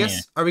wait, I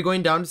guess are we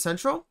going down to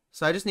Central?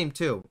 So I just named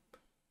 2.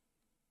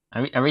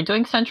 are we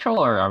doing Central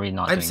or are we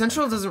not? I'm doing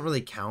Central doesn't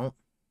really count.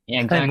 Yeah,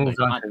 Then exactly. moves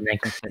on Not to the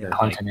next considered, like,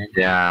 continent.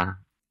 Yeah.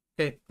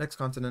 Okay, next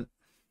continent.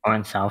 Or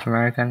in South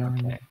America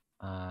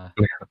now.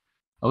 Okay.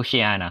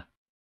 Oceania.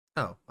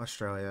 Oh,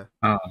 Australia.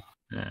 Oh,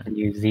 Yeah.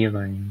 New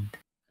Zealand.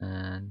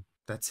 And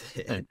That's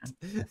it. That's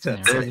That's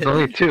it. There's it.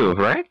 only 2,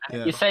 right?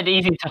 Yeah. You said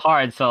easy to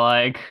hard, so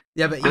like.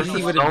 Yeah, but Does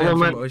easy would have been from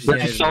the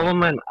Oceania.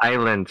 Solomon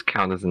Islands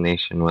count as a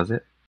nation, was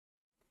it?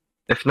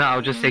 If not,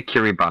 I'll just say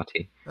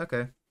Kiribati.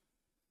 Okay.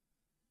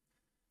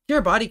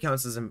 Kiribati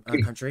counts as a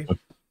country.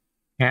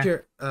 Yeah.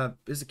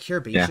 Is it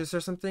Kiribati or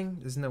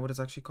something? Isn't that what it's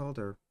actually called?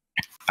 Or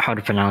How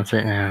to pronounce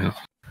it? I don't know.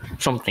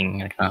 Something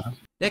like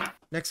that.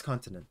 next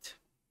continent.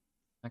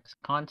 Next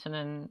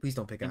continent. Please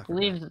don't pick I Africa.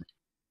 believe.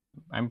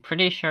 I'm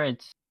pretty sure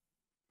it's.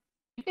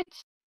 I think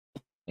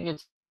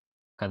it's.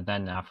 Cause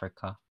then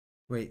Africa.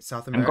 Wait,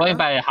 South I'm America. going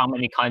by how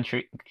many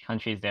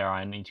countries there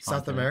are in each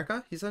South continent.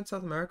 America. He said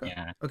South America.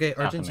 Yeah. Okay,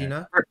 South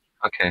Argentina.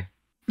 Okay.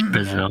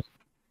 Brazil.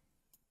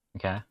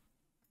 Okay.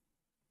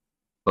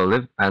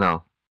 I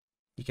know.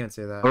 You can't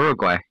say that.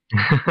 Uruguay.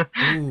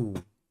 Ooh.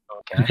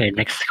 Okay. Okay,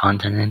 next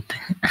continent.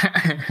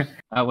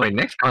 Wait, Wait.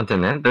 next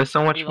continent? There's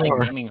so Are much you like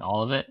more. naming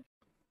all of it?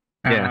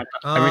 Yeah.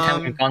 Every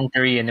time we've gone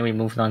 3 and then we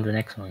moved on to the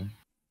next one.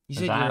 You Is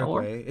said that how it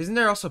Uruguay. Isn't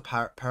there also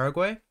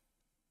Paraguay?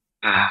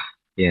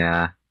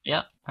 Yeah.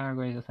 Yeah,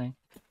 Paraguay is a thing.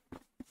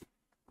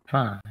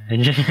 Fine.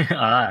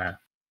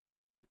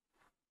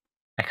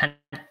 I can't.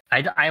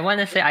 I want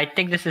to say I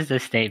think this is the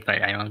state,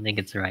 but I don't think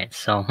it's right.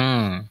 So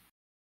I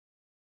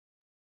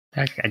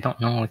don't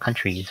know what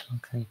countries.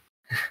 Okay.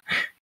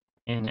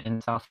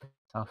 In South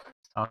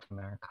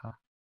America.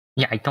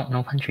 Yeah, I don't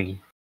know countries.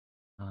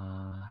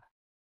 Uh,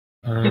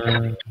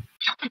 Uh,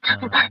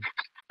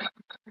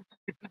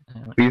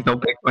 Please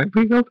don't pick mine.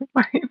 Please don't pick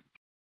mine.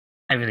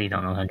 I really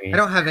don't know countries. I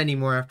don't have any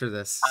more after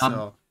this.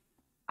 So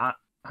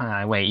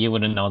wait, you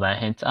wouldn't know that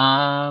hint.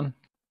 oh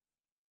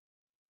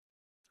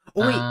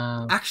wait,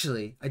 um,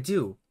 actually, I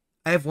do.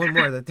 I have one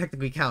more that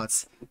technically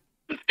counts.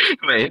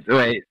 Wait.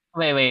 wait.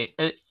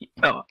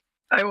 No,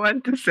 I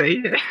want to say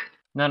it.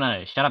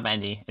 No. Shut up,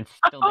 Andy. It's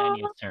still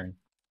Daniel's turn.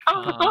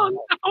 Oh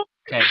no.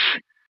 Okay.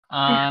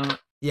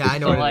 Yeah, I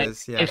know So, what like, it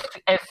is. Yeah.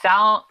 It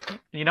sound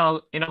you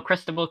know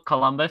Cristobal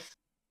Columbus.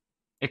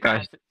 It kind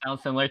Gosh. of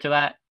sounds similar to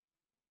that.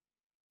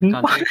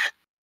 What? Country.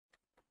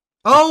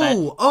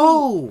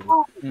 Oh.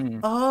 Mm.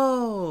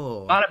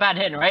 Oh. Not a bad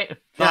hit, right? It's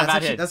Yeah, not a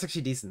bad hit. that's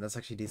actually decent. That's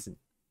actually decent.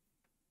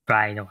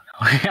 I don't know.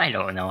 I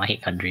don't know. I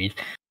hate countries.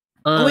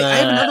 Oh wait, I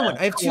have another one.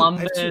 I have two.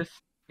 Columbus.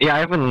 Yeah, I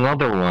have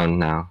another one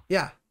now.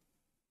 Yeah.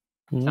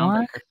 Sounds What?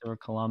 like Christopher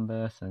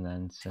Columbus, and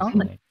then it's just Sounds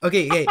like- like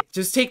Okay.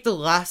 Just take the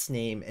last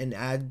name and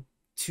add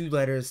 2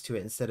 letters to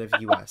it instead of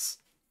US.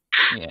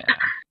 yeah,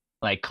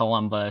 like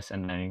Columbus,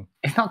 and then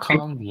It's not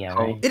Colombia,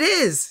 right? It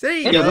is. There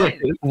you It go.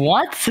 is.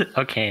 What?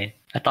 Okay.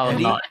 I thought it was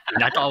Andy? not.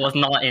 I thought it was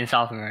not in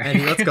South America.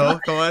 Andy, let's go.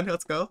 Come on,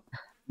 let's go.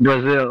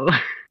 Brazil.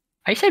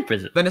 I said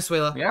Brazil.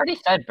 Venezuela. we already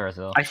said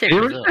Brazil. I said You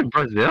Brazil. said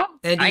Brazil?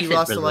 Andy, I you said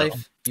lost a Brazil.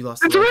 life. You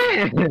lost a That's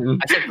life. right.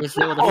 I said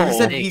Brazil.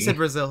 Oh. He said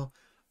Brazil.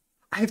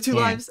 I have 2 Yeah.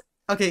 lives.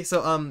 Okay,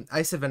 so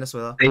I said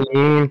Venezuela.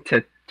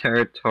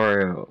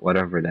 Territorial,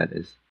 whatever that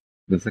is.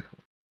 What's it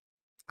called?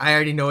 I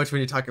already know which one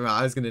you're talking about.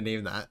 I was gonna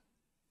name that.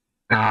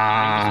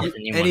 Ah, What's the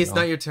new Andy, one, it's though?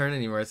 not your turn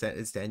anymore.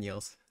 It's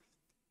Daniel's.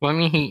 Well, I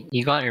mean,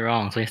 he got it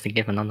wrong, so he has to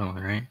give another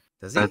one, right?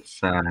 Does he? that's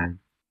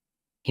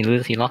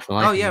He lost a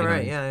life. Oh yeah, and he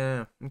right. got-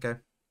 Yeah. Okay.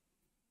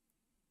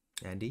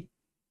 Andy,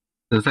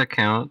 does that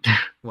count?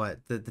 what?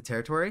 The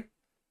territory?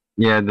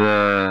 Yeah,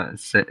 the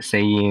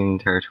Sayin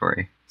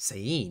territory.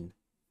 Sayin.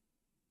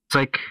 It's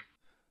like,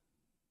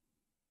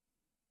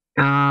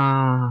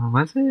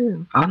 was it?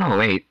 Oh no,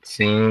 wait.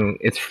 Sayin.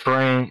 It's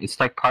French. It's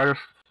like part of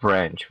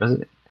French, was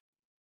it?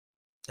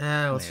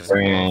 Let's just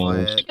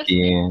qualify French. it.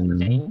 Yeah.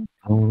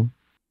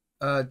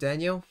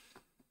 Daniel.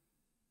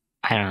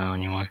 I don't know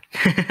anymore.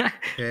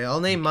 Okay, I'll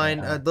name mine.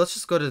 Yeah. Let's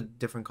just go to a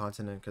different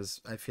continent because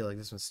I feel like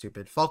this one's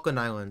stupid. Falkland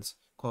Islands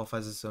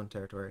qualifies as its own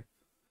territory.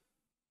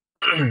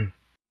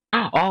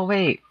 Oh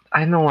wait,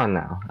 I know one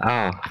now.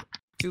 Oh.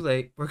 Too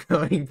late. We're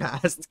going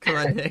past. Come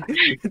on, Nick.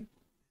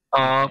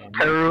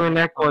 Peru and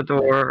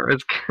Ecuador.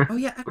 Oh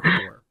yeah,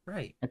 Ecuador.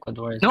 Right.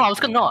 Ecuador is No, I was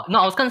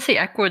gonna say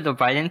Ecuador,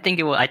 but I didn't think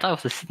it was. I thought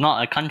it was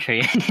not a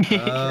country.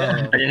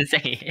 Oh. I didn't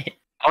say it.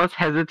 I was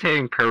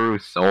hesitating Peru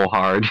so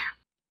hard.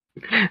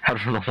 I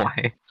don't know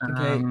why.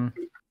 Okay.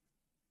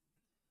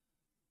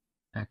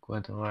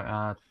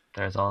 Ecuador.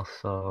 There's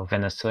also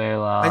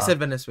Venezuela. I said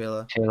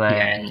Venezuela. Chile.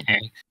 Yeah,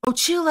 Oh,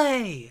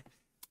 Chile.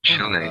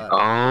 Chile. God.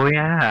 Oh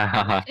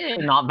yeah.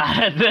 Not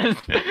bad at this.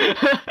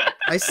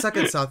 I suck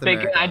at South Figure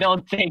America. I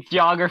don't take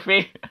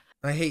geography.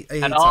 I hate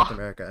at all. South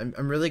America.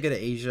 I'm really good at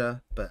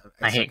Asia, but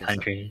I suck hate at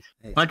countries.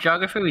 I hate Well,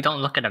 geography, we don't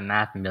look at a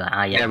map and be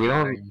like, Yeah, we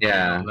don't-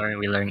 yeah.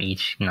 We learn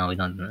each. No, we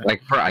don't do that.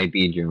 Like for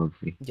IB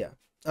geography. we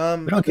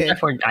don't do Okay. that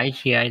for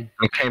IGI.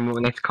 Okay, move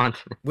next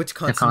continent. Which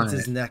continent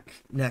is continent.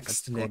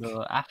 next, Let's Nick?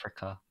 go to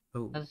Africa.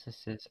 Oh, This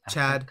is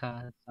Chad.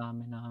 Africa.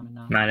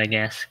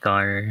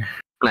 Madagascar.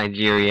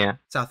 Nigeria.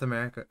 South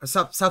America.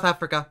 South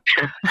Africa.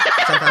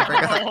 South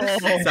Africa.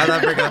 South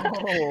Africa.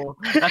 Oh,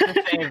 that's a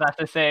save. That's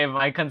a save.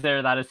 I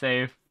consider that a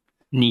save.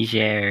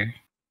 Niger.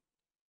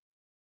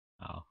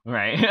 Oh,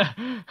 right.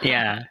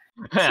 Yeah.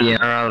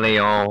 Sierra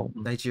Leone.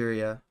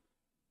 Nigeria.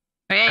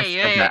 Hey,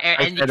 said that. I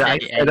Andy said that. said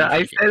it, I said that.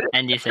 Andy said it. I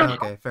Andy said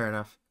it. Okay, fair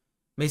enough.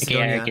 Okay,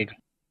 Macedonia. okay.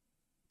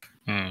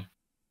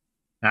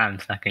 Now I'm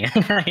stuck again.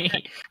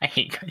 I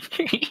hate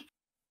country.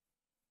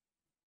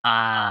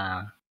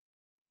 Ah.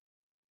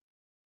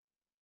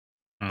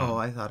 Oh,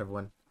 I thought of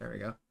one. There we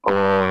go.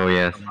 Oh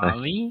yes.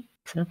 Mali?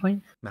 Is that a place?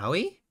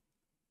 Maui?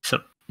 So,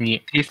 yeah.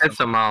 He said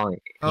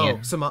Somali. Oh, Yeah.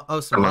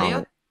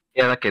 Somalia?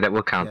 Yeah, okay, that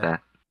will count Yeah.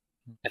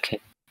 Okay,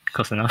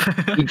 close enough.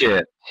 that.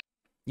 Egypt.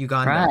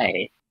 Uganda.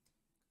 Right.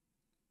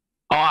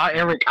 Oh,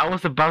 Eric, I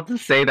was about to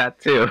say that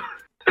too.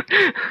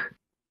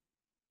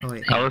 Oh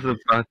wait, I was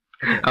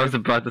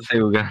about to say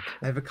Uganda.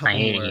 I have a I couple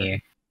hate more. it here.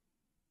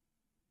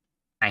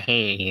 I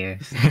hate it here.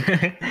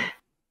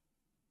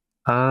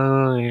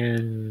 Oh, yeah.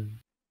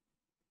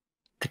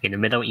 Okay, the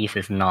Middle East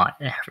is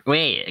not.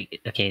 Wait,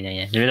 okay,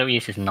 yeah, the Middle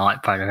East is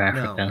not part of No,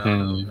 Africa.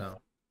 no.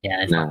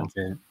 Yeah, it's No. not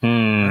considered. I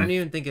don't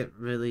even think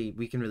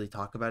we can really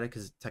talk about it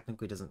because it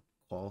technically doesn't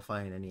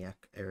qualify in any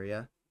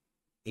area.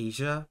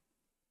 Asia?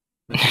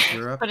 Which is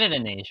Europe? Put it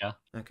in Asia.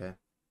 Okay.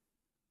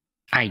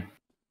 I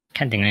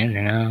can't think of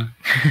anything now.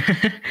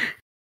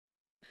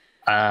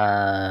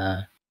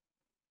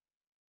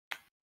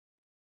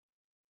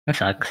 That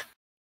sucks.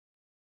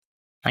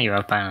 I give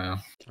up. I don't know.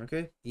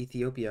 Okay,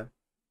 Ethiopia.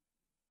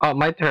 Oh,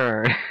 my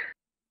turn.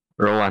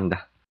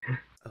 Rwanda.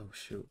 Oh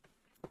shoot.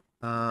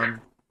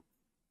 Um.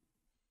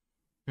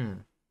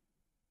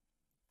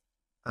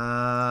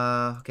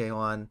 Okay,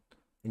 hold on.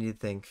 I need to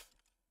think.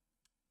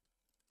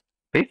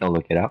 Please don't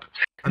look it up.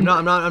 I'm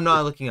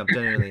not looking up.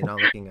 Genuinely, not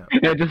looking up.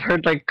 I just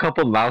heard like a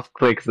couple mouse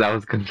clicks. That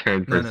was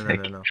concerned for No, a no, no,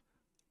 second. no, no.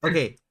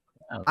 Okay,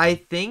 Okay. I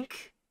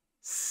think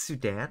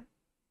Sudan.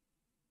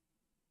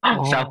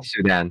 South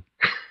Sudan.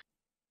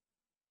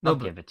 No, I'll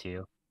but give it to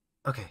you.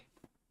 okay.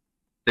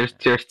 There's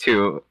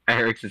two.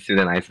 Eric's is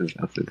Sudan, I said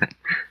South Sudan.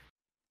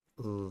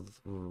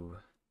 Ooh.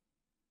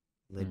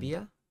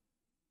 Libya.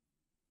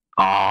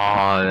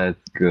 Oh, that's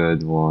a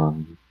good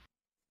one.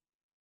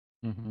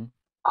 Mm-hmm.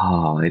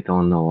 Oh, I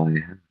don't know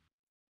why.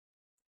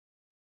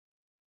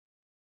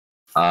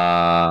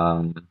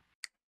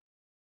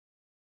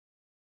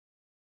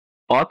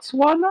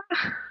 Botswana?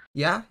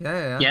 Yeah.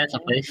 Yeah, it's a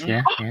place.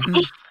 Yeah, yeah.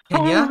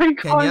 Kenya. Oh my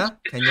gosh.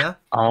 Kenya.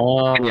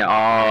 Oh,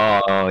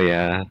 Yeah. Oh,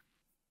 yeah.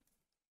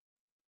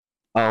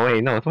 Oh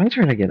wait, no, it's my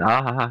turn again.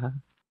 Oh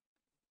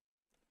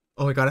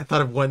my god, I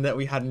thought of one that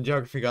we had in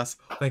geography class.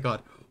 Oh my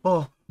god.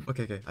 Oh.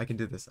 Okay. I can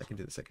do this.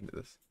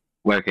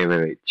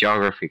 Wait.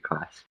 Geography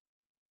class.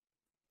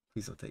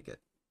 Please don't take it.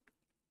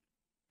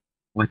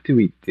 What do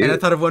we do? And I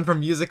thought of one from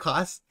music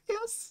class.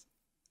 Yes.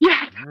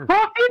 Yeah.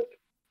 What?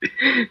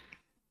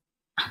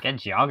 Get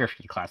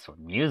geography class with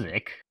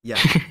music. Yeah.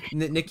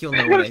 Nick, you'll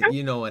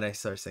know when I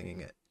start singing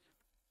it.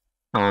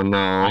 Oh no.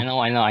 I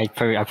know. I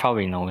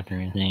probably know what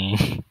they're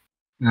saying.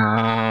 We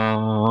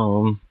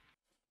can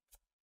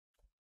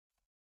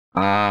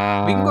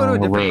go to a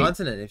different wait.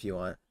 continent if you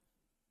want.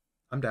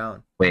 I'm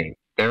down. Wait,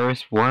 there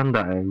was one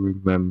that I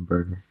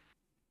remember.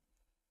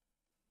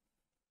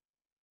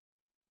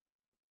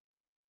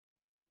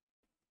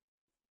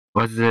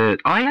 Was it?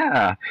 Oh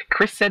yeah,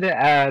 Chris said it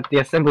at the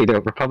assembly,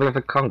 the Republic of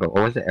the Congo,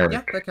 or was it Eric?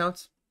 Yeah, that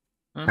counts.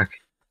 Okay.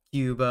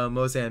 Cuba,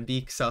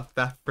 Mozambique, South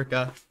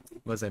Africa,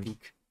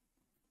 Mozambique.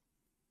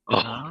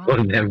 Oh,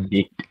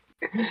 Mozambique.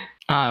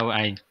 Oh,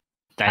 I.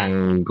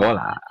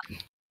 Angola.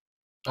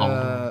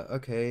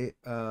 Okay.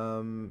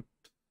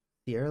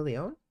 Sierra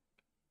Leone.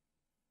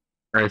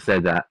 I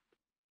said that.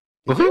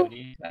 Did Woohoo! What do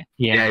you say?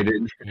 Yeah, I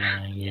did.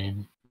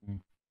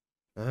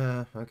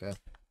 Yeah. Okay.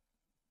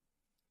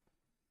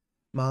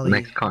 Mali.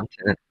 Next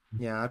continent.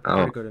 Yeah, I'd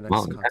prefer to go to next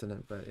Mali.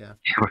 continent, but yeah.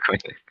 Yeah, we're going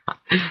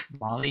to.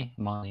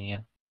 Mali, yeah.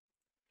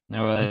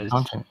 There was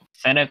Continent.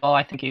 Senegal.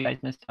 I think you guys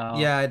missed out.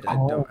 Yeah, I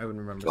Oh, wouldn't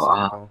remember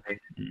God. Senegal.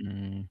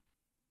 Mm.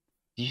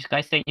 Did you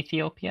guys say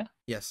Ethiopia?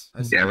 Yes.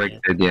 Yeah, Eric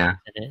said yeah.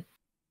 Is it?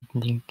 I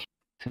think.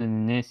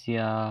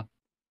 Tunisia.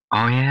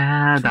 Oh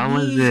yeah, that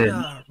was it.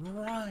 Tunisia,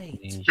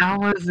 right. That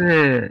was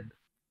it.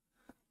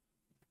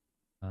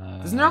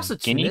 Isn't there also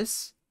Guinea?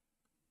 Tunis?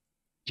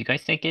 Did you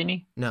guys say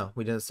Guinea? No,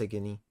 we didn't say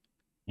Guinea.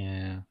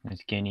 Yeah,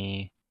 there's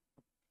Guinea.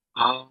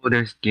 Oh,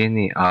 there's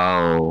Guinea.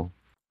 Oh.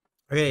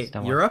 Okay,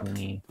 Still Europe.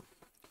 Guinea,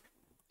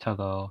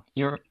 Togo.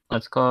 Europe.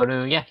 Let's go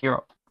to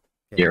Europe.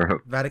 Okay,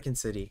 Europe. Vatican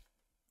City.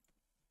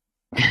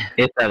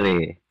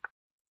 Italy.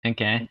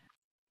 Okay.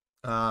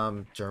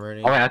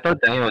 Germany. Oh wait, I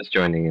thought Daniel was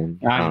joining in.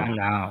 I'm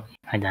out.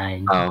 I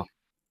died. Oh.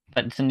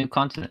 But it's a new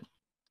continent.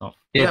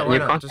 Yeah, why new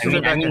not? continent. Just I put mean,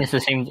 it back in. it's the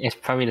same. It's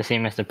probably the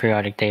same as the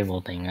periodic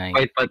table thing. Right?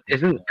 Wait, but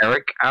isn't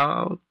Eric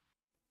out?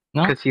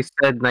 No. Because he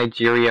said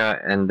Nigeria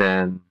and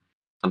then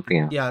something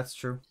else. Yeah, that's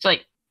true. It's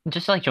like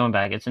just like going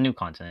back. It's a new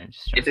continent.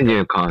 Just It's a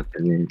new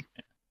continent.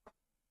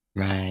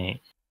 Right.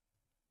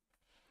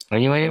 What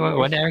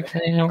did Eric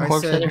say? I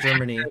said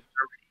Germany.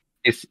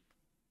 It's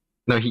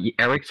no.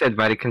 Eric said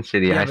Vatican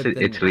City. Yeah, I but said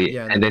then- Italy,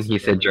 yeah, and then he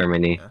said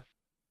Germany. Yeah.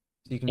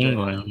 So you can do it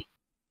now.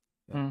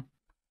 England,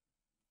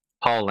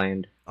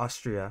 Holland.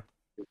 Austria.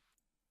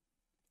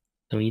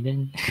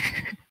 Sweden.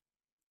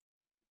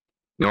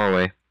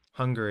 Norway.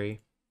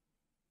 Hungary.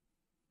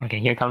 Okay,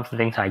 here comes the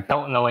things I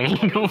don't know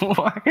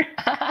anymore.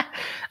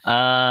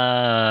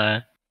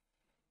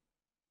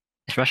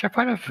 Is Russia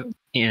part of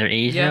either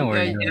Asia Yeah,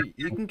 or?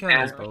 you can count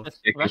as both.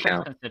 You can Russia's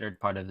count. considered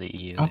part of the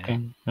EU. Okay,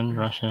 then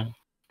Russia,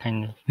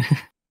 kind of.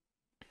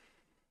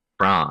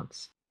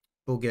 France.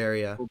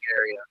 Bulgaria.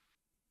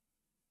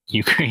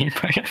 Ukraine,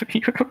 part of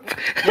Europe.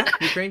 Yeah,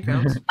 Ukraine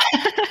counts.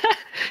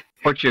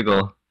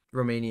 Portugal.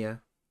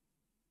 Romania.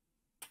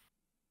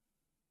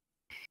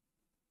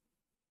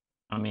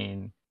 I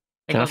mean,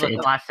 So think of the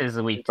it's- classes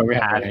that we probably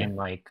have have, in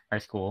like our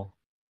school.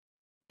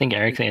 I think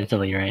Eric said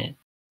Italy, right?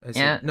 I said,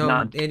 Yeah, no, no,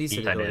 Andy said he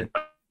said Italy.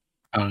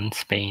 On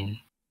Spain.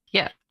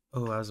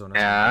 Oh, that was the one I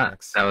was Yeah, thinking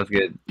next. that was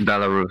good.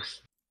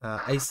 Belarus.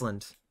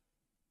 Iceland.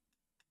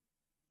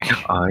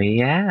 Oh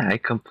yeah, I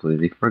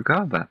completely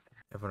forgot that.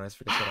 Everyone always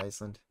forgets about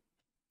Iceland.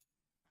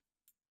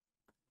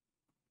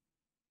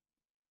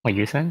 What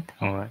you said?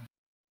 Or what?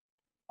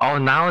 Oh,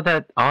 now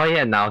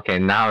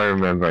I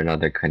remember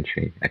another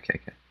country. Okay.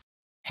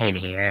 Hey,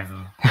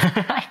 yeah.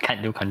 I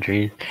can't do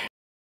countries.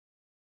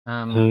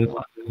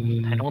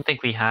 I don't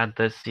think we had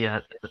this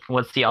yet.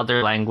 What's the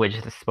other language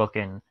that's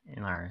spoken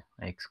in our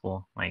like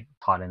school, like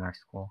taught in our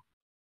school?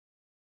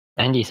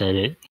 Andy said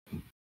it.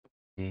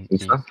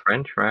 It's not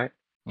French, right?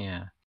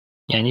 Yeah.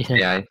 Yeah, and you said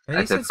Yeah, And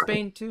I you said said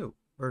Spain too.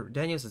 Or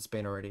Daniel said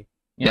Spain already.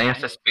 Daniel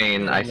said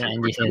Spain. I said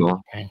Andy said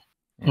Portugal. France.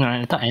 No,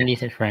 I thought Andy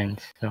said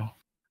France. So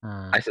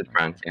I said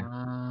France.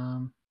 Yeah.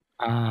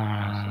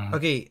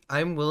 Okay,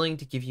 I'm willing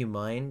to give you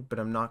mine, but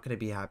I'm not gonna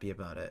be happy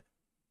about it.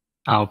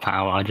 I'll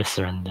power. I'll just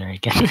surrender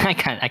again. I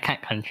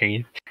can't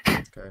countries.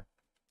 Okay.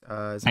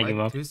 Is I Mike give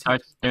up. who's turn?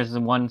 There's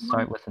one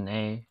start with an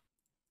A.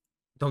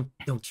 Don't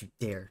you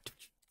dare.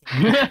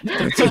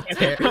 Don't you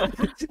dare.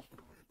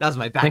 That was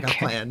my backup Okay.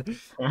 plan.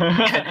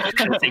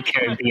 The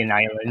Caribbean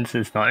islands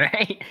is not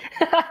right.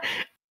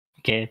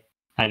 Okay,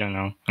 I don't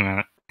know. I'm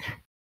out.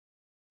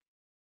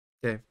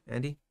 Okay,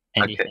 Andy?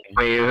 Andy Okay. said-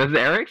 Wait, was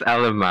Eric's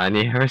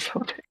Alemania or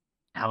something?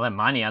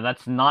 Alemania,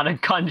 that's not a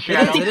country. It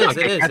I is, don't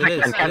it is, think it is, it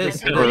is, it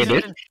is, it Wait, is.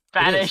 it it's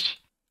Spanish.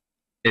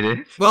 It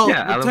is. Well,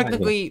 yeah,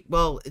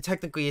 Alemania.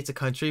 technically it's a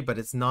country, but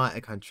it's not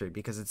a country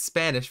because it's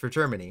Spanish for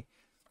Germany.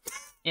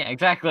 Yeah,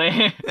 exactly.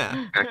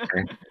 Yeah.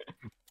 Okay.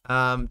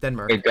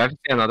 Denmark. Wait, do I have to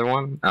say another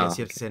one? Oh, Yes,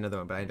 you have to say another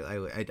one, but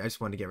I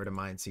just wanted to get rid of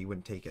mine so you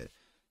wouldn't take it.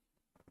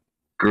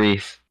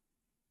 Greece.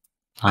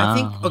 I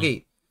think Ah.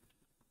 okay.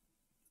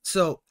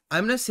 So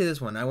I'm gonna say this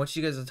one. I want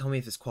you guys to tell me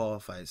if this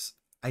qualifies.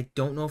 I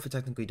don't know if it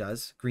technically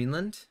does.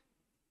 Greenland,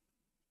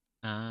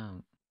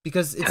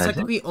 because it's Does it?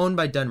 technically owned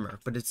by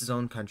Denmark, but it's its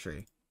own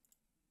country.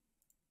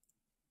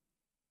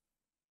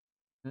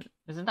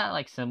 Isn't that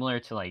like similar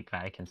to like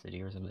Vatican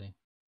City or something?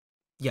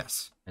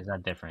 Yes, Is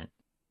that different?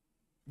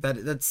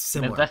 that's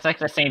similar. That's like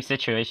the same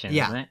situation,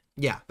 Yeah, isn't it?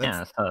 yeah.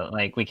 Yeah, so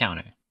like we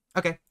counter.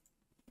 Okay.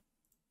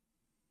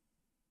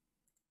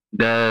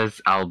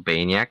 Does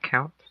Albania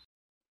count?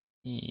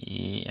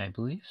 Yeah, I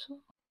believe so.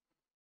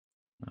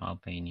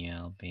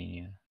 Albania.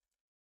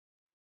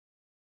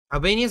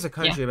 Albania is a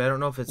country, but I don't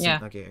know if it's Yeah.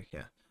 okay.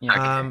 Yeah.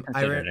 Yeah.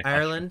 considered a country.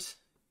 Ireland.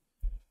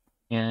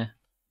 Yeah.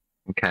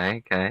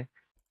 Okay.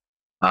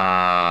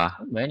 How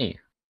many?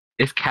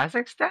 Is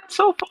Kazakhstan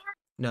so far?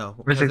 No,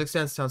 Where's it-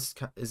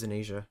 Kazakhstan is in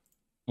Asia.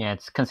 Yeah,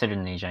 it's considered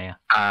in Asia.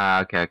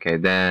 Yeah. Okay.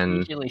 Then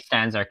Usually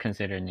stands are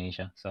considered in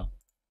Asia. So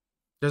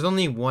There's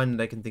only one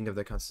that I can think of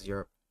that counts as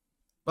Europe.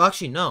 Well,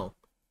 actually, no.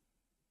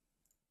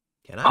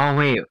 Can I? oh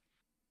wait,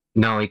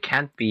 no, it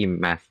can't be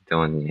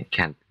Macedonia. It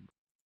can't.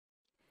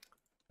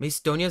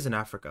 Macedonia's in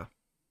Africa.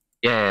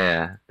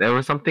 Yeah, there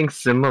was something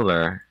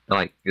similar,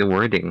 like the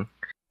wording.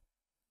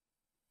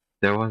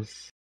 There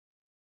was.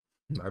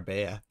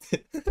 Marbella.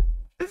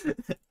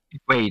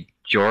 Wait,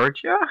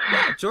 Georgia?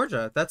 Yeah,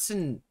 Georgia.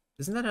 Isn't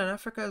that in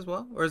Africa as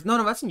well? Or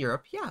no, that's in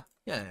Europe. Yeah.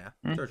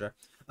 Hmm. Georgia.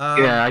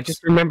 Yeah, I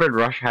just remembered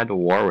Russia had a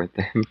war with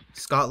them.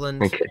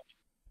 Scotland. Okay.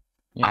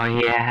 Yeah. Oh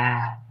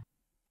yeah.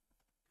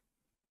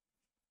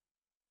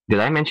 Did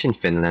I mention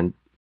Finland?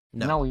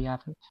 no, we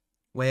haven't.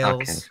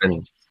 Wales. Okay,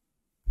 Finland.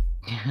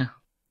 Yeah.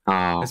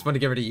 I Oh, just want to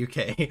get rid of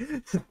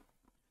UK.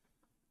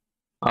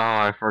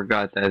 I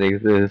forgot that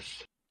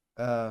exists.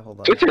 Hold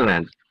on.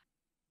 Switzerland.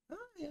 Oh,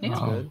 yeah, that's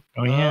Oh. good.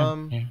 Oh yeah.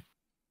 Um, yeah.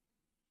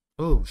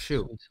 Oh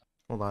shoot.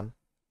 Hold on.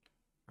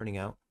 Running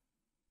out.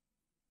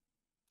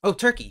 Oh,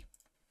 Turkey.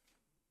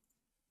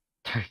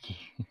 Turkey.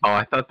 Oh,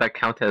 I thought that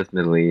counted as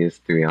Middle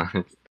East, to be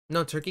honest.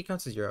 No, Turkey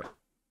counts as Europe.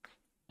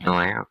 Oh,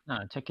 yeah.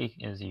 No, Turkey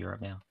is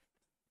Europe now.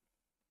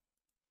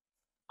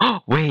 Oh,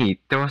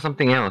 wait, there was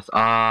something else.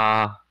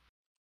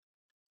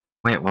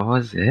 Wait, what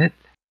was it?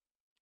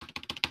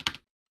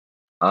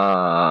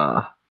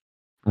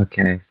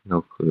 Okay,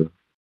 no clue.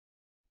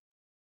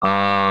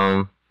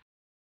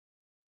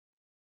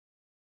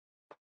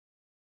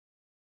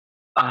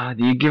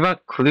 Do you give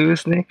out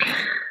clues, Nick?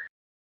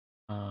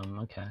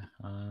 Okay.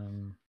 I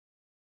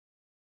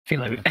feel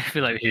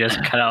like we should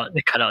just cut out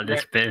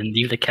this bit and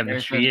leave the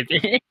chemistry a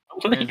bit.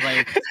 There's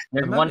like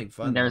there's I'm one having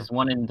fun, there's though.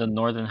 one in the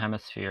northern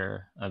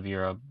hemisphere of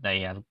Europe that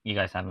you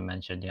guys haven't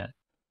mentioned yet.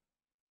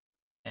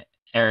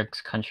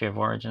 Eric's country of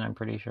origin, I'm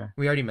pretty sure.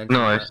 We already mentioned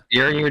No, that.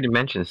 you already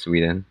mentioned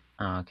Sweden.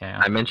 Oh, okay.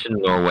 I mentioned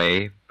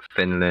Norway,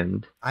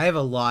 Finland. I have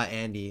a lot,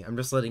 Andy. I'm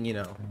just letting you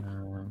know.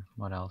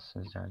 What else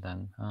is there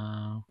then?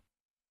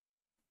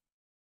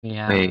 We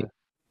have Wait,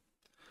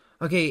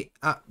 Okay,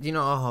 I'll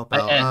help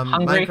out.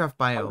 Hungary? Minecraft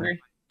biome.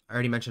 Hungary? I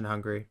already mentioned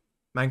Hungary.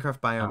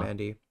 Minecraft biome, Oh.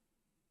 Andy.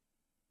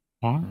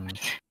 What? Hmm.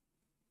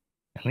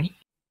 Really?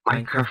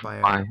 Minecraft Minecraft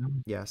biome.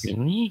 biome. Yes.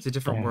 Really? It's a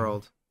different Damn.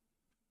 world.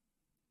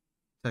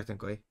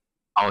 Technically.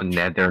 Oh,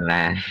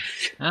 Netherlands.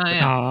 Oh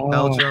yeah. Oh.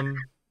 Belgium.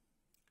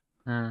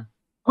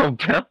 Oh,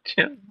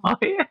 Belgium. Oh,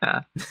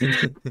 yeah.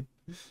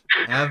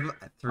 I have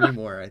 3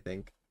 more, I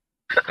think.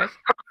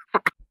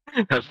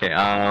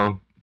 Okay,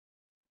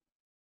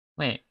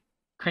 Wait,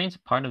 Ukraine's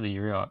part of the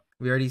Europe.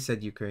 We already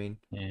said Ukraine.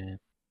 Yeah.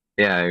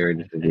 yeah, I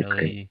already said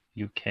Ukraine.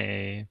 Italy, UK.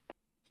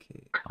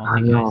 Okay. I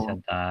don't think I no.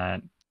 said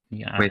that.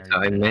 Yeah, Wait, so I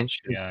already said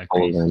mentioned Austria,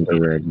 Greece, Poland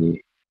Sweden.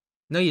 already.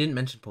 No, you didn't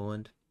mention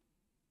Poland.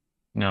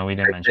 No, we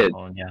didn't I mention did.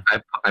 Poland. Yeah.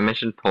 I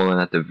mentioned Poland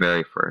at the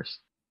very first.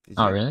 Did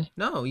Oh you? really?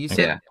 No, you Yeah.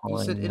 said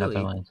Poland, Italy.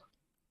 Netherlands.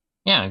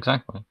 Yeah,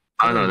 exactly.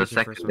 Oh Italy no, the was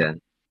your first second one.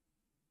 then.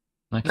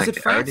 Like, You said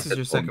I already France is said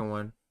your Poland. second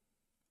one.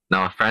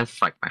 No, France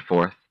is like my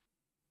fourth.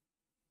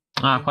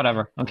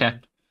 whatever. Okay.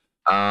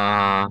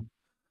 Uh,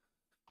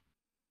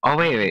 Oh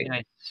wait.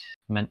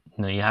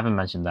 No, you haven't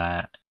mentioned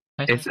that.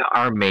 It's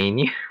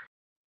Armenia.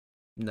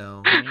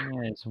 No.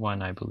 Armenia is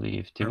one, I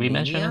believe. Did we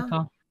mention it Armenia?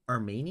 though?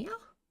 Armenia?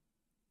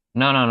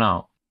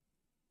 No.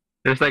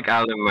 There's like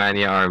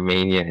Alemania,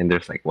 Armenia, and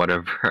there's like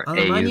whatever A's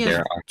Alemania is there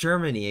are.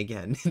 Germany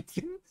again.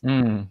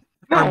 Mm.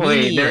 No, wait,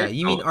 Armenia. there's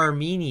You mean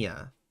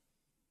Armenia?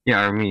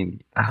 Yeah, Armenia.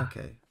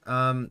 Okay.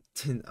 I'm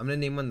gonna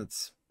name one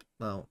that's,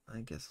 well,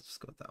 I guess I'll just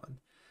go with that one.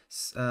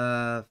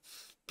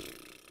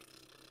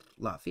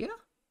 Latvia?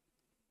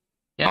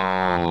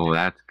 Oh,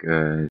 that's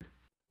good.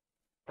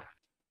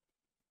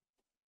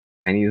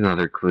 I need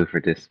another clue for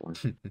this one.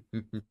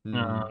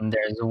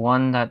 There's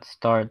one that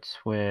starts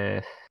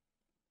with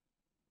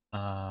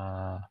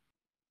let's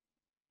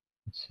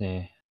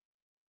see.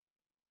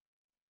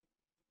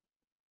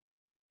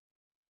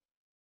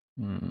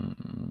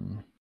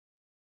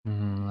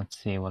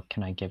 Let's see, what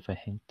can I give a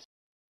hint?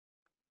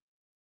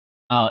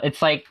 Oh,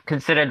 it's like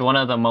considered one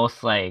of the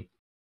most like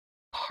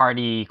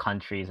party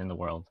countries in the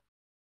world.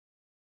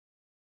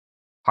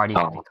 Party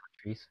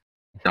countries.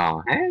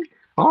 Oh, hey?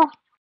 Oh,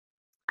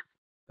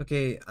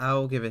 Okay,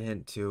 I'll give a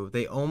hint too.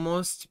 They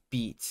almost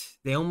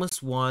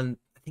won,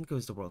 I think it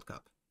was the World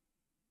Cup.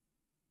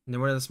 And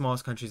they're one of the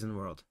smallest countries in the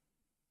world.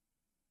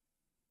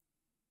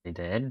 They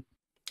did?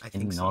 I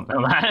think so.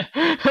 Know that.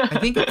 I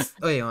think it's,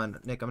 oh yeah, on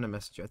Nick, I'm gonna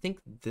message you. I think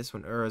this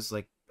one, or is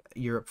like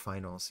Europe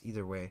finals,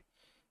 either way.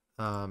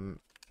 I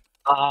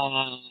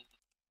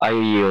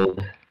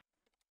yield.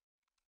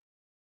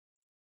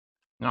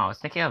 No, I was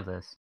thinking of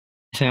this.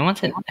 Has anyone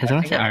said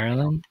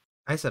Ireland?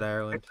 I said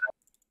Ireland.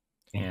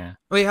 Yeah.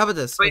 Wait, how about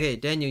this? Okay,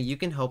 Daniel, you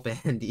can help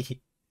Andy.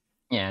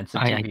 Yeah, it's a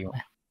 2v1.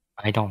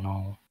 I don't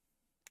know.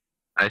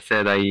 I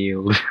said I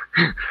yield.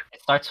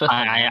 It starts with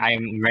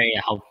I'm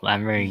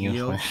very Yield?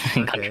 useless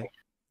in Okay. country.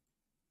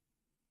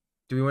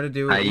 Do we want to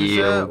do I Asia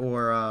yield.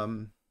 or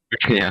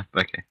Yeah,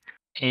 okay.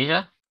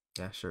 Asia?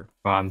 yeah, sure.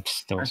 Bro, I'm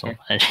still so Okay.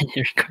 bad at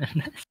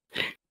recording this.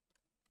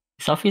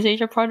 Is Southeast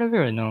Asia part of it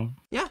or no?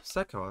 Yeah,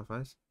 so that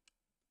qualifies.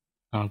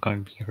 I'm gonna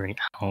be right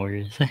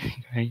hours,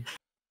 guys.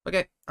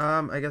 Okay,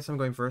 I guess I'm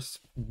going first.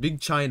 Big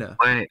China.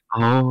 Wait,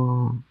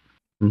 oh.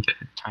 Okay.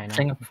 China.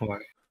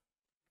 Singapore.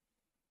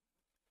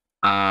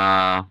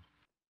 Oh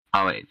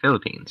wait,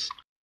 Philippines.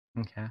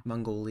 Okay.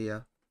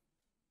 Mongolia.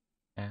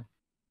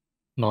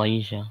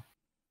 Malaysia.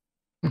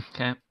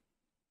 Okay.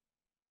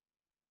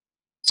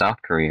 South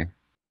Korea.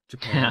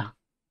 Japan.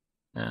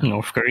 Yeah.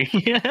 North Korea.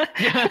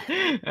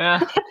 Yeah.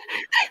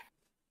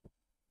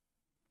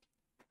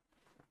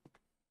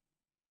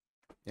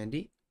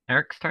 Andy?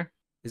 Eric's turn.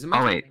 Is it my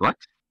Oh turn? wait, what?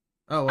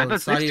 Oh, I well, thought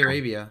it's Saudi this turn.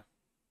 Arabia.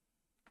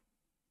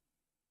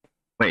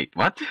 Wait,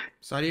 what?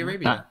 Saudi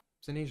Arabia.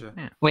 It's in Asia.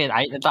 Yeah. Wait,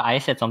 I thought I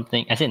said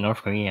something. I said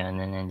North Korea and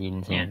then I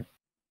didn't say Yeah. it.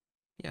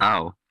 Yeah.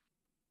 Oh.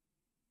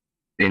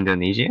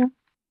 Indonesia?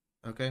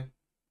 Okay.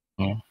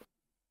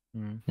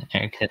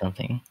 Eric said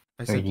something.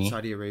 I said Really?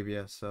 Saudi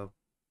Arabia, so.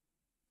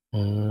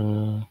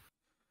 Oh,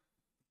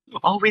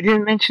 we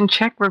didn't mention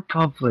Czech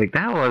Republic.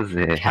 That was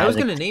it. I was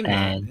gonna name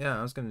that. Kazakhstan. Yeah,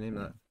 I was gonna name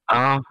that.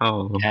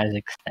 Oh.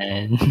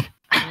 Kazakhstan.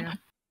 Yeah.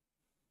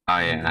 Oh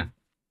yeah. Andy.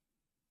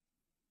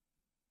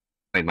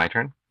 Wait, my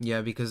turn? Yeah,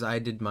 because I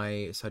did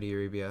my Saudi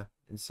Arabia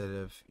instead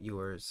of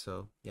yours,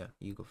 so yeah,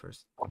 you go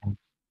first.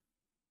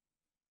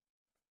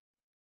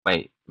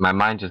 Wait, my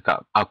mind just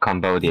got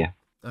Cambodia.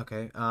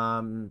 Okay.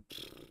 Iran.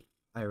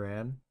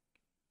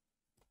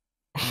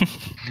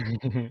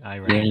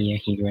 Iran. Yeah,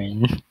 he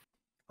ran.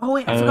 Oh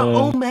wait, I forgot.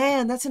 Oh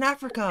man, that's in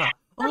Africa.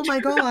 Oh my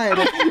god.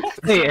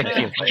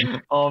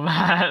 Oh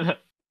man.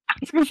 I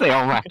was gonna say,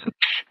 oh man.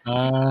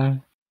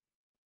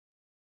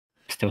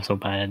 Still so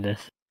bad at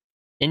this.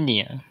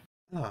 India.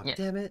 Oh, Yeah.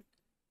 damn it.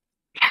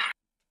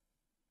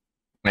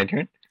 My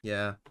turn?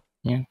 Yeah.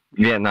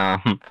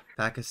 Vietnam.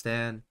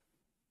 Pakistan.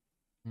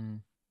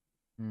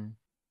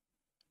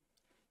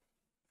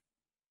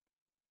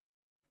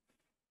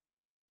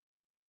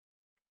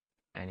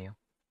 Daniel.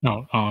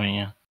 Oh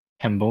yeah.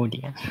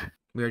 Cambodia.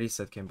 We already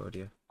said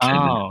Cambodia. Then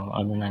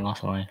I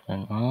lost a life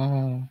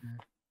then.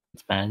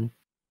 It's bad.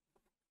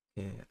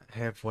 Yeah, I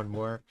have one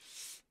more.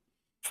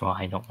 So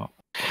I don't know.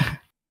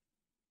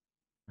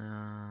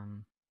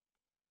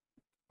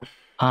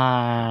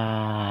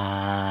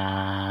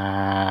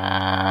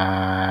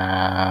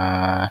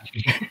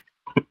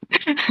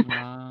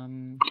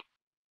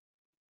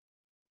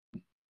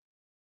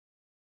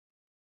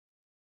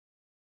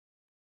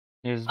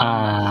 There's one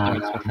that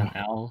starts with an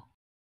L.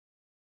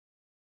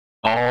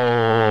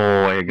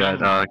 Oh my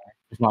god.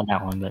 It's not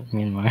that one, but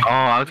Myanmar. Oh,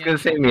 I was gonna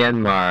say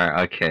Myanmar.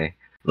 Okay. Okay,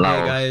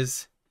 Laos.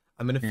 guys.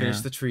 I'm gonna finish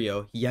Yeah. the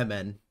trio.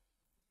 Yemen.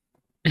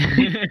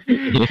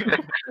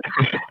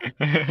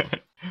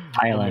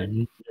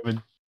 Thailand.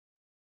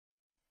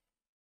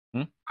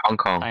 Hong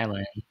Kong.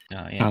 Thailand.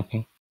 Yeah.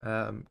 Okay.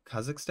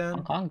 Kazakhstan.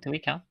 Hong Kong, do we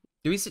count?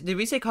 Did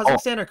we say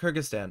Kazakhstan or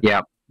Kyrgyzstan?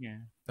 Yeah. Yeah.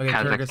 Okay,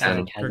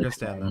 Kyrgyzstan. Kazakhstan.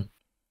 Kyrgyzstan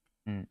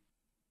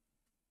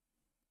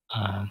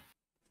then.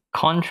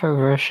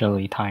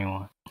 Controversially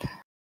Taiwan.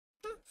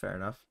 Fair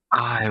enough.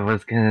 I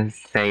was gonna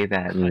say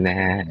that,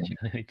 man.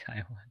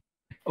 Taiwan.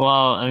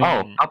 Well, I mean,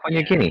 Oh, Papua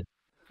New Guinea.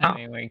 I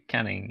mean, we're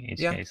counting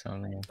Yeah. HK, so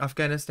yeah.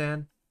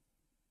 Afghanistan.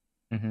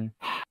 Mm-hmm.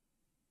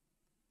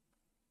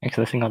 It's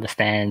listing all the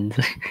stands.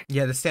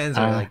 Yeah, the stands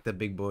are like the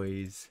big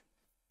boys.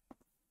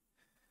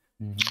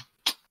 Mm-hmm.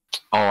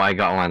 Oh, I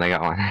got one.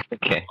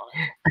 Okay.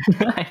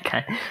 I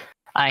can't.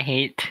 I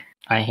hate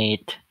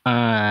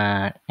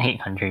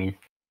countries.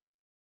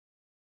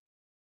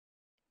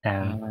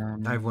 I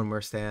have one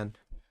more stand.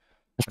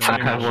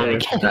 Putting I have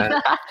Russia one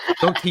again.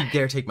 Don't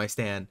dare take my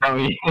stand. Oh,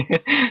 yeah.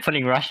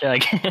 Putting Russia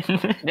again.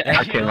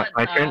 Yeah, Okay, you know what?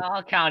 my turn?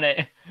 I'll count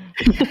it.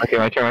 Okay,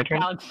 my turn.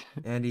 Count.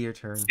 Andy, your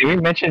turn. Did we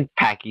mention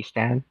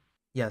Pakistan?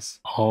 Yes,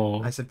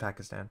 Oh, I said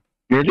Pakistan.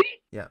 Really?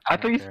 Yeah. I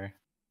thought you. sure.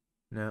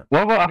 No.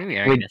 What about? Maybe Wait,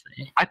 Eric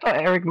doesn't. I thought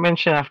Eric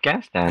mentioned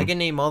Afghanistan. I can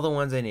name all the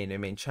ones I named. I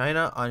mean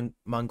China,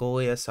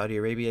 Mongolia, Saudi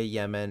Arabia,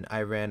 Yemen,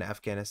 Iran,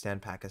 Afghanistan,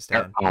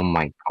 Pakistan. Oh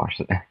my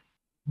gosh.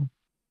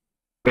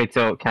 Wait,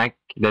 so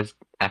does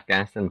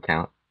Afghanistan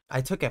count?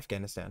 I took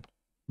Afghanistan.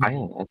 Okay,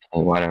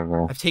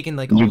 whatever. I've taken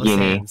like New all the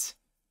Guinea. sands.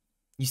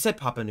 You said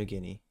Papua New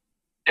Guinea.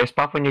 There's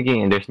Papua New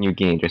Guinea and there's New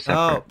Guinea. They're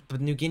separate. Oh, but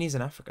New Guinea's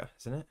in Africa,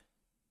 isn't it?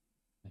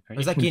 Or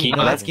Pretty is that sure. Guinea?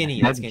 No, that's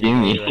Guinea. That's That's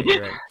Guinea. Yeah, Guinea.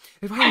 you're right.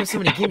 Why are there so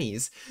many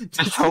Guineas?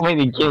 There's so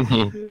many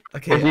Guinea.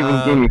 Okay. What's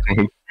even Guinea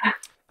thing?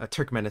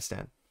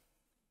 Turkmenistan.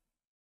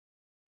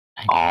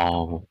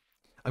 Oh.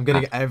 I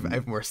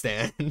have more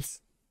stands.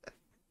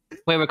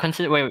 Wait,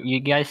 you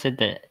guys said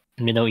that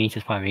Middle East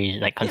is part of Asia,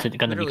 like gonna be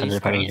Middle considered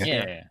East part of counts,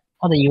 Asia. Yeah.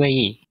 Oh, the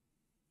UAE.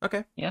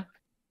 Okay.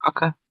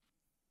 Okay.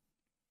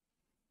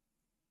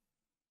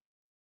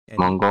 Andy.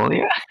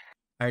 Mongolia?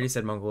 I already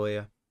said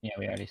Mongolia. Yeah,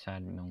 we already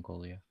said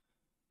Mongolia.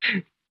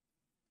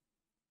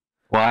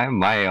 Why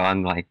am I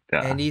on like the...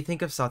 Andy, you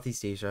think of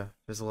Southeast Asia.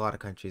 There's a lot of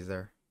countries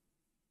there.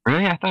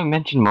 Really? I thought I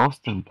mentioned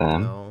most of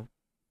them. No.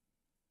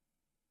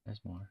 There's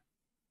more.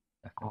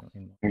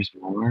 Definitely more. There's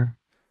more?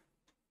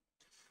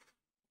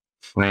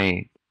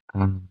 Wait.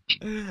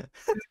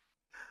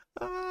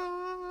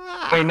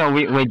 Wait, no,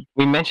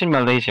 we mentioned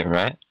Malaysia,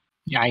 right?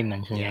 Yeah, I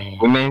mentioned. Yeah. Yeah.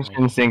 We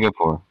mentioned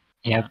Singapore.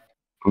 Yep.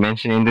 We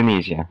mentioned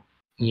Indonesia.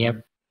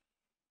 Yep.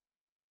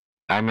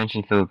 I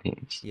mentioned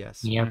Philippines.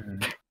 Yes. Yep.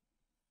 Mhm.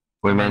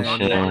 We Come on,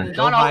 mentioned... Andy.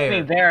 Not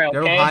only there, okay?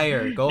 Go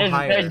higher. Go there's,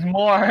 higher. There's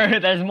more.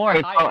 There's more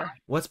Wait, higher.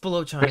 What's below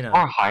There's China?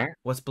 more higher?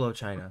 What's below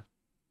China?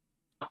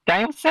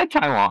 Daniel said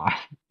Taiwan.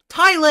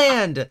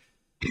 Thailand!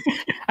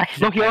 I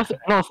No, said, he also...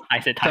 No, I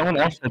said someone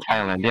Thailand. else said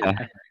Thailand,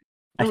 yeah.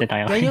 I said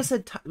Thailand. Daniel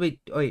said... Wait.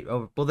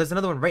 Oh, well, there's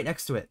another one right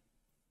next to it.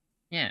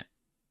 Yeah.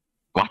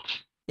 What?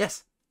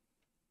 Yes.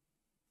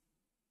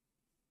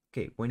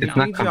 Okay, when you It's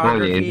not read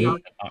Cambodia, is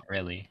geography, it? Not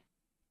really.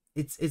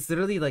 it's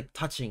literally like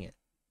touching it.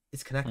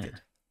 It's connected.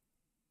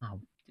 Oh,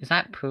 is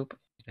that poop?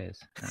 It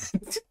is.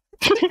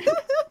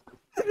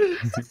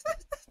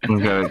 So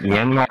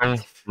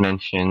Myanmar's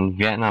mentioned,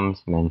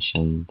 Vietnam's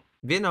mentioned.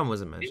 Vietnam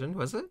wasn't mentioned,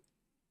 was it?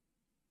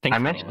 Think I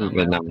so. mentioned I don't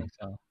Vietnam. think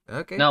so.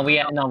 Okay. No, we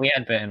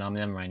had Vietnam.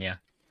 Never mind. Yeah.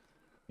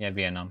 Yeah,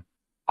 Vietnam.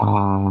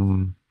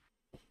 Why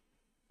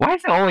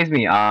is it always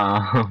me?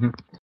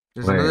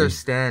 There's Wait. another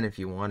stand if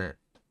you want it.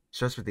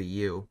 Starts with a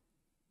U.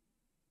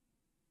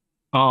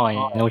 Oh, I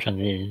know which one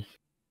it is.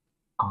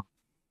 already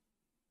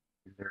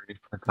It's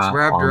forgot.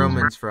 where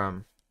Abdurrahman's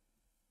from.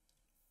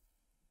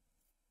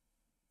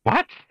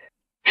 What?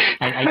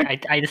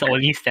 I just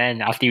only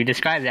stand after you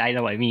describe it. I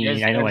know what I mean.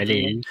 I know what it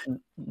is.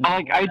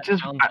 I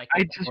just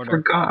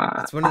forgot.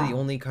 It's one of the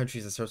only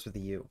countries that starts with a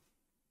U.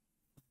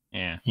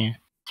 Yeah. It's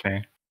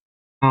fair.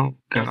 Oh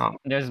god.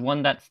 There's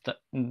one that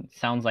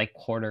sounds like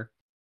quarter.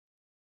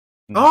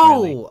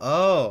 Not really.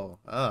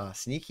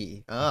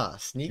 Sneaky.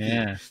 Sneaky.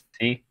 Yeah.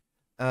 See.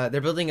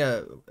 They're building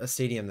a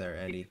stadium there,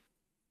 Andy.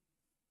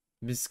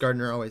 Miss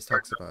Gardner always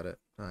talks about it.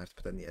 Oh, I have to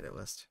put that in the edit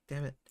list.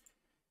 Damn it.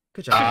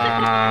 Good job.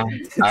 I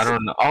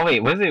don't know. Oh wait,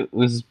 was it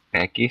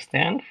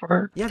Uzbekistan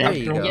for? Yeah, there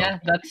you go. Yeah,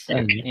 that's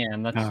Yeah.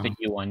 that's the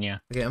U one. Yeah.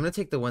 Okay, I'm gonna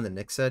take the one that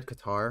Nick said,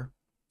 Qatar.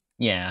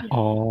 Yeah.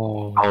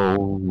 Oh,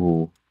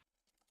 Oh.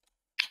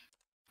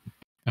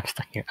 I'm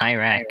stuck here.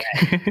 Iraq.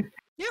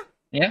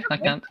 Yeah,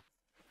 that counts.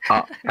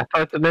 I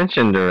thought it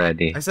mentioned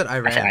already. I said I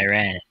Iran. said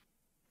Iran.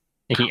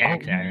 He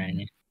Eric said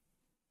Iran.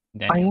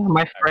 Oh yeah,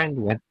 my friend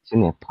went to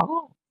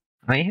Nepal.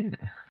 Oh yeah.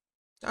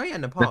 Oh yeah,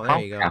 Nepal. There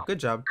you go. Nepal. Good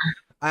job.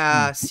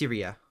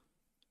 Syria.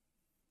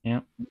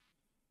 No.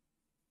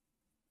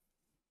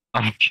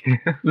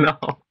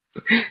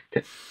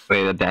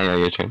 Wait, Daniel,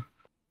 your turn.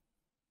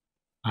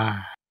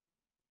 Ah.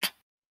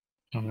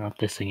 I'm not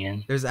this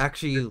again. There's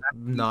actually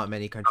not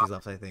many countries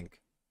left, I think.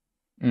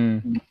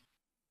 Mm.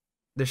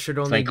 There should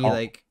only like be all-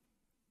 like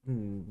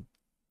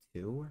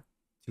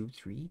two,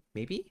 3,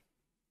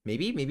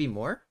 maybe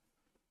more.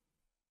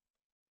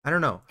 I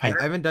don't know. I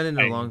haven't done it in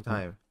a long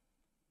time.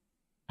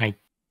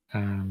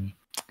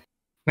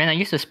 Man, I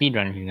used to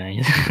speedrun with you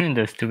guys.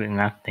 The stupid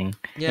math thing.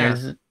 Yeah.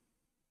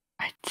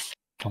 I just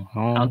don't I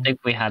know. don't think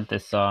we had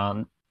this.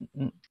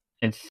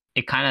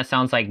 It kind of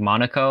sounds like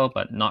Monaco,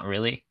 but not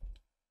really.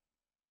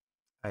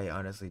 I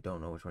honestly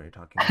don't know which one you're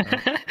talking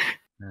about.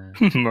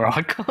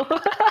 Morocco?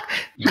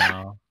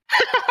 No.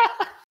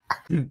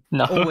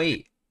 No. Oh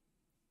wait.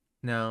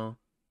 No.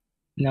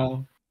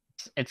 No.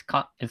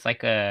 it's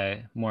like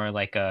a more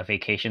like a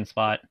vacation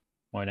spot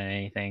more than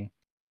anything.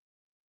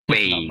 Not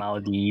Wait,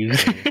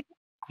 Maldives.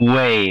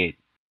 wait.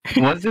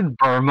 Was it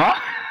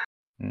Burma?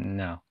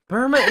 No.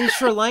 Burma is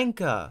Sri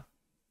Lanka.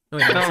 No,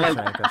 wait, that's No, not like,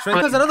 Sri Lanka. Sri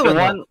Lanka's but another the one,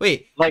 though. one-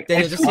 Wait, Like,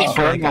 Daniel, it's just take not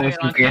Sri Burma. Lanka. It's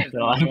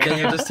okay.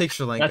 Daniel, just take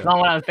Sri Lanka. That's not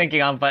what I was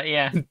thinking on, but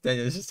yeah.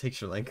 Daniel, just take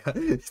Sri Lanka.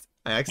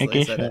 I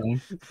accidentally Okay, said sure.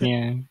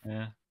 it.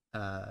 Yeah.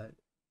 Yeah.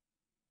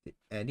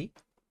 Andy?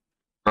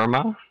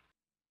 Burma?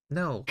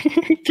 No.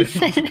 Just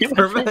said it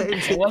Burma wasn't.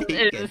 is What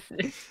taken. is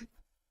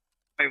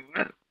Wait,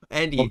 what?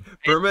 Andy,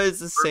 Burma is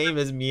the same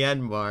as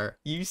Myanmar.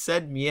 You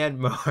said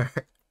Myanmar.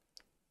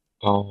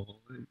 Oh,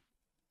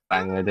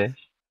 Bangladesh.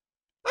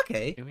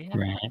 Okay. do we have?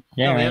 Right. No,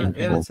 Yeah, we right.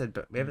 haven't said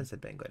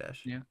Bangladesh.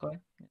 Yeah, go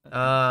ahead.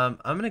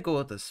 I'm gonna go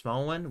with the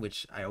small one,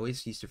 which I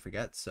always used to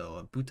forget.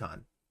 So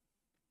Bhutan.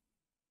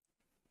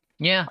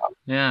 Yeah,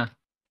 yeah.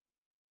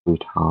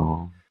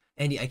 Bhutan.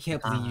 Andy, I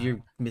can't believe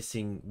you're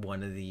missing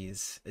one of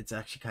these. It's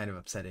actually kind of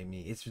upsetting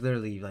me. It's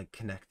literally like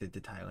connected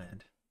to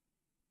Thailand.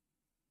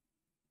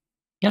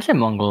 You said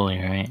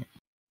Mongolia, right?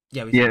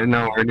 Yeah. We Yeah, said no,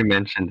 I Mongolia. already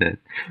mentioned it.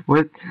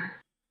 What?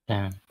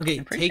 Damn. Okay,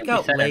 I'm pretty take sure we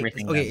out said Lag.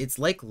 everything Okay, then. it's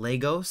like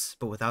Lagos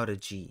but without a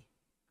G.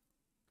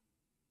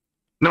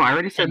 No, I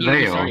already said And you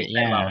already Laos. said it.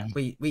 Yeah.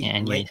 Wait, Yeah,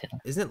 Andy already said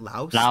isn't it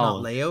Laos, Laos.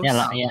 not Laos?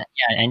 Yeah, yeah,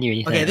 Andy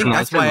already said Okay, I it. think No, I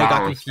that's said why I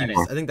got Laos confused.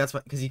 before. I think that's why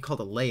because you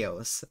called it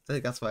Laos. I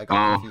think that's why I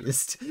got Oh.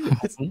 confused.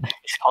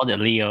 It's called it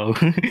Leo.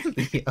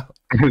 Yeah.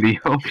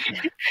 Leo.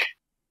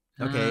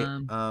 Okay.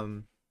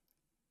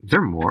 Is there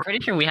I'm more?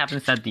 pretty sure we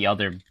haven't said the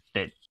other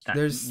bit.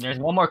 There's- There's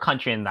one more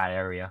country in that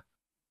area.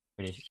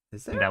 Pretty sure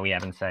Is there? that we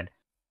haven't said.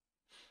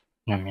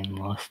 I mean,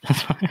 lost.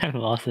 That's why I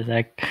lost the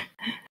sec.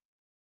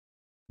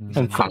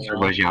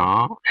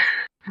 Azerbaijan.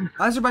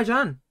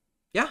 Azerbaijan.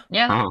 Yeah,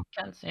 Oh.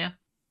 chance, yeah.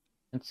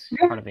 It's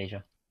Yeah. part of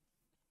Asia.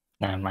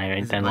 Nah, my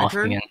Is it I my lost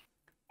turn? again.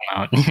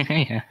 I'm out.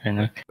 Yeah, I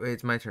know. Wait,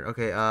 it's my turn.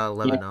 Okay.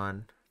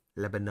 Lebanon.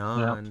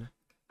 Lebanon.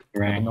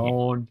 Right.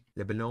 Lebanon.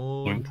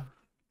 Lebanon.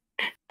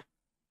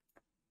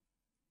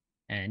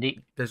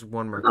 Andy. There's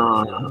one more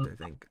country left,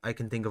 I think. I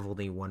can think of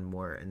only one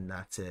more, and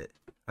that's it.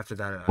 After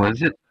that,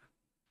 Was it?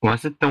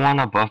 Was it the one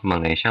above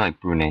Malaysia, like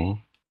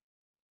Brunei?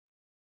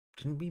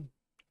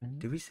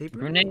 Did we say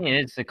Brunei? Brunei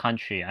is a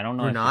country. I don't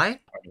know Brunei? if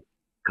it's part of...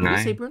 Did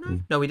we say Brunei?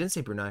 Brunei? No, we didn't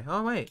say Brunei.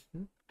 Oh wait.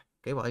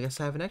 Okay, well I guess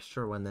I have an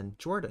extra one then.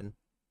 Jordan.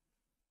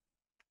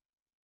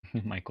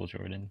 Michael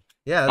Jordan.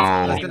 Yeah, Oh.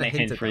 I was Like gonna the hint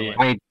hint at for that you.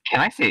 one. Wait, can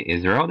I say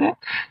Israel then?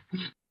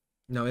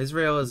 No,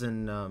 Israel is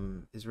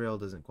in Israel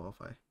doesn't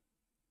qualify.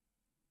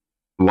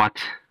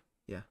 What?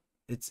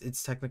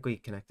 It's technically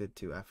connected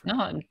to Africa.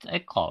 No,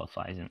 it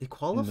qualifies. It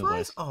qualifies?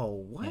 list. Oh,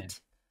 what?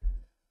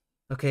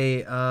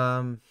 Okay,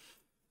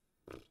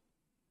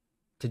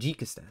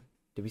 Tajikistan.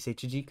 Did we say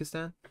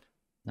Tajikistan?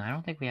 No, I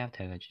don't think we have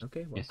to.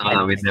 Okay, well.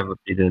 Yes,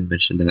 We didn't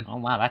mention that. Oh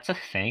wow, that's a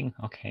thing.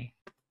 Okay.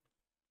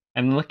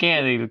 I'm looking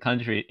at the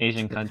country,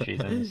 Asian countries,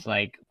 and it's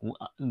like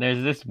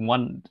there's this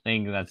one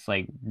thing that's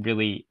like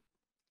really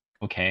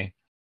okay.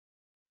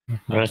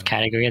 This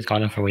category has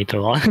gone on for way too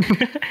long.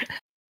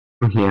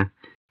 Yeah.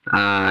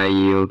 I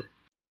yield.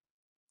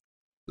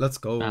 Let's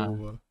go.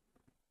 Hong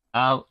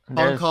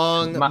Hong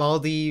Kong,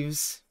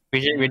 Maldives. we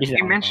You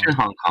said mentioned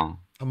Hong Kong.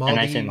 and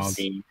I said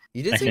Maldives.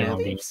 You did I say said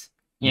Maldives? Maldives.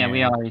 Yeah, we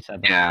Yeah. already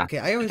said that. Yeah. Okay,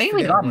 I I always think we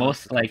forget got everyone most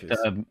else's like countries.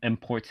 the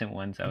important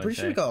ones. I I'm would pretty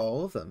say. sure we got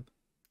all of them.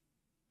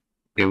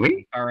 Did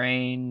we?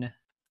 Bahrain,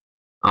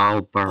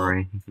 Oh,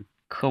 Bahrain.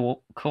 Kuwait,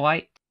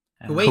 Kuwait.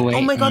 Oh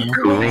Kuwait, my god, yeah.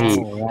 Kuwait.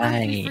 Oh, How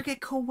did you right. forget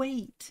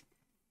Kuwait?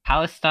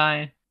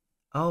 Palestine.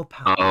 Oh,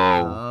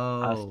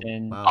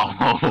 Palestine. wow.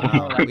 Oh.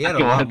 Wow. We had a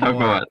I wanna lot talk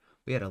more. about-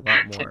 We had a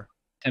lot more.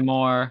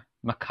 Timor,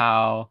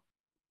 Macau.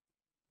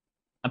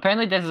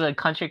 Apparently, there's a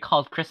country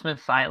called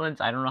Christmas Islands.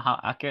 I don't know how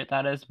accurate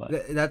that is, but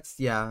That's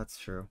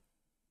true.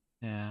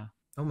 yeah.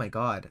 Oh my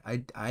god,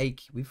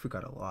 we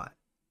forgot a lot.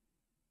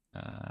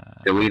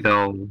 Did we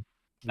though?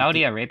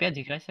 Saudi Arabia. Did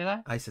you guys say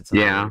that? I said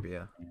Saudi Yeah.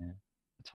 Arabia. Yeah.